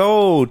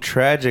so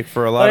tragic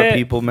for a lot of Oye,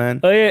 people, man.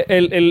 Oye,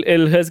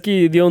 el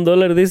Husky dio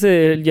 $1,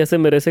 dice, él ya se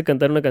merece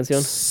cantar una canción.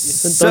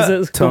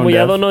 Entonces, Tone como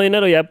ya deaf. donó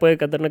dinero, ya puede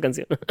cantar una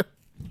canción.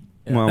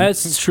 Well,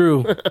 That's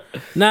true.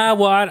 Nah,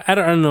 well, I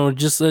don't know.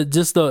 Just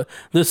the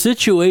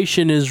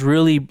situation is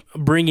really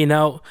bringing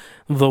out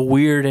the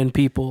weird in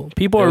people.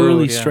 People are Dude,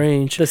 really yeah.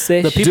 strange. The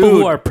fish. The people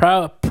Dude. who are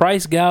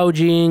price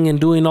gouging and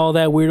doing all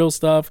that weirdo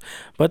stuff.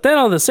 But then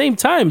at the same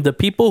time, the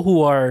people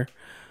who are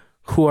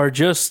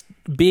just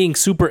being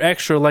super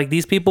extra, like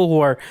these people who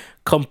are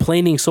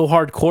complaining so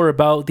hardcore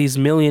about these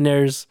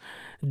millionaires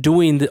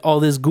doing all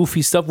this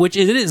goofy stuff, which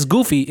it is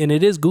goofy, and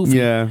it is goofy.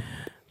 yeah.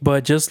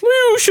 But just,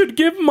 you should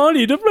give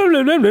money to blah,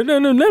 blah, blah, blah, blah,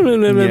 blah, blah,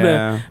 blah, blah.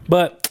 Yeah.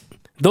 But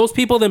those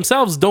people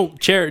themselves don't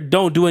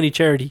do any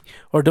charity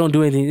or don't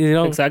do anything.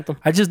 Exacto.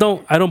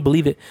 I don't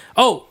believe it.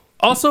 Oh,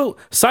 also,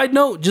 side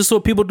note, just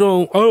so people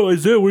don't,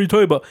 Isaiah, what are you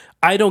talking about?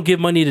 I don't give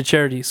money to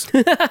charities.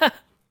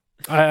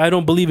 I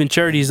don't believe in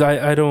charities.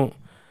 I don't.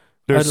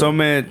 There's so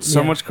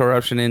yeah. much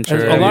corruption in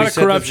There's church. a lot You of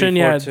said this corruption,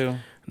 before, yeah. too.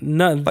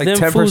 None. Like Them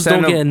 10% fools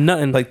don't of- get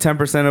nothing. Like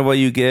 10% of what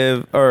you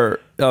give, or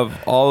of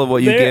all of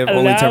what you They're give,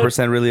 only allowed-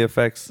 10% really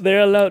affects.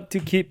 They're allowed to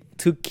keep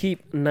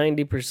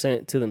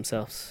 90% to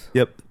themselves.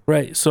 Yep.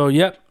 Right. So,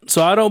 yep.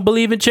 So I don't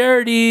believe in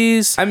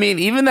charities. I mean,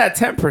 even that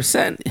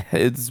 10%,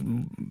 it's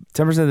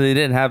 10% that they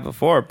didn't have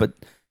before, but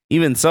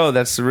even so,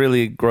 that's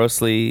really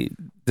grossly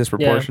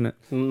disproportionate.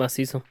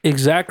 Macizo.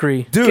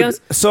 Exactly. Dude,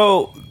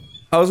 so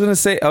I was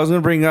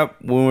gonna bring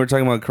up when we were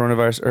talking about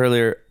coronavirus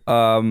earlier,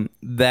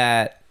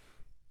 that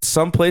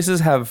some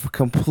places have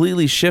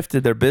completely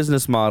shifted their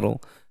business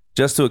model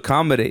just to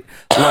accommodate.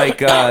 Like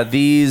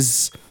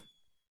these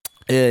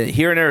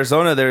here in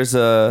Arizona, there's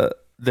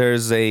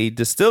a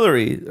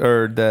distillery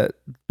or that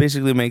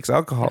basically makes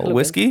alcohol,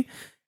 whiskey,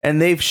 and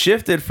they've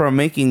shifted from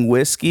making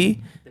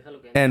whiskey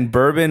and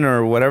bourbon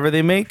or whatever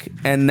they make,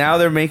 and now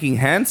they're making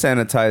hand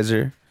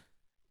sanitizer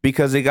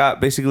because they got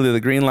basically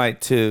the green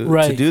light to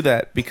do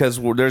that, because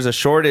there's a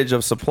shortage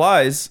of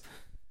supplies,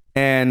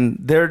 and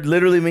they're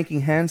literally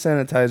making hand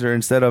sanitizer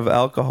instead of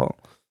alcohol.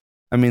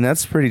 I mean,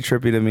 that's pretty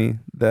trippy to me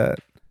that,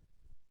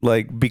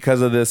 like,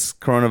 because of this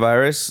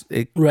coronavirus,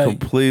 it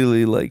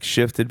completely like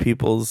shifted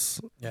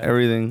people's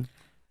everything.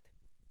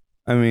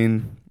 I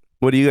mean,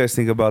 what do you guys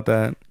think about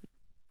that?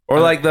 Or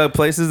like the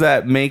places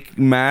that make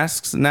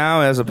masks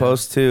now, as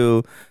opposed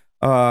to,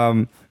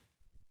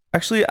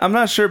 actually, I'm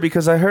not sure,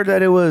 because I heard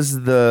that it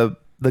was the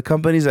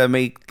companies that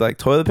make like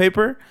toilet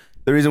paper,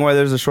 The reason why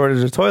there's a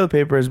shortage of toilet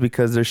paper is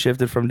because they're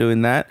shifted from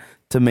doing that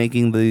to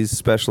making these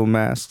special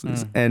masks,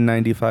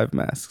 N95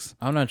 masks.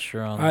 I'm not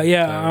sure on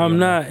I'm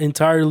not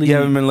entirely. You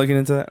haven't been looking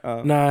into that?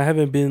 Oh. No, I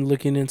haven't been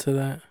looking into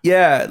that.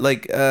 Yeah,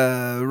 like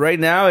right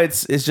now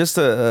it's just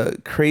a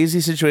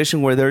crazy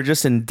situation where they're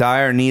just in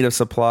dire need of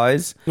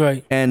supplies.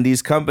 Right. And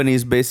these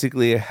companies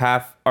basically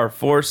are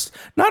forced,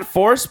 not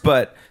forced,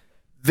 but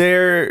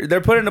they're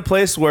put in a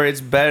place where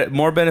it's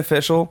more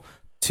beneficial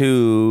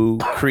to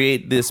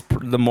create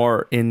the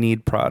more in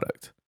need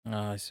product.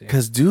 Oh, I see.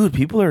 Because dude,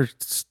 people are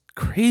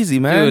crazy,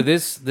 man. Dude,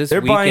 this they're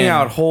weekend, buying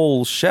out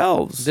whole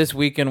shelves. This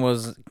weekend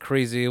was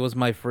crazy. It was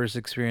my first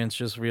experience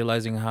just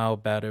realizing how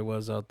bad it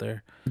was out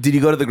there. Did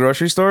you go to the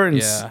grocery store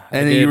and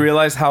then you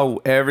realize how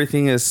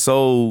everything is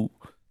so?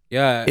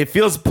 Yeah, it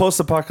feels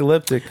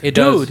post-apocalyptic. It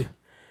does. Dude,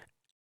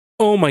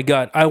 oh my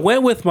god! I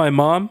went with my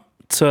mom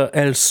to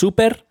El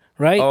Super.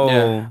 Right? Oh,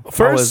 yeah.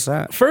 How was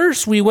that?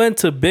 First, we went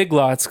to Big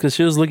Lots because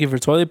she was looking for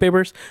toilet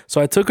papers. So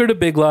I took her to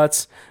Big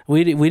Lots.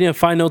 We didn't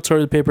find no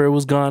toilet paper. It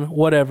was gone.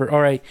 Whatever. All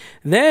right.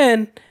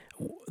 Then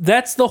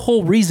that's the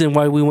whole reason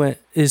why we went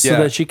is so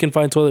that she can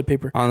find toilet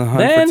paper. On the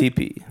hunt for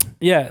TP.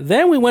 Yeah.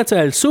 Then we went to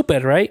El Super,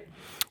 right?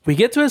 We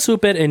get to El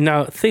Super, and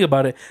now think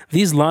about it.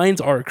 These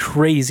lines are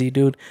crazy,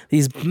 dude.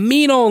 These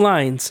mean old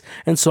lines.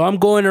 And so I'm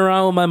going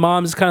around with my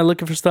mom, just kind of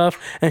looking for stuff,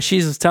 and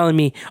she's just telling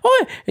me,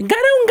 "Oh, got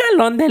un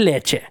galón de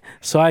leche."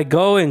 So I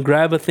go and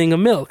grab a thing of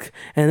milk,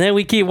 and then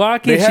we keep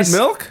walking. They had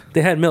milk?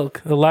 They had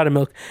milk, a lot of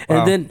milk. Wow.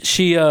 And then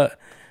she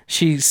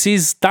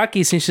sees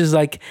Takis, and she's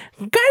like,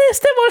 "Got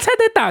este bolsa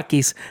de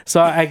Takis."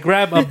 So I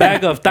grab a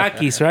bag of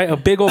Takis, right? A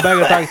big old bag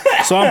of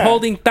Takis. So I'm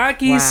holding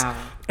Takis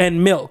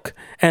and milk.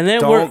 And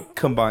then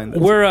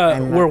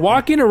we're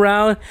walking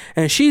around,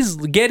 and she's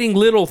getting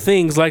little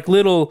things like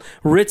little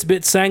Ritz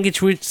bit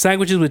sandwiches with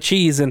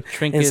cheese and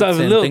stuff,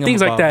 and little things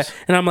like that.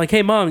 And I'm like,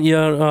 "Hey, mom,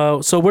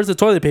 so where's the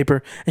toilet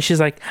paper?" And she's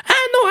like,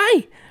 "No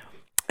hay."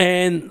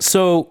 And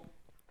so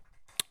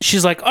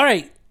she's like, "All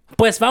right,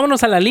 pues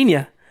vámonos a la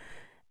línea."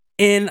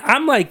 And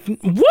I'm like,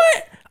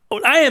 "What?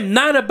 I am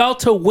not about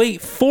to wait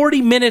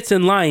 40 minutes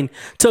in line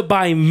to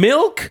buy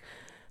milk,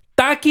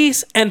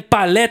 Takis, and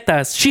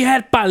paletas." She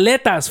had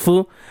paletas,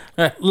 fool.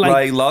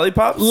 Like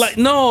lollipops? Like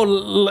no,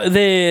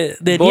 the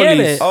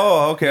nieve.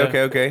 Oh,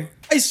 okay.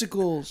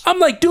 Icicles. I'm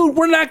like, dude,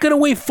 we're not gonna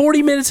wait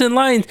 40 minutes in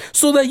line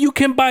so that you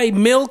can buy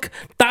milk,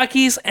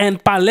 Takis,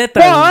 and paletas.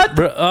 What?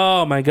 Bro,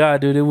 oh my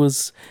god, dude, it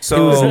was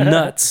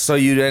nuts. So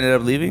you ended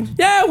up leaving?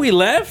 Yeah, we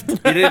left.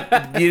 You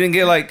didn't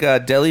get like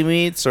deli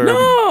meats or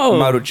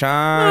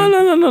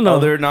Maruchan? No.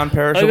 Other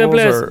non-perishables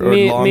or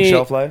long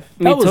shelf life?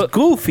 That was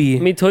goofy.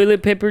 Mi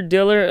toilet paper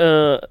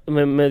dealer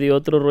me dio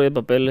otro rollo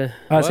de papel.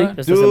 ¿Sí?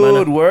 Esta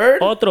semana.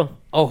 Word? Otro.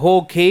 A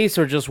whole case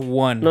or just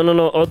one?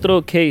 No.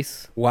 Otro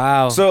case.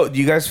 Wow. So,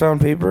 you guys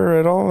found paper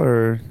at all,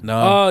 or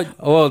no?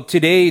 Well,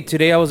 today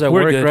I was at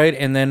work, good. right?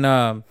 And then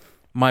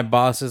my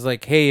boss is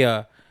like, "Hey,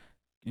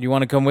 you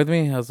want to come with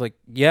me?" I was like,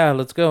 "Yeah,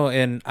 let's go."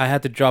 And I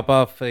had to drop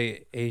off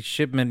a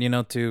shipment,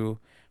 to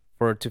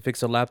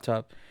fix a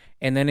laptop.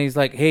 And then he's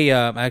like, "Hey,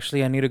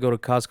 actually, I need to go to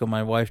Costco.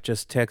 My wife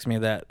just texted me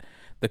that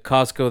the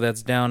Costco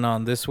that's down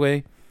on this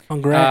way."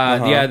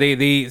 Yeah,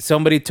 they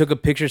somebody took a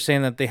picture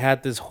saying that they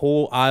had this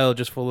whole aisle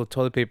just full of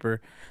toilet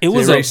paper. It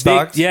was a big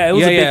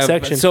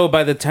section. So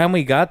by the time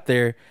we got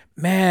there,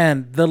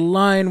 man, the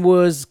line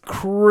was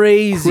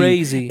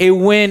crazy. It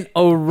went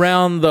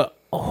around the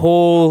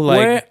whole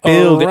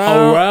building,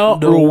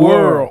 around the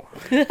world.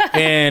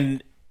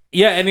 And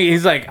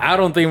he's like, "I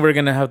don't think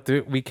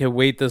we can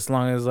wait this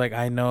long." I was like,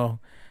 "I know.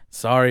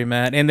 Sorry,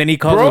 man." And then he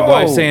calls his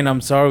wife saying,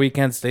 "I'm sorry, we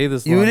can't stay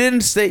this long." You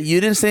didn't stay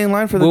in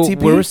line for the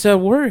TP? We were still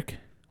at work.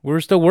 We're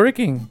still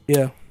working.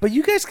 Yeah. But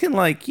you guys can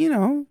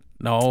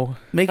No.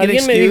 Make an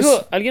excuse.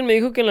 Alguien me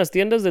dijo que en las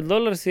tiendas del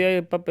dólar sí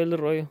hay papel de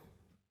rollo.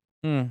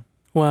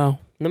 Wow.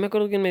 No me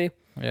acuerdo quién me dijo.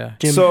 Yeah.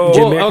 Jim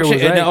actually, was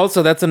right. And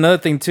also that's another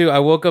thing too. I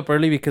woke up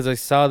early because I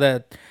saw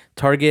that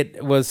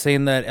Target was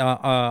saying that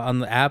on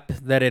the app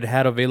that it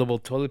had available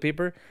toilet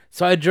paper.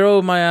 So I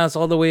drove my ass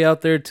all the way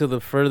out there to the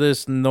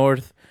furthest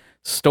north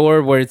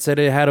store where it said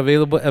it had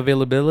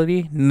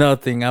availability.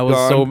 Nothing. I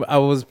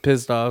was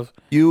pissed off.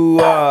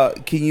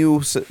 At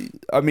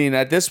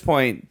this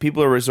point,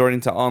 people are resorting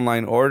to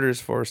online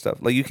orders for stuff.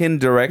 Like you can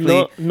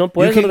directly. No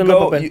puedes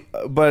ordenar papel.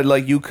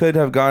 But you could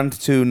have gone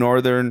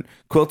to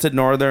Quilted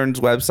Northern's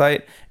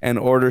website and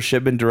order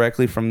shipment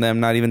directly from them,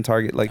 not even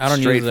Target. Like I don't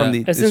straight use from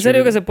that. the. ¿Es en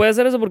serio que se puede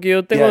hacer eso? Porque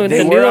yo tengo they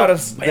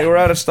entendido. they were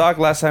out of stock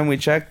last time we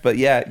checked, but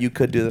yeah, you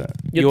could do that.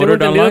 Yo tengo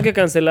entendido que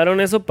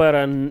cancelaron eso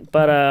para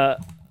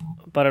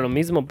lo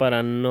mismo,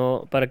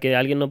 para que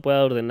alguien no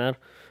pueda ordenar.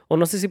 O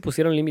no sé si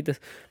pusieron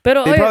límites.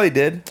 Pero, They probably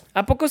did.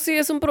 ¿A poco sí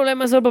es un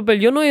problema eso del papel?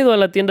 Yo no he ido a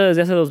la tienda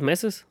desde hace 2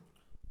 meses.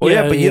 Well,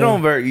 yeah, but you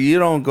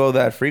don't go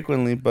that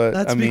frequently. But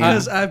that's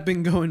because I've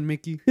been going,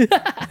 Mickey.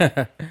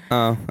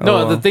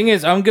 No, the thing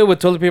is, I'm good with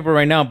toilet paper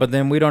right now, but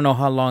then we don't know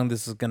how long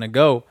this is gonna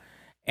go,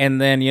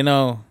 and then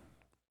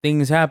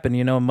things happen.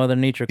 Mother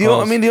Nature You know,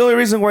 calls. I mean, the only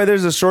reason why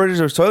there's a shortage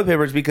of toilet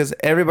paper is because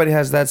everybody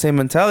has that same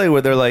mentality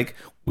where they're like,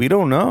 we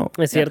don't know.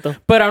 Es cierto.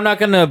 but I'm not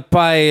gonna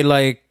buy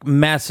like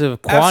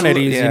massive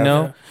quantities. yeah.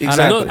 Yeah.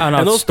 Exactly.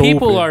 And those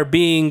people are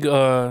being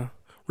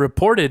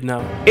reported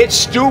now. It's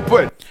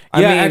stupid. Yeah,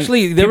 mean,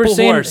 actually, they were People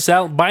who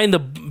saying are buying the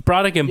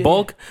product in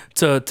bulk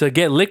to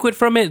get liquid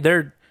from it,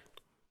 they're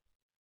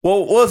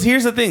Well,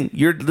 here's the thing.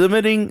 You're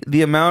limiting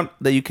the amount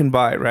that you can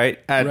buy, right?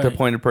 At the Right.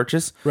 point of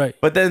purchase. Right.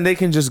 But then they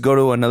can just go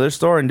to another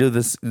store and do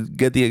this,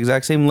 get the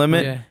exact same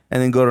limit, Yeah.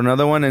 and then go to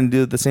another one and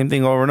do the same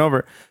thing over and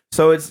over.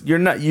 So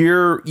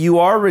you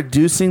are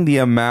reducing the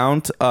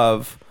amount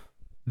of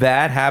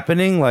that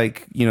happening,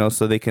 like,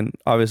 so they can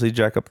obviously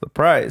jack up the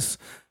price.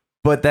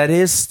 But that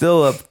is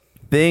still a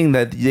thing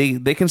that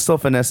they can still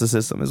finesse the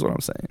system, is what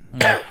I'm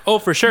saying. oh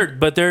for sure,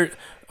 but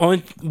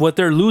what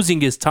they're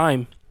losing is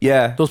time.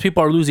 Yeah. Those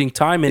people are losing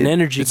time and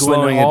energy it's going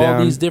slowing to it all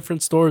down. these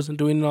different stores and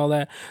doing all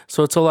that.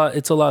 So it's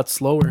a lot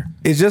slower.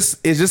 It's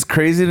just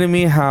crazy to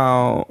me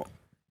how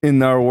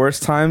in our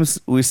worst times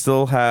we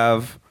still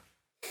have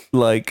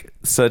like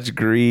such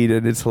greed,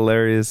 and it's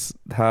hilarious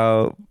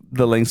how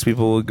the lengths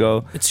people will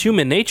go. It's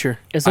human nature.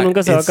 Eso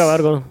nunca se va a acabar,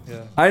 go.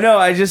 I know.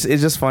 It's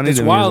just funny. It's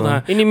to wild, me as well.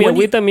 huh? Y ni me When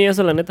you- agüita a mí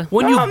eso, la neta.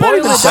 When No, you I'm not boil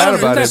even it sad down,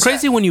 about isn't that it.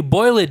 crazy? When you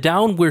boil it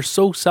down, we're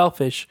so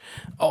selfish.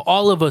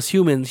 All of us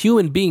human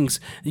beings,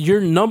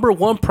 your number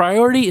one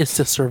priority is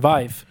to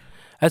survive.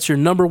 That's your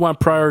number one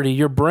priority.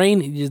 Your brain,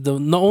 the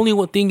only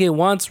one thing it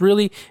wants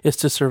really is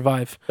to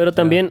survive. Pero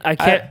también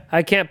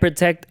I can't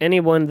protect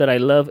anyone that I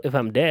love if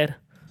I'm dead.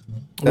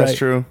 That's Right.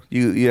 true.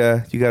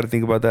 You got to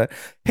think about that.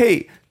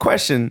 Hey,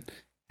 question: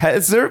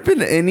 has there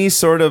been any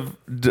sort of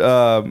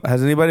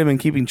has anybody been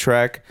keeping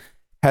track?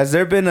 Has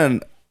there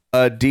been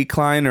a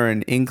decline or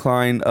an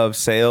incline of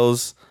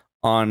sales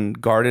on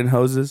garden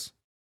hoses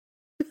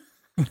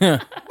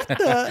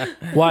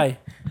Why?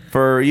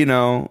 for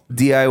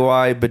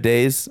DIY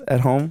bidets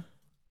at home?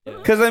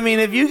 Because I mean,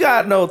 if you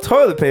got no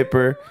toilet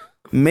paper,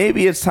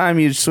 maybe it's time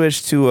you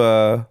switch to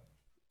a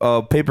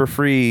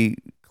paper-free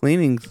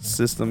cleaning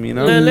system.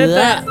 La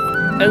neta,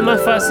 es más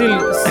fácil.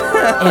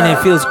 and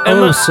it feels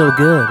so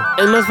good.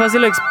 Es más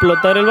fácil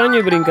explotar el baño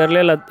y brincarle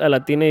a la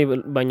tina y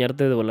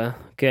bañarte de volada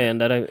que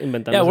andar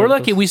inventando. Yeah, we're santos.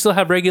 lucky we still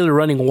have regular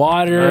running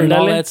water and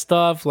all Ándale. that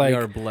stuff. We Like,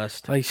 are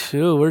blessed.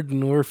 shoot,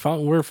 we're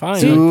fine. We're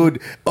fine. Dude,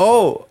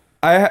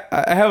 I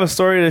have a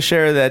story to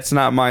share that's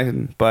not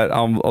mine, but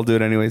I'll do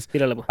it anyways.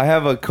 Tírala, po. I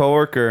have a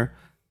coworker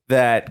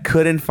that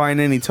couldn't find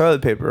any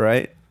toilet paper,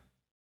 right?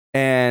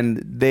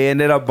 And they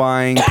ended up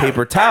buying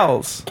paper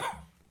towels.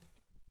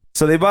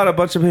 So they bought a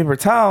bunch of paper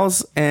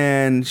towels,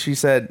 and she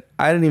said,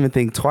 I didn't even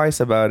think twice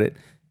about it.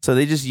 So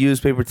they just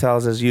used paper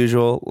towels as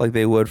usual, like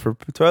they would for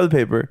toilet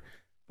paper.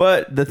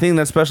 But the thing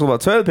that's special about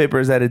toilet paper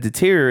is that it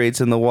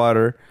deteriorates in the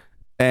water,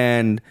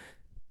 and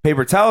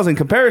paper towels in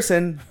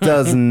comparison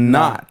does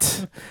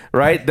not,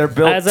 right? They're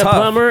built As a tough.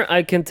 plumber,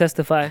 I can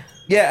testify.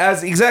 Yeah,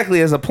 as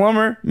a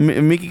plumber,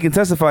 Mickey can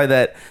testify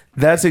that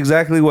that's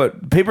exactly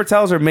what paper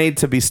towels are made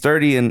to be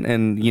sturdy,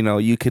 and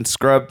you can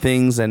scrub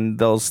things and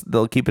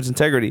they'll keep its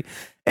integrity.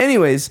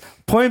 Anyways,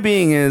 point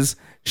being is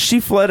she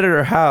flooded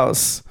her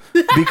house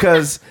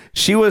because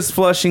she was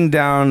flushing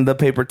down the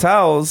paper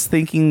towels,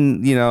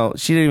 thinking she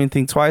didn't even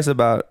think twice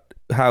about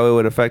how it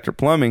would affect her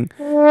plumbing.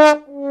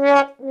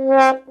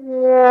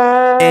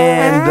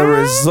 And the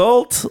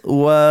result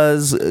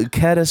was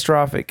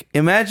catastrophic.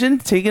 Imagine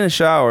taking a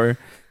shower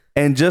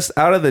and just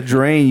out of the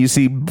drain you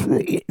see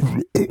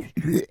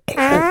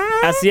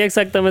Así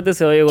exactamente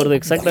se oye, gordo.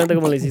 Exactamente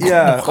como le hiciste.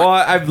 yeah, well,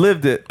 I've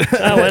lived it.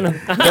 Ah, bueno.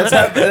 That's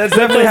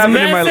definitely happened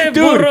in my life. Massive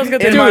burros que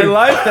te- In my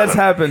life, that's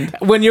happened.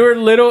 When you were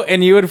little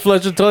and you would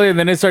flush the toilet and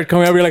then it started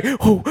coming out, you're like,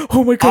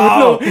 oh my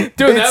god, Oh, no.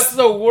 Dude, it's- that's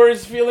the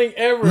worst feeling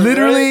ever. right?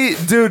 Literally,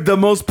 dude, the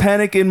most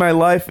panic in my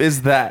life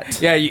is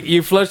that. Yeah,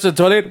 you flush the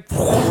toilet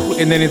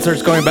and then it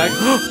starts going back.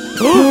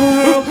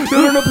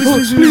 No,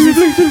 please.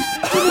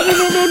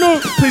 No.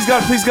 Please,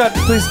 God,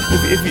 please.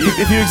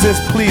 If you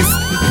exist, please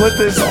put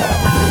this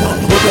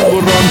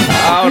burrón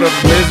out of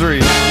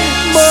misery.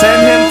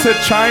 Send him to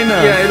China.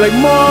 Yeah, you're like,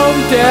 Mom,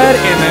 Dad,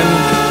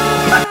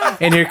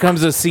 and here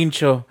comes a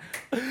cincho.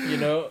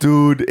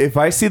 Dude, if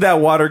I see that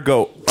water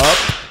go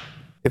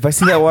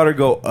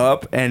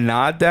up and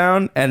not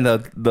down, and the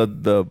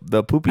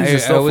poopies are I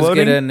still always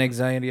floating, get an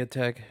anxiety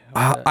attack.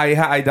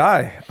 I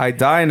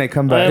die and I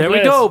come back. There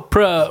we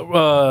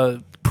go.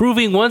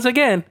 Proving once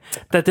again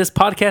that this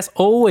podcast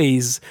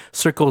always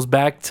circles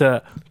back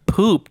to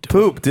poop.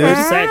 Poop, dude.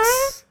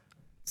 Sex.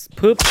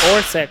 Poop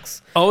or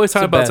sex. Always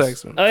talking about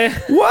best. sex. Oye,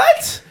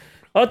 What?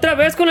 ¿otra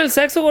vez con el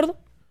sexo, gordo?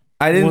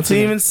 I didn't Once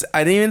again.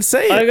 even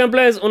say it. Oigan,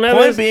 plebes, una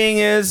Point vez... being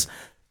is,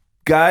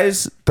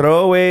 guys,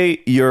 throw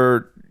away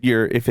your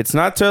if it's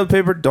not toilet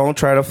paper, don't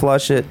try to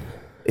flush it.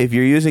 If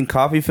you're using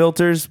coffee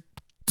filters,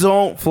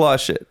 don't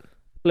flush it. I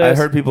plebes,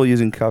 heard people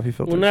using coffee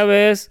filters. Una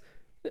vez...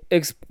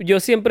 yo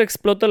siempre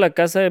exploto la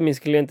casa de mis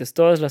clientes.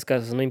 Todas las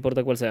casas, no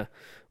importa cuál sea.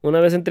 Una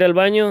vez entré al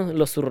baño,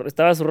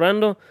 estaba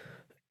zurrando.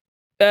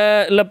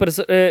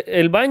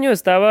 El baño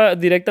estaba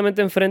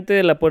directamente enfrente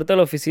de la puerta de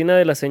la oficina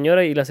de la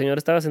señora y la señora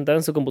estaba sentada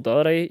en su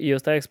computadora ahí y yo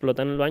estaba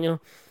explotando el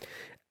baño.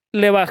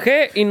 Le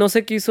bajé y no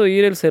se quiso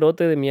ir el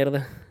cerote de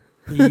mierda.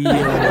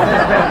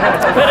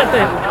 Espérate.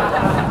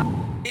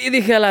 Y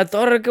dije, a la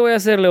torre, ¿qué voy a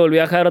hacer? Le volví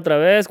a bajar otra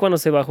vez cuando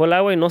se bajó el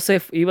agua y no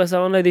se iba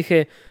esa onda. Y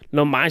dije,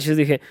 no manches,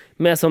 dije,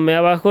 me asomé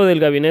abajo del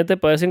gabinete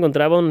para ver si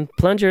encontraba un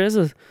plunger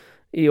esos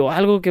o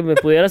algo que me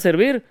pudiera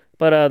servir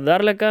para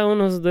darle acá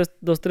unos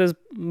 2-3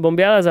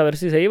 bombeadas a ver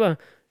si se iba.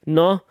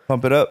 No.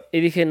 Pump it up. Y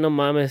dije, no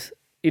mames.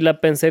 Y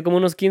la pensé como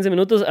unos 15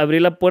 minutos. Abrí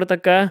la puerta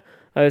acá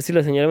a ver si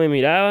la señora me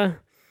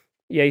miraba.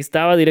 Y ahí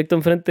estaba directo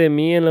enfrente de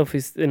mí en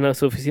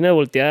su oficina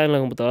volteada en la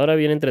computadora,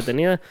 bien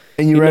entretenida.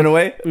 And you ran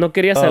away? No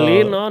quería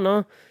salir,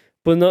 no.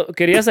 Pues no,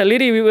 quería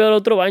salir y iba al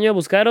otro baño a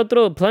buscar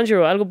otro plunger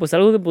o algo, pues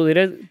algo que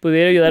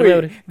pudiera ayudarme a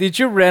abrir. Did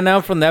you run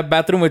out from that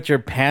bathroom with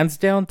your pants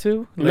down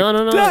too?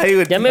 No.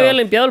 Yeah, Ya me había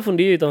limpiado el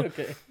fundillo y todo.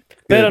 Okay.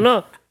 Pero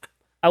no.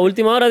 A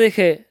última hora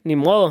dije, ni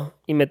modo.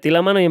 Y metí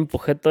la mano y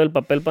empujé todo el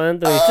papel para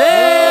adentro. Y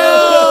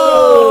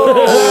You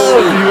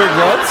wear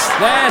gloves?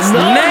 no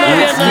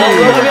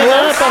había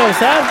nada para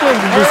usar, pues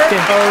busqué.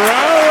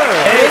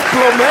 Hey,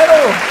 plomero!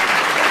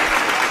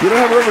 You don't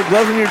have rubber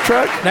gloves in your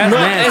truck? That's No,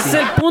 nasty. ese es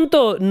el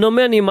punto. No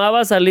me animaba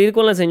a salir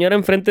con la señora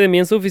enfrente de mí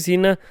en su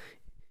oficina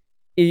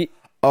y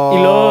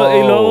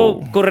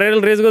luego correr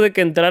el riesgo de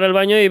que entrara al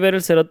baño y ver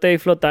el cerote ahí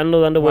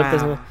flotando, dando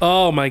vueltas. Wow. ¿no?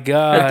 Oh my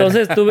God.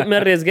 Entonces me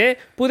arriesgué.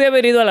 Pude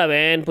haber ido a la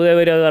ven, pude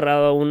haber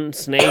agarrado a un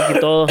snake y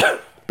todo.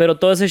 Pero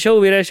todo ese show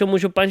hubiera hecho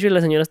mucho pancho y la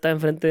señora estaba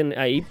enfrente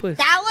ahí, pues.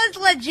 That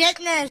was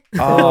legitness.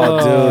 Oh,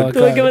 dude.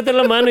 Tuve que meter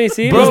la mano y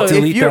sí. Bro, lo- if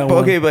delete you're that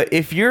one. okay, but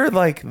if you're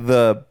like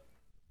the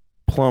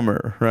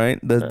plumber, right?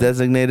 The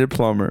designated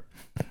plumber,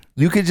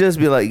 you could just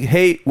be like,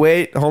 "Hey,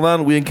 wait, hold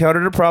on. We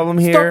encountered a problem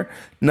here.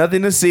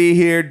 Nothing to see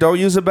here. Don't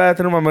use the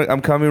bathroom.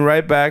 I'm coming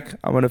right back.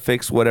 I'm gonna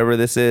fix whatever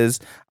this is.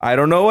 I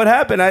don't know what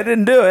happened. I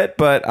didn't do it,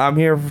 but I'm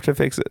here to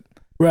fix it."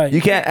 Right. You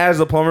can't, as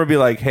the plumber, be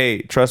like,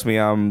 "Hey, trust me,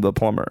 I'm the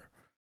plumber."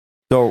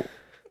 So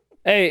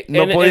Ey,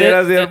 no en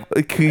pudieras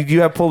could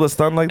you have pulled a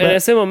stunt like en that?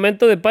 ese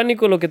momento de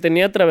pánico lo que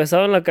tenía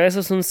atravesado en la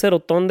cabeza es un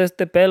cerotón de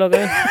este pelo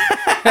acá.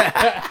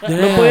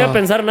 No podía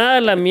pensar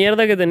nada. La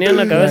mierda que tenía en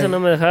la cabeza no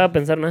me dejaba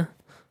pensar nada.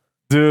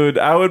 Dude,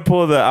 I would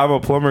pull the I'm a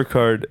plumber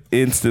card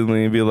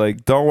instantly and be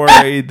like, "Don't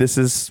worry, this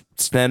is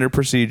standard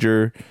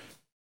procedure.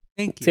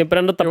 Thank you. Siempre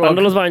ando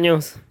tapando los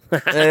baños.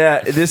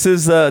 Yeah, this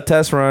is a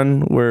test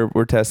run. We're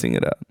testing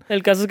it out."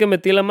 El caso es que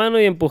metí la mano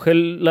y empujé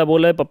la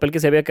bola de papel que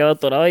se había quedado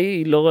atorada ahí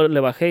y luego le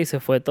bajé y se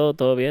fue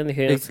todo bien.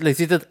 Dije, Le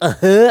hiciste...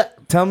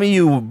 Tell me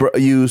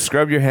you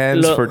scrubbed your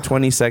hands Lo- for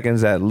 20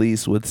 seconds at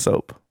least with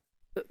soap.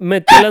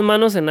 metí las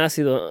manos en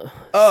ácido.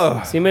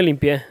 Oh, Sí me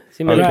limpié.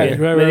 Sí me Okay. limpié.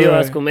 Right, me dio right.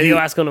 asco, me dio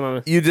asco, no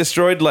mames. you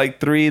destroyed like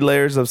 3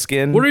 layers of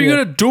skin. What are you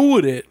gonna do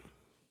with it?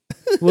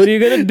 What are you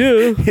gonna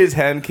do His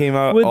hand came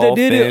out with the all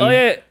doo-doo? thin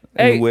Oye,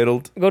 and hey,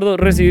 whittled. gordo,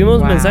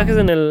 recibimos Wow. mensajes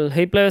en el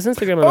Hey Plebes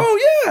Instagram. ¿no? Oh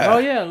yeah.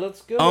 yeah,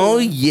 let's go. Oh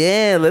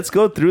yeah, let's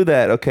go through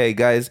that. Okay,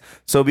 guys.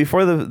 So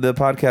before the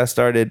podcast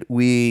started,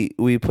 we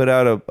put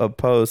out a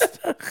post.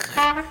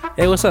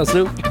 Hey, what's up,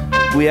 Snoop?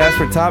 We asked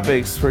for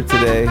topics for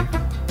today,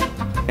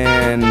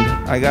 and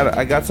I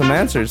got some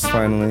answers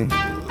finally.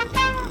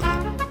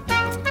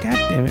 God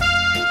damn it!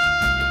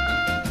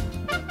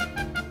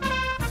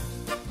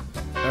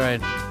 All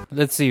right.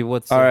 Let's see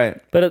what's... All right.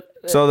 Pero,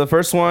 So the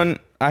first one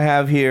I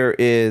have here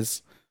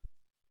is,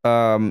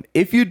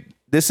 if you.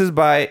 This is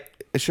by.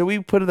 Should we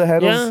put the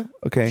handles? Yeah.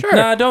 Okay.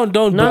 Nah, don't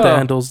No. put the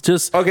handles.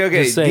 Just Okay.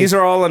 Just say, These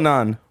are all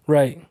anon.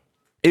 right.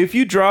 If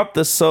you drop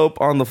the soap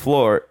on the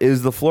floor,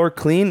 is the floor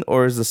clean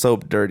or is the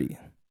soap dirty?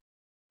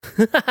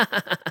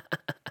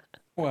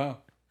 Wow.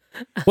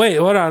 Wait,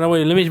 hold on.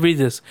 Wait, let me read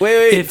this.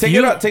 Wait. If Take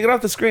you- it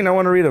off the screen. I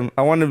want to read them.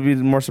 I want to be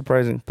more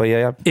surprising. But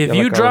yeah. If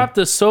you drop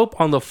the soap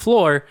on the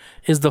floor,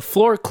 is the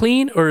floor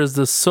clean or is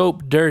the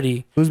soap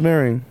dirty? who's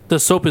marrying? The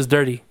soap is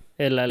dirty.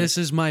 el Ale. This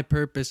is my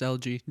purpose,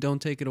 LG.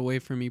 Don't take it away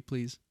from me,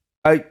 please.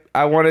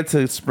 I wanted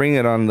to spring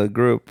it on the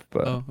group,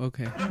 but Oh,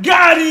 okay.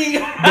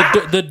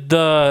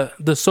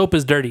 The soap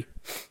is dirty.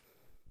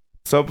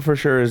 soap for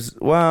sure is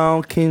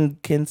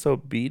can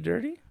soap be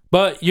dirty?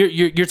 But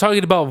you're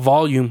talking about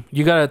volume.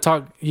 You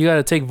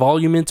gotta take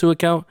volume into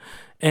account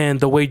and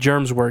the way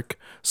germs work.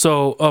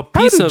 So a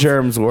piece do of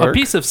germs work? A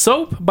piece of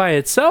soap by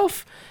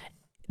itself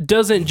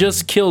doesn't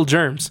just kill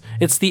germs.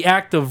 It's the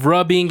act of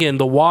rubbing and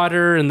the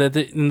water and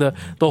the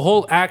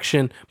whole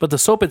action. But the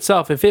soap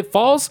itself, if it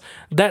falls,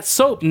 that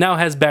soap now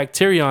has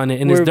bacteria on it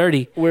and it's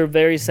dirty. We're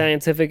very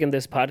scientific in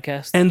this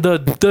podcast. And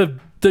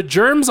the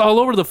germs all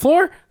over the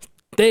floor,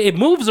 it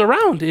moves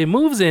around. It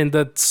moves in.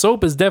 The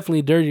soap is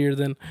definitely dirtier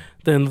than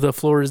the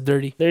floor is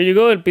dirty. There you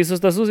go. El piso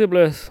está sucio,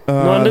 plebes.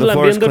 No andes the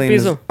floor is lambiendo el clean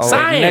as- piso. Oh,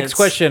 Science. Next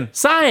question.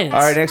 Science.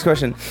 All right, next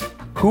question.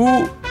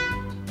 Who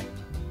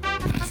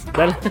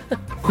Dale.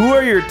 Who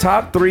are your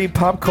top 3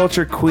 pop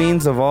culture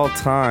queens of all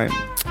time?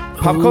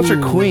 Pop culture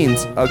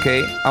queens.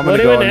 Okay, I'm gonna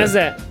What go. even on is it.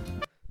 that?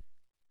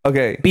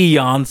 Okay,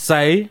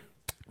 Beyonce.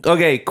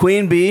 okay.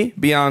 Queen B,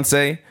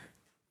 Beyonce,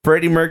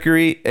 Freddie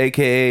Mercury,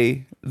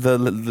 aka the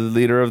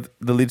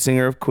lead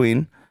singer of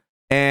Queen,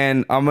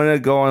 and I'm gonna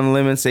go on a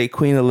limb and say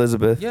Queen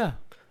Elizabeth. Yeah.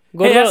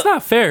 Hey, that's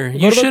not fair. You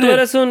Gordo, should.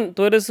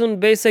 tú eres un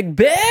basic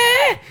B.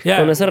 Yeah.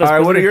 Con esa All right,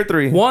 respuesta. what are your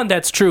three? One,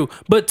 that's true,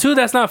 but two,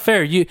 that's not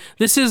fair.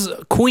 This is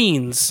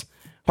Queens.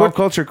 Pop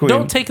culture queen.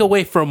 Don't take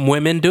away from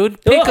women,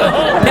 dude. Pick 3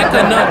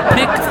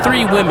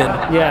 women.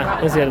 Yeah,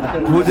 es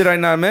cierto. Who did I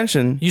not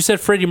mention? You said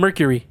Freddie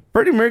Mercury.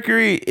 Freddie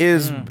Mercury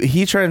is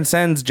he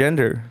transcends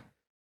gender.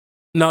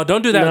 No,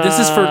 don't do that. This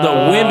is for the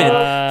women.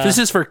 This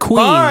is for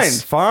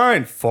queens.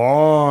 Fine.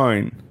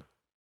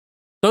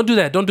 Don't do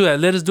that. Don't do that.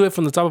 Let us do it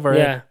from the top of our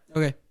head. Yeah.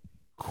 Okay.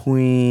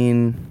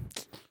 Queen.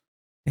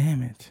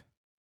 Damn it.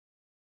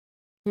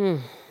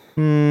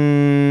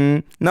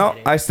 No,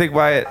 I stick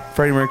by it.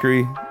 Freddie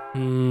Mercury.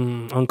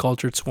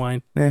 Uncultured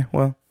swine.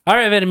 Well. All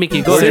right, Evan and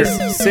Mickey, go ahead.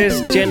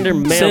 Cisgender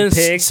male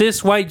pig.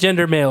 Cis white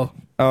gender male.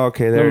 Oh,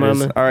 okay, there No it is.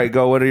 mames. All right,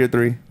 go. What are your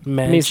three?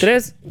 Man. Mis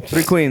tres.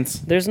 3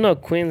 queens. There's no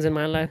queens in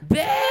my life.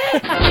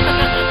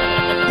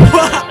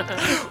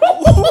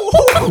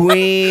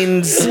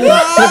 Queens.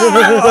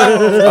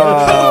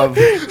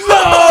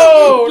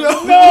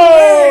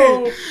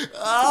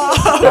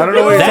 I don't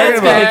know what you're That's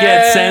talking gonna about.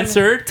 get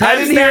censored. I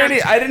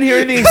didn't hear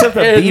anything except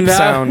the beep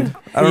sound.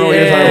 I don't know what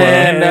you're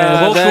talking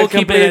about. And we'll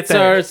keep it at completes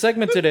that. our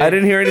segment today. I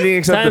didn't hear anything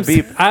except Times-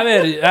 the beep. I'm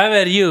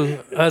at you,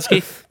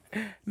 Husky.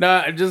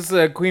 Nah, just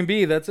Queen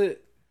Bee. That's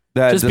it.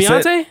 Just That's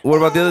Beyonce? it? What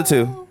about the other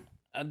two?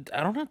 I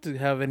don't have to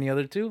have any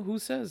other two. Who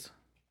says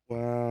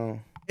Wow.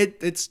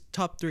 It's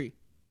top 3.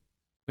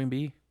 Queen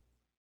Bee?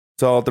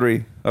 It's all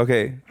 3.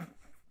 Okay.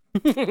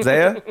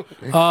 Zaya?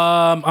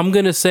 I'm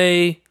gonna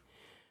say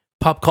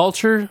pop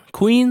culture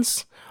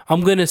queens.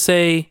 I'm gonna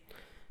say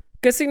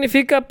 ¿Qué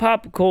significa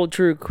pop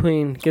culture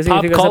queen? ¿Qué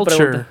pop significa esa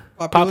culture. pregunta?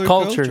 Pop Popular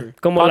culture. culture.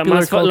 Como Popular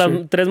las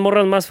culture. 3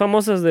 morras más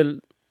famosas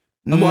del,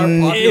 More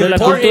Mm, popular de la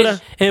culture.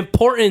 cultura.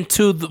 Important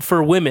to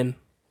for women.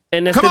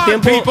 En este Come on,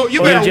 tiempo. people.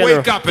 You o en better general.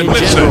 wake up and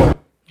listen.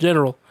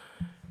 General.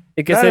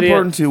 ¿Y qué not sería?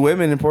 important to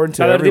women, important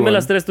to A ver, dime everyone.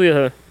 las 3 tuyas. A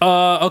ver.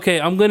 Okay,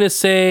 I'm gonna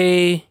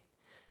say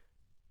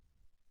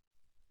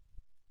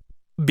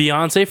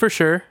Beyonce for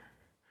sure.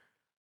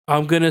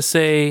 I'm gonna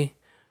say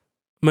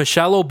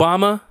Michelle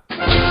Obama, Ooh,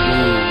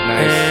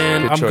 nice.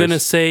 and Good I'm choice. gonna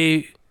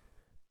say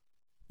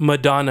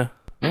Madonna.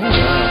 I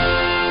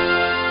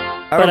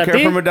don't ¿Para care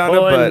ti? for Madonna,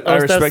 ¿O but I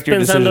estás respect your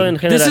pensando decision. en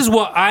general? This is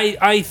what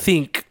I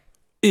think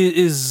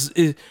is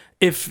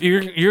if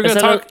you're gonna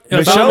Es talk algo-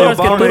 Michelle palabras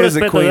que tú Obama is a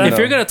respetas, queen, ¿verdad? if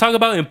you're gonna talk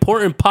about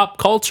important pop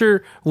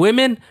culture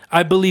women,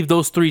 I believe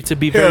those 3 to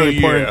be very Hell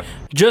important. yeah.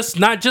 Just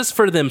not just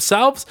for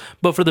themselves,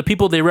 but for the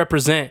people they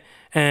represent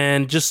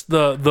and just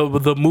the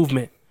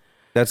movement.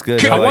 That's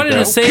good. I I like wanted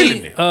that.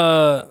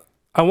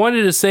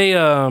 to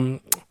say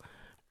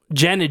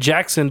Janet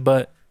Jackson,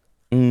 but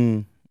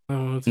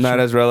Not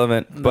as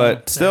relevant,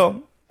 but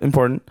still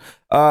important.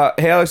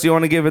 Hey, Alex, you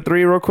want to give it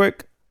 3 real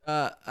quick?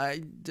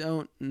 I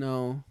don't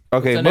know.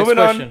 Okay, The next moving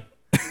on. question.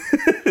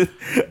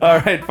 All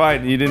right,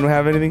 fine. You didn't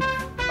have anything.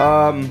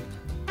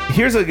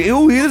 Here's a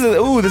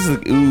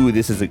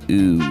this is a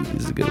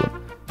good one.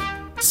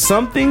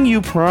 Something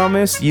you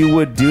promised you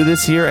would do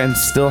this year and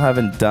still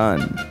haven't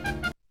done.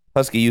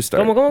 Husky, you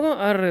start.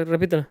 ¿Cómo?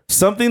 Repítelo.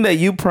 Something that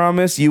you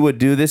promised you would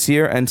do this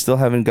year and still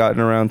haven't gotten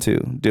around to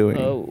doing.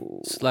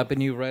 Oh.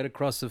 Slapping you right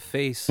across the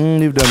face.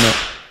 You've done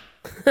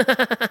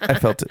that. I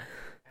felt it.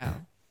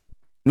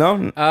 No,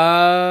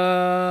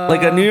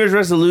 like a New Year's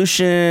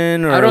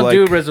resolution, or I don't like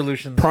do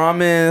resolutions.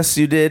 promise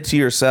you did to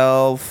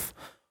yourself,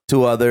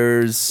 to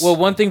others. Well,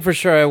 one thing for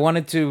sure, I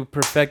wanted to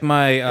perfect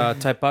my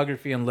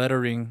typography and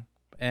lettering,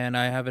 and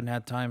I haven't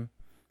had time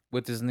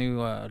with this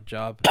new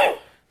job.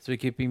 So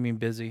it's keeping me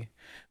busy.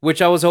 Which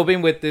I was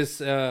hoping with this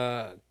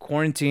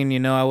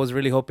quarantine, I was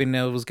really hoping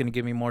that it was going to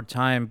give me more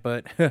time.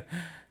 But,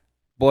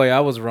 boy,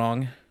 I was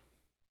wrong.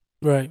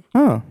 right.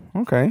 Oh,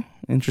 okay,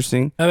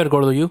 interesting. A ver,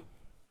 Gordo, you.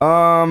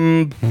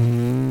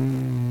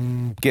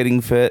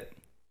 Getting fit.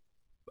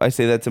 I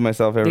say that to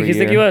myself every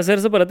 ¿Dijiste que year. iba a hacer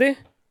eso para ti?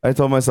 I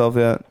told myself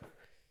that.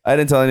 I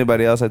didn't tell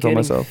anybody else. I told Getting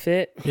myself.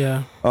 fit.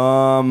 Yeah.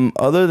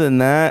 Other than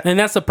that, And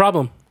that's the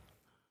problem.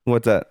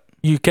 what's that?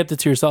 You kept it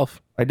to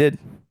yourself. I did.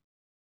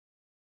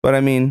 But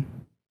I mean,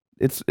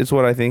 it's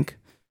what I think.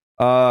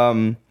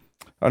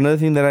 Another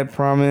thing that I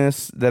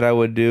promised that I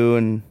would do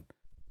and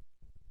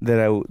that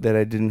I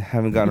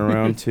haven't gotten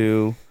around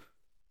to,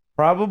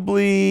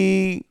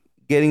 probably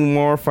getting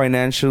more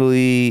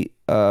financially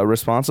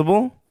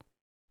responsible,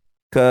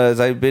 because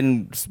I've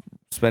been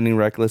spending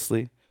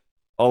recklessly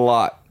a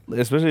lot.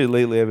 Especially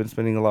lately, I've been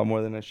spending a lot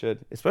more than I should,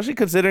 especially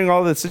considering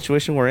all the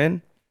situation we're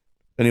in.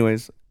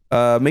 Anyways,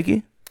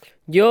 Mickey?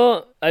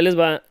 Yo, ahí les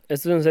va,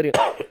 esto es en serio.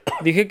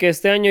 Dije que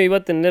este año iba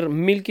a tener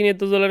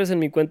 $1,500 en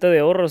mi cuenta de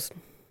ahorros.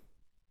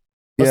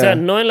 O sea,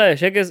 no en la de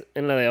cheques,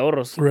 en la de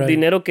ahorros. Right.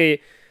 Dinero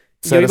que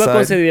Set yo iba a aside.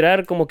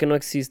 considerar como que no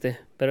existe.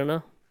 Pero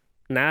no,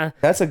 nada.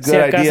 That's a good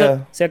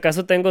idea. Si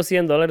acaso tengo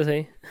 $100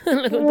 ahí.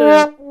 En la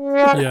cuenta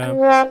de-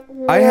 Yeah.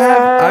 I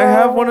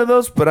have one of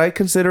those, but I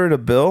consider it a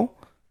bill,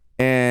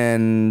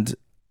 and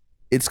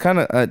it's kind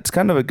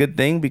of a good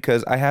thing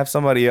because I have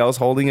somebody else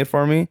holding it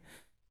for me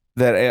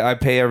that I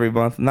pay every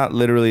month. Not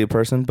literally a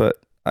person, but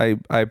I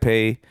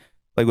pay,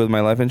 like with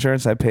my life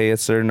insurance, I pay a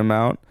certain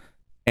amount,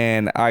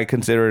 and I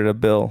consider it a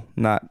bill,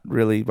 not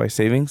really my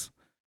savings.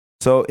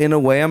 So in a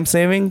way, I'm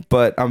saving,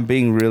 but I'm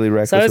being really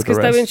reckless ¿Sabes with qué the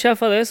está rest. bien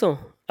chafa de eso?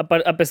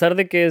 A pesar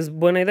de que es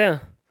buena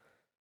idea.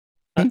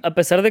 A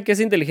pesar de que es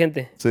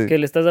inteligente. Sí. Que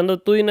le estás dando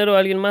tu dinero a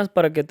alguien más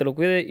para que te lo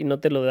cuide y no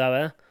te lo da,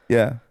 ¿verdad?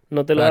 Yeah.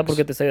 No te lo da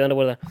porque te está ayudando a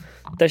guardar.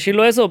 Está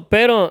chilo eso,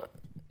 pero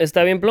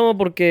está bien plomo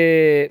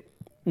porque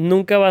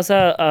nunca vas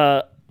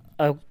a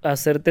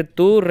hacerte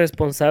tú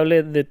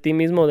responsable de ti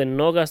mismo de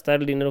no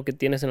gastar el dinero que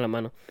tienes en la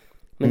mano.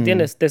 ¿Me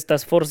entiendes? Te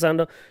estás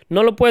forzando.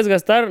 No lo puedes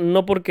gastar,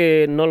 no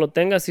porque no lo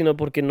tengas, sino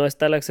porque no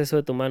está al acceso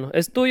de tu mano.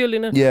 Es tuyo el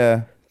dinero.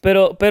 Yeah.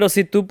 Pero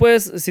si tú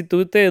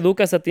te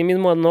educas a ti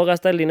mismo a no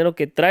gastar el dinero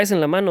que traes en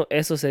la mano,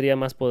 eso sería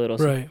más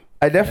poderoso. Right.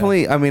 I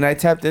definitely, I mean, I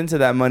tapped into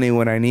that money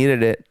when I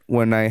needed it,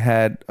 when I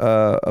had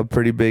a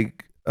pretty big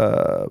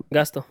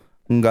Gasto.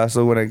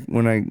 gasto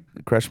when I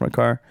crashed my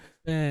car.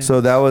 Yeah.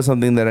 So that was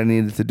something that I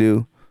needed to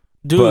do.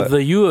 Dude, But-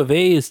 the U of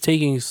A is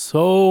taking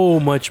so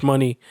much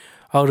money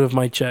out of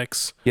my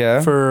checks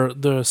Yeah. for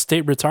the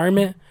state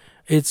retirement.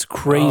 It's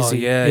crazy.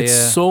 yeah, it's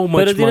yeah. so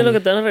much Pero tiene lo money. que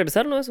te van a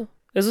regresar, ¿no? Eso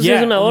sí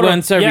es un ahorro.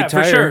 once I yeah, for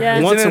retire. sure. Yeah.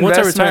 It's Once an I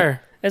investment. retire.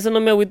 Eso no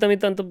me agüita a mí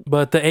tanto.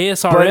 But the But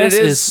ASRS it is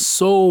is-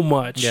 so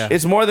much. Yeah.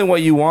 It's more than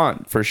what you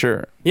want, for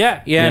sure.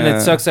 Yeah. Yeah, and Yeah.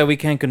 it sucks that we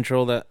can't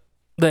control that.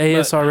 The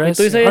ASRS.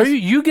 ¿Tú, Isaías? Are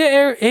you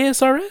get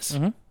ASRS?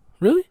 Mhm.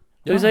 Really?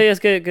 ¿Tú sabías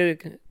que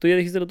tú ya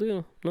dijiste lo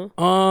tuyo? ¿No?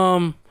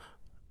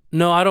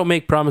 No, I don't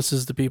make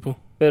promises to people.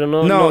 Pero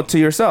no. No, to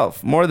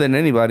yourself, more than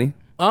anybody.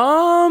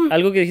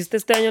 Algo que dijiste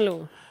este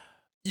año.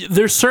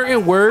 There's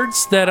certain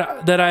words that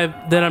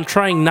I'm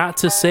trying not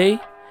to say.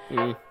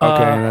 Okay,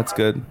 that's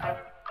good.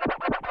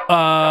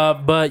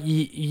 But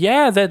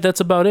yeah,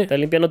 that's about it. Está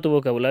limpiando tu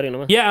vocabulario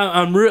nomás. Yeah,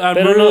 I'm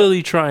Pero no-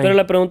 really trying. Pero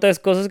la pregunta es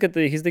cosas que te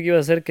dijiste que ibas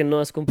a hacer que no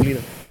has cumplido.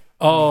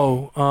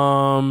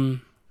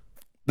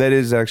 That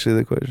is actually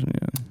the question,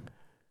 yeah.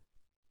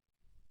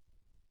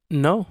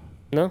 No.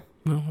 ¿No?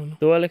 No.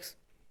 ¿Tú, Alex?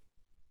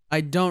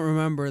 I don't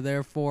remember,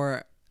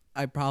 therefore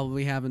I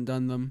probably haven't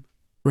done them.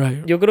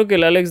 Right. Yo creo que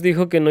el Alex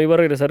dijo que no iba a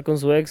regresar con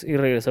su ex y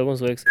regresó con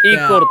su ex. Y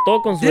Yeah.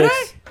 cortó con su Did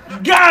ex.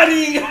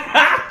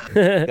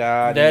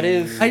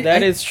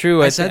 That is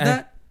true. I said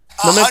that?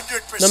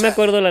 No me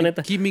acuerdo la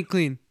neta. Keep me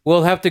clean.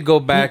 We'll have to go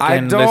back I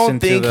and don't listen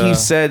think to the... he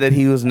said that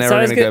he was never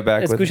 ¿Sabes going to qué? get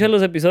back with Escucha him.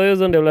 los episodios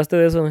donde hablaste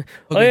de eso.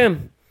 Oye,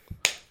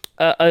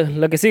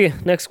 la que sigue.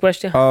 Next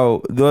question.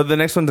 Oh, the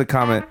next one's a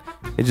comment.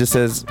 It just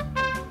says,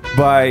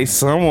 by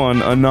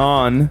someone,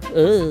 Anon.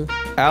 Ugh.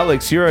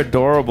 Alex, you're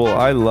adorable.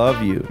 I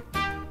love you.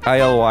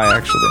 ILY,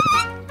 actually.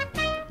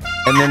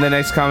 And then the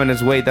next comment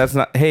is, wait, that's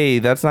not Hey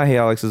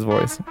Alex's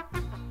voice.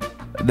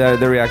 They're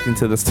reacting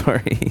to the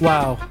story.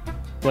 Wow.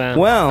 Wow.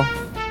 Well,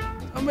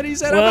 Somebody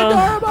said Well,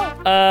 I'm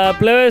adorable.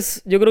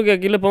 Plebes, yo creo que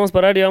aquí le podemos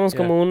parar. Llevamos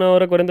como 1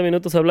 hora 40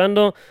 minutos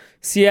hablando.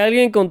 Si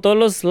alguien con todos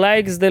los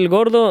likes del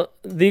gordo,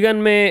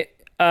 díganme,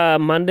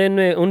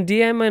 mándenme un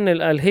DM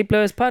al Hey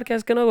Plebes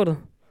Podcast, ¿qué no, gordo?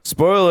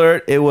 spoiler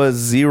alert, it was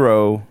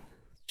 0.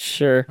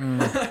 Sure.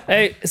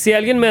 Hey, si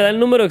alguien me da el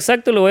número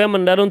exacto, le voy a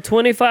mandar un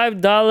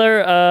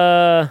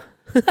 $25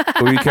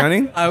 Were you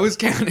counting? I was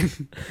counting.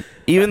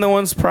 Even the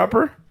ones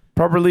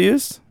properly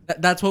used?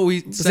 That's what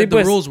we said the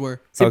pues. rules were.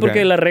 Sí, Okay.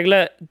 porque la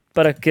regla,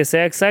 para que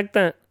sea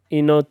exacta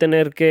y no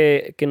tener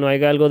que no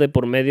haya algo de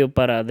por medio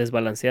para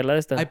desbalancearla de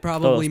esta. I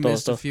probably Todos,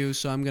 missed a todos. few,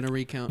 so I'm going to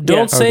recount.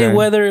 Don't say Okay.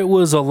 whether it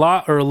was a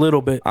lot or a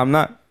little bit. I'm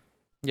not.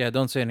 Yeah,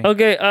 don't say anything.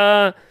 Ok,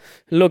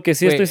 lo que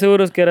sí estoy Wait.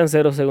 seguro es que eran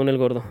 0 según el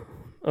gordo.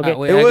 Ok.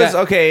 Wait, It I was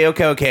got-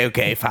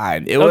 okay,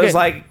 fine. It was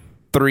like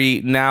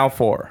 3, now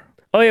 4.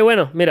 Oye,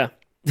 bueno, mira.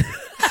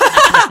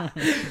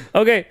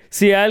 Ok,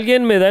 si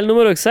alguien me da el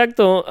número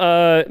exacto,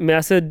 me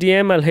hace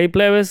DM al Hey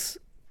Plebes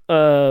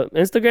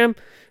Instagram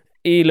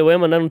y le voy a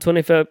mandar un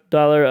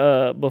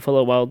 $25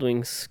 Buffalo Wild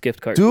Wings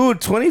gift card. Dude,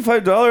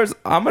 $25?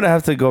 I'm going to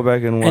have to go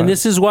back and watch. And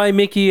this is why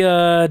Mickey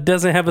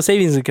doesn't have a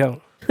savings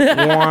account.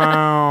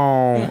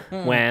 Wow.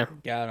 Wow.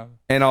 Got him.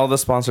 And all the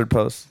sponsored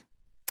posts.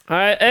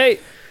 Alright, hey,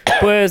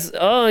 pues,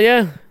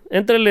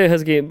 éntrale,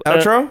 Husky.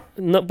 Outro?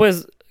 No,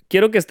 pues,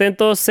 quiero que estén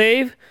todos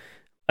safe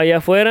allá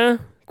afuera.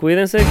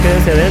 Cuídense,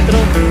 quédense adentro.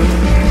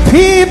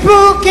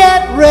 People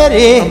get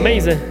ready.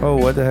 Amazing. Oh,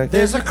 what the heck?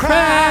 There's a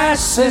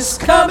crisis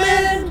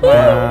coming.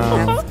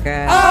 Wow. That's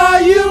good.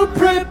 Are you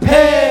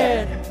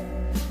prepared?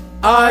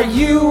 Are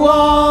you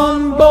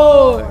on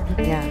board?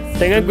 Yes.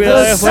 Tengan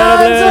cuidado The allá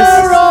signs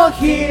are afuera, all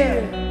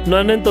here. plebes. No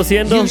anden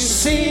tosiendo. You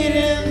see it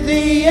in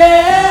the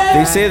air.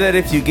 They say that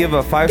if you give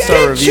a 5-star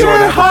Get review your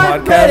on Apple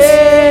heart Podcasts,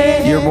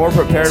 ready you're more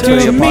prepared for the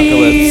to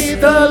apocalypse. meet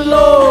the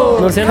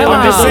Lord. No sean I'm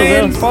dependientes just de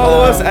saying, los dedos.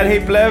 follow us at Hey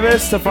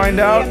Plebes to find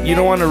out. You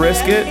don't want to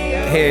risk it.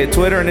 Hey,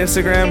 Twitter and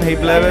Instagram, Hey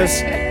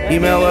Plebes.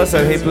 Email us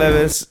at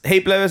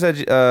heyplebes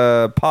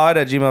at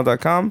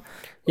pod@gmail.com.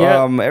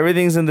 Yeah.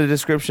 Everything's in the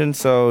description,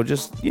 so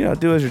just,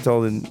 do as you're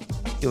told and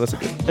give us a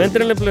good.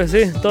 Éntrenle, plebes,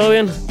 sí, todo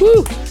bien.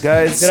 Woo.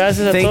 Guys, Gracias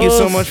a thank you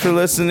so todos. much for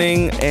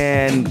listening.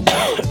 And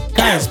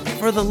guys,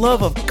 for the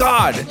love of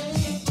God,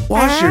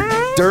 wash your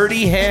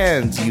dirty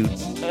hands, you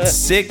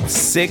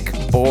sick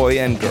boy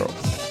and girl.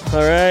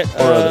 All right.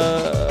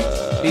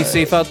 Be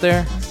safe out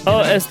there.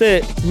 Oh,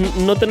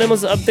 no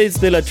tenemos updates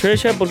de la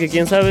Trisha porque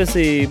quién sabe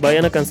si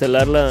vayan a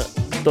cancelarla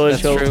todo el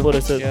That's show true. por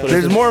ese. Yeah. por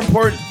There's ese- more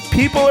important.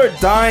 People are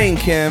dying,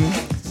 Kim.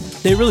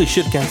 They really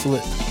should cancel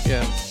it.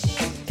 Yeah.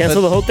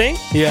 Cancel the whole thing?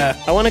 Yeah.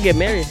 I want to get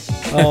married.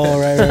 Oh,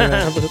 right.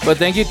 But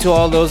thank you to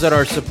all those that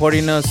are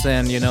supporting us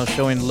and,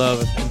 showing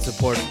love and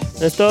support.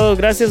 Es todo.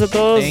 Gracias a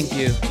todos. Thank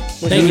you.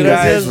 Muchas You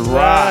gracias. guys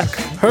rock.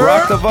 Bye.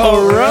 Rock the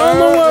vote around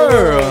the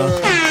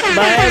world.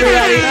 Bye,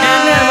 everybody.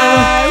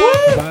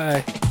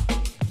 Bye.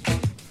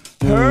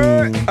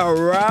 Her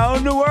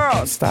around the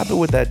world. Stop it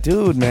with that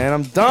dude, man.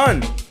 I'm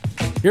done.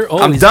 You're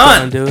always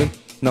done. dude.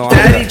 No, I'm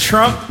Daddy done.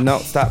 Trump. No,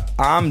 stop.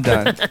 I'm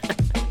done.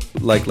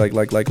 like.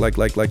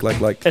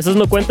 Esos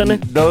no cuentan, ¿eh?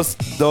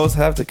 Those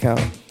have to count.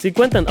 Sí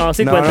cuentan. Oh,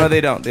 sí No, cuentan. no,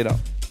 they don't. They don't.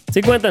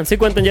 Sí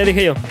cuentan, ya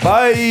dije yo.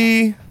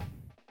 Bye.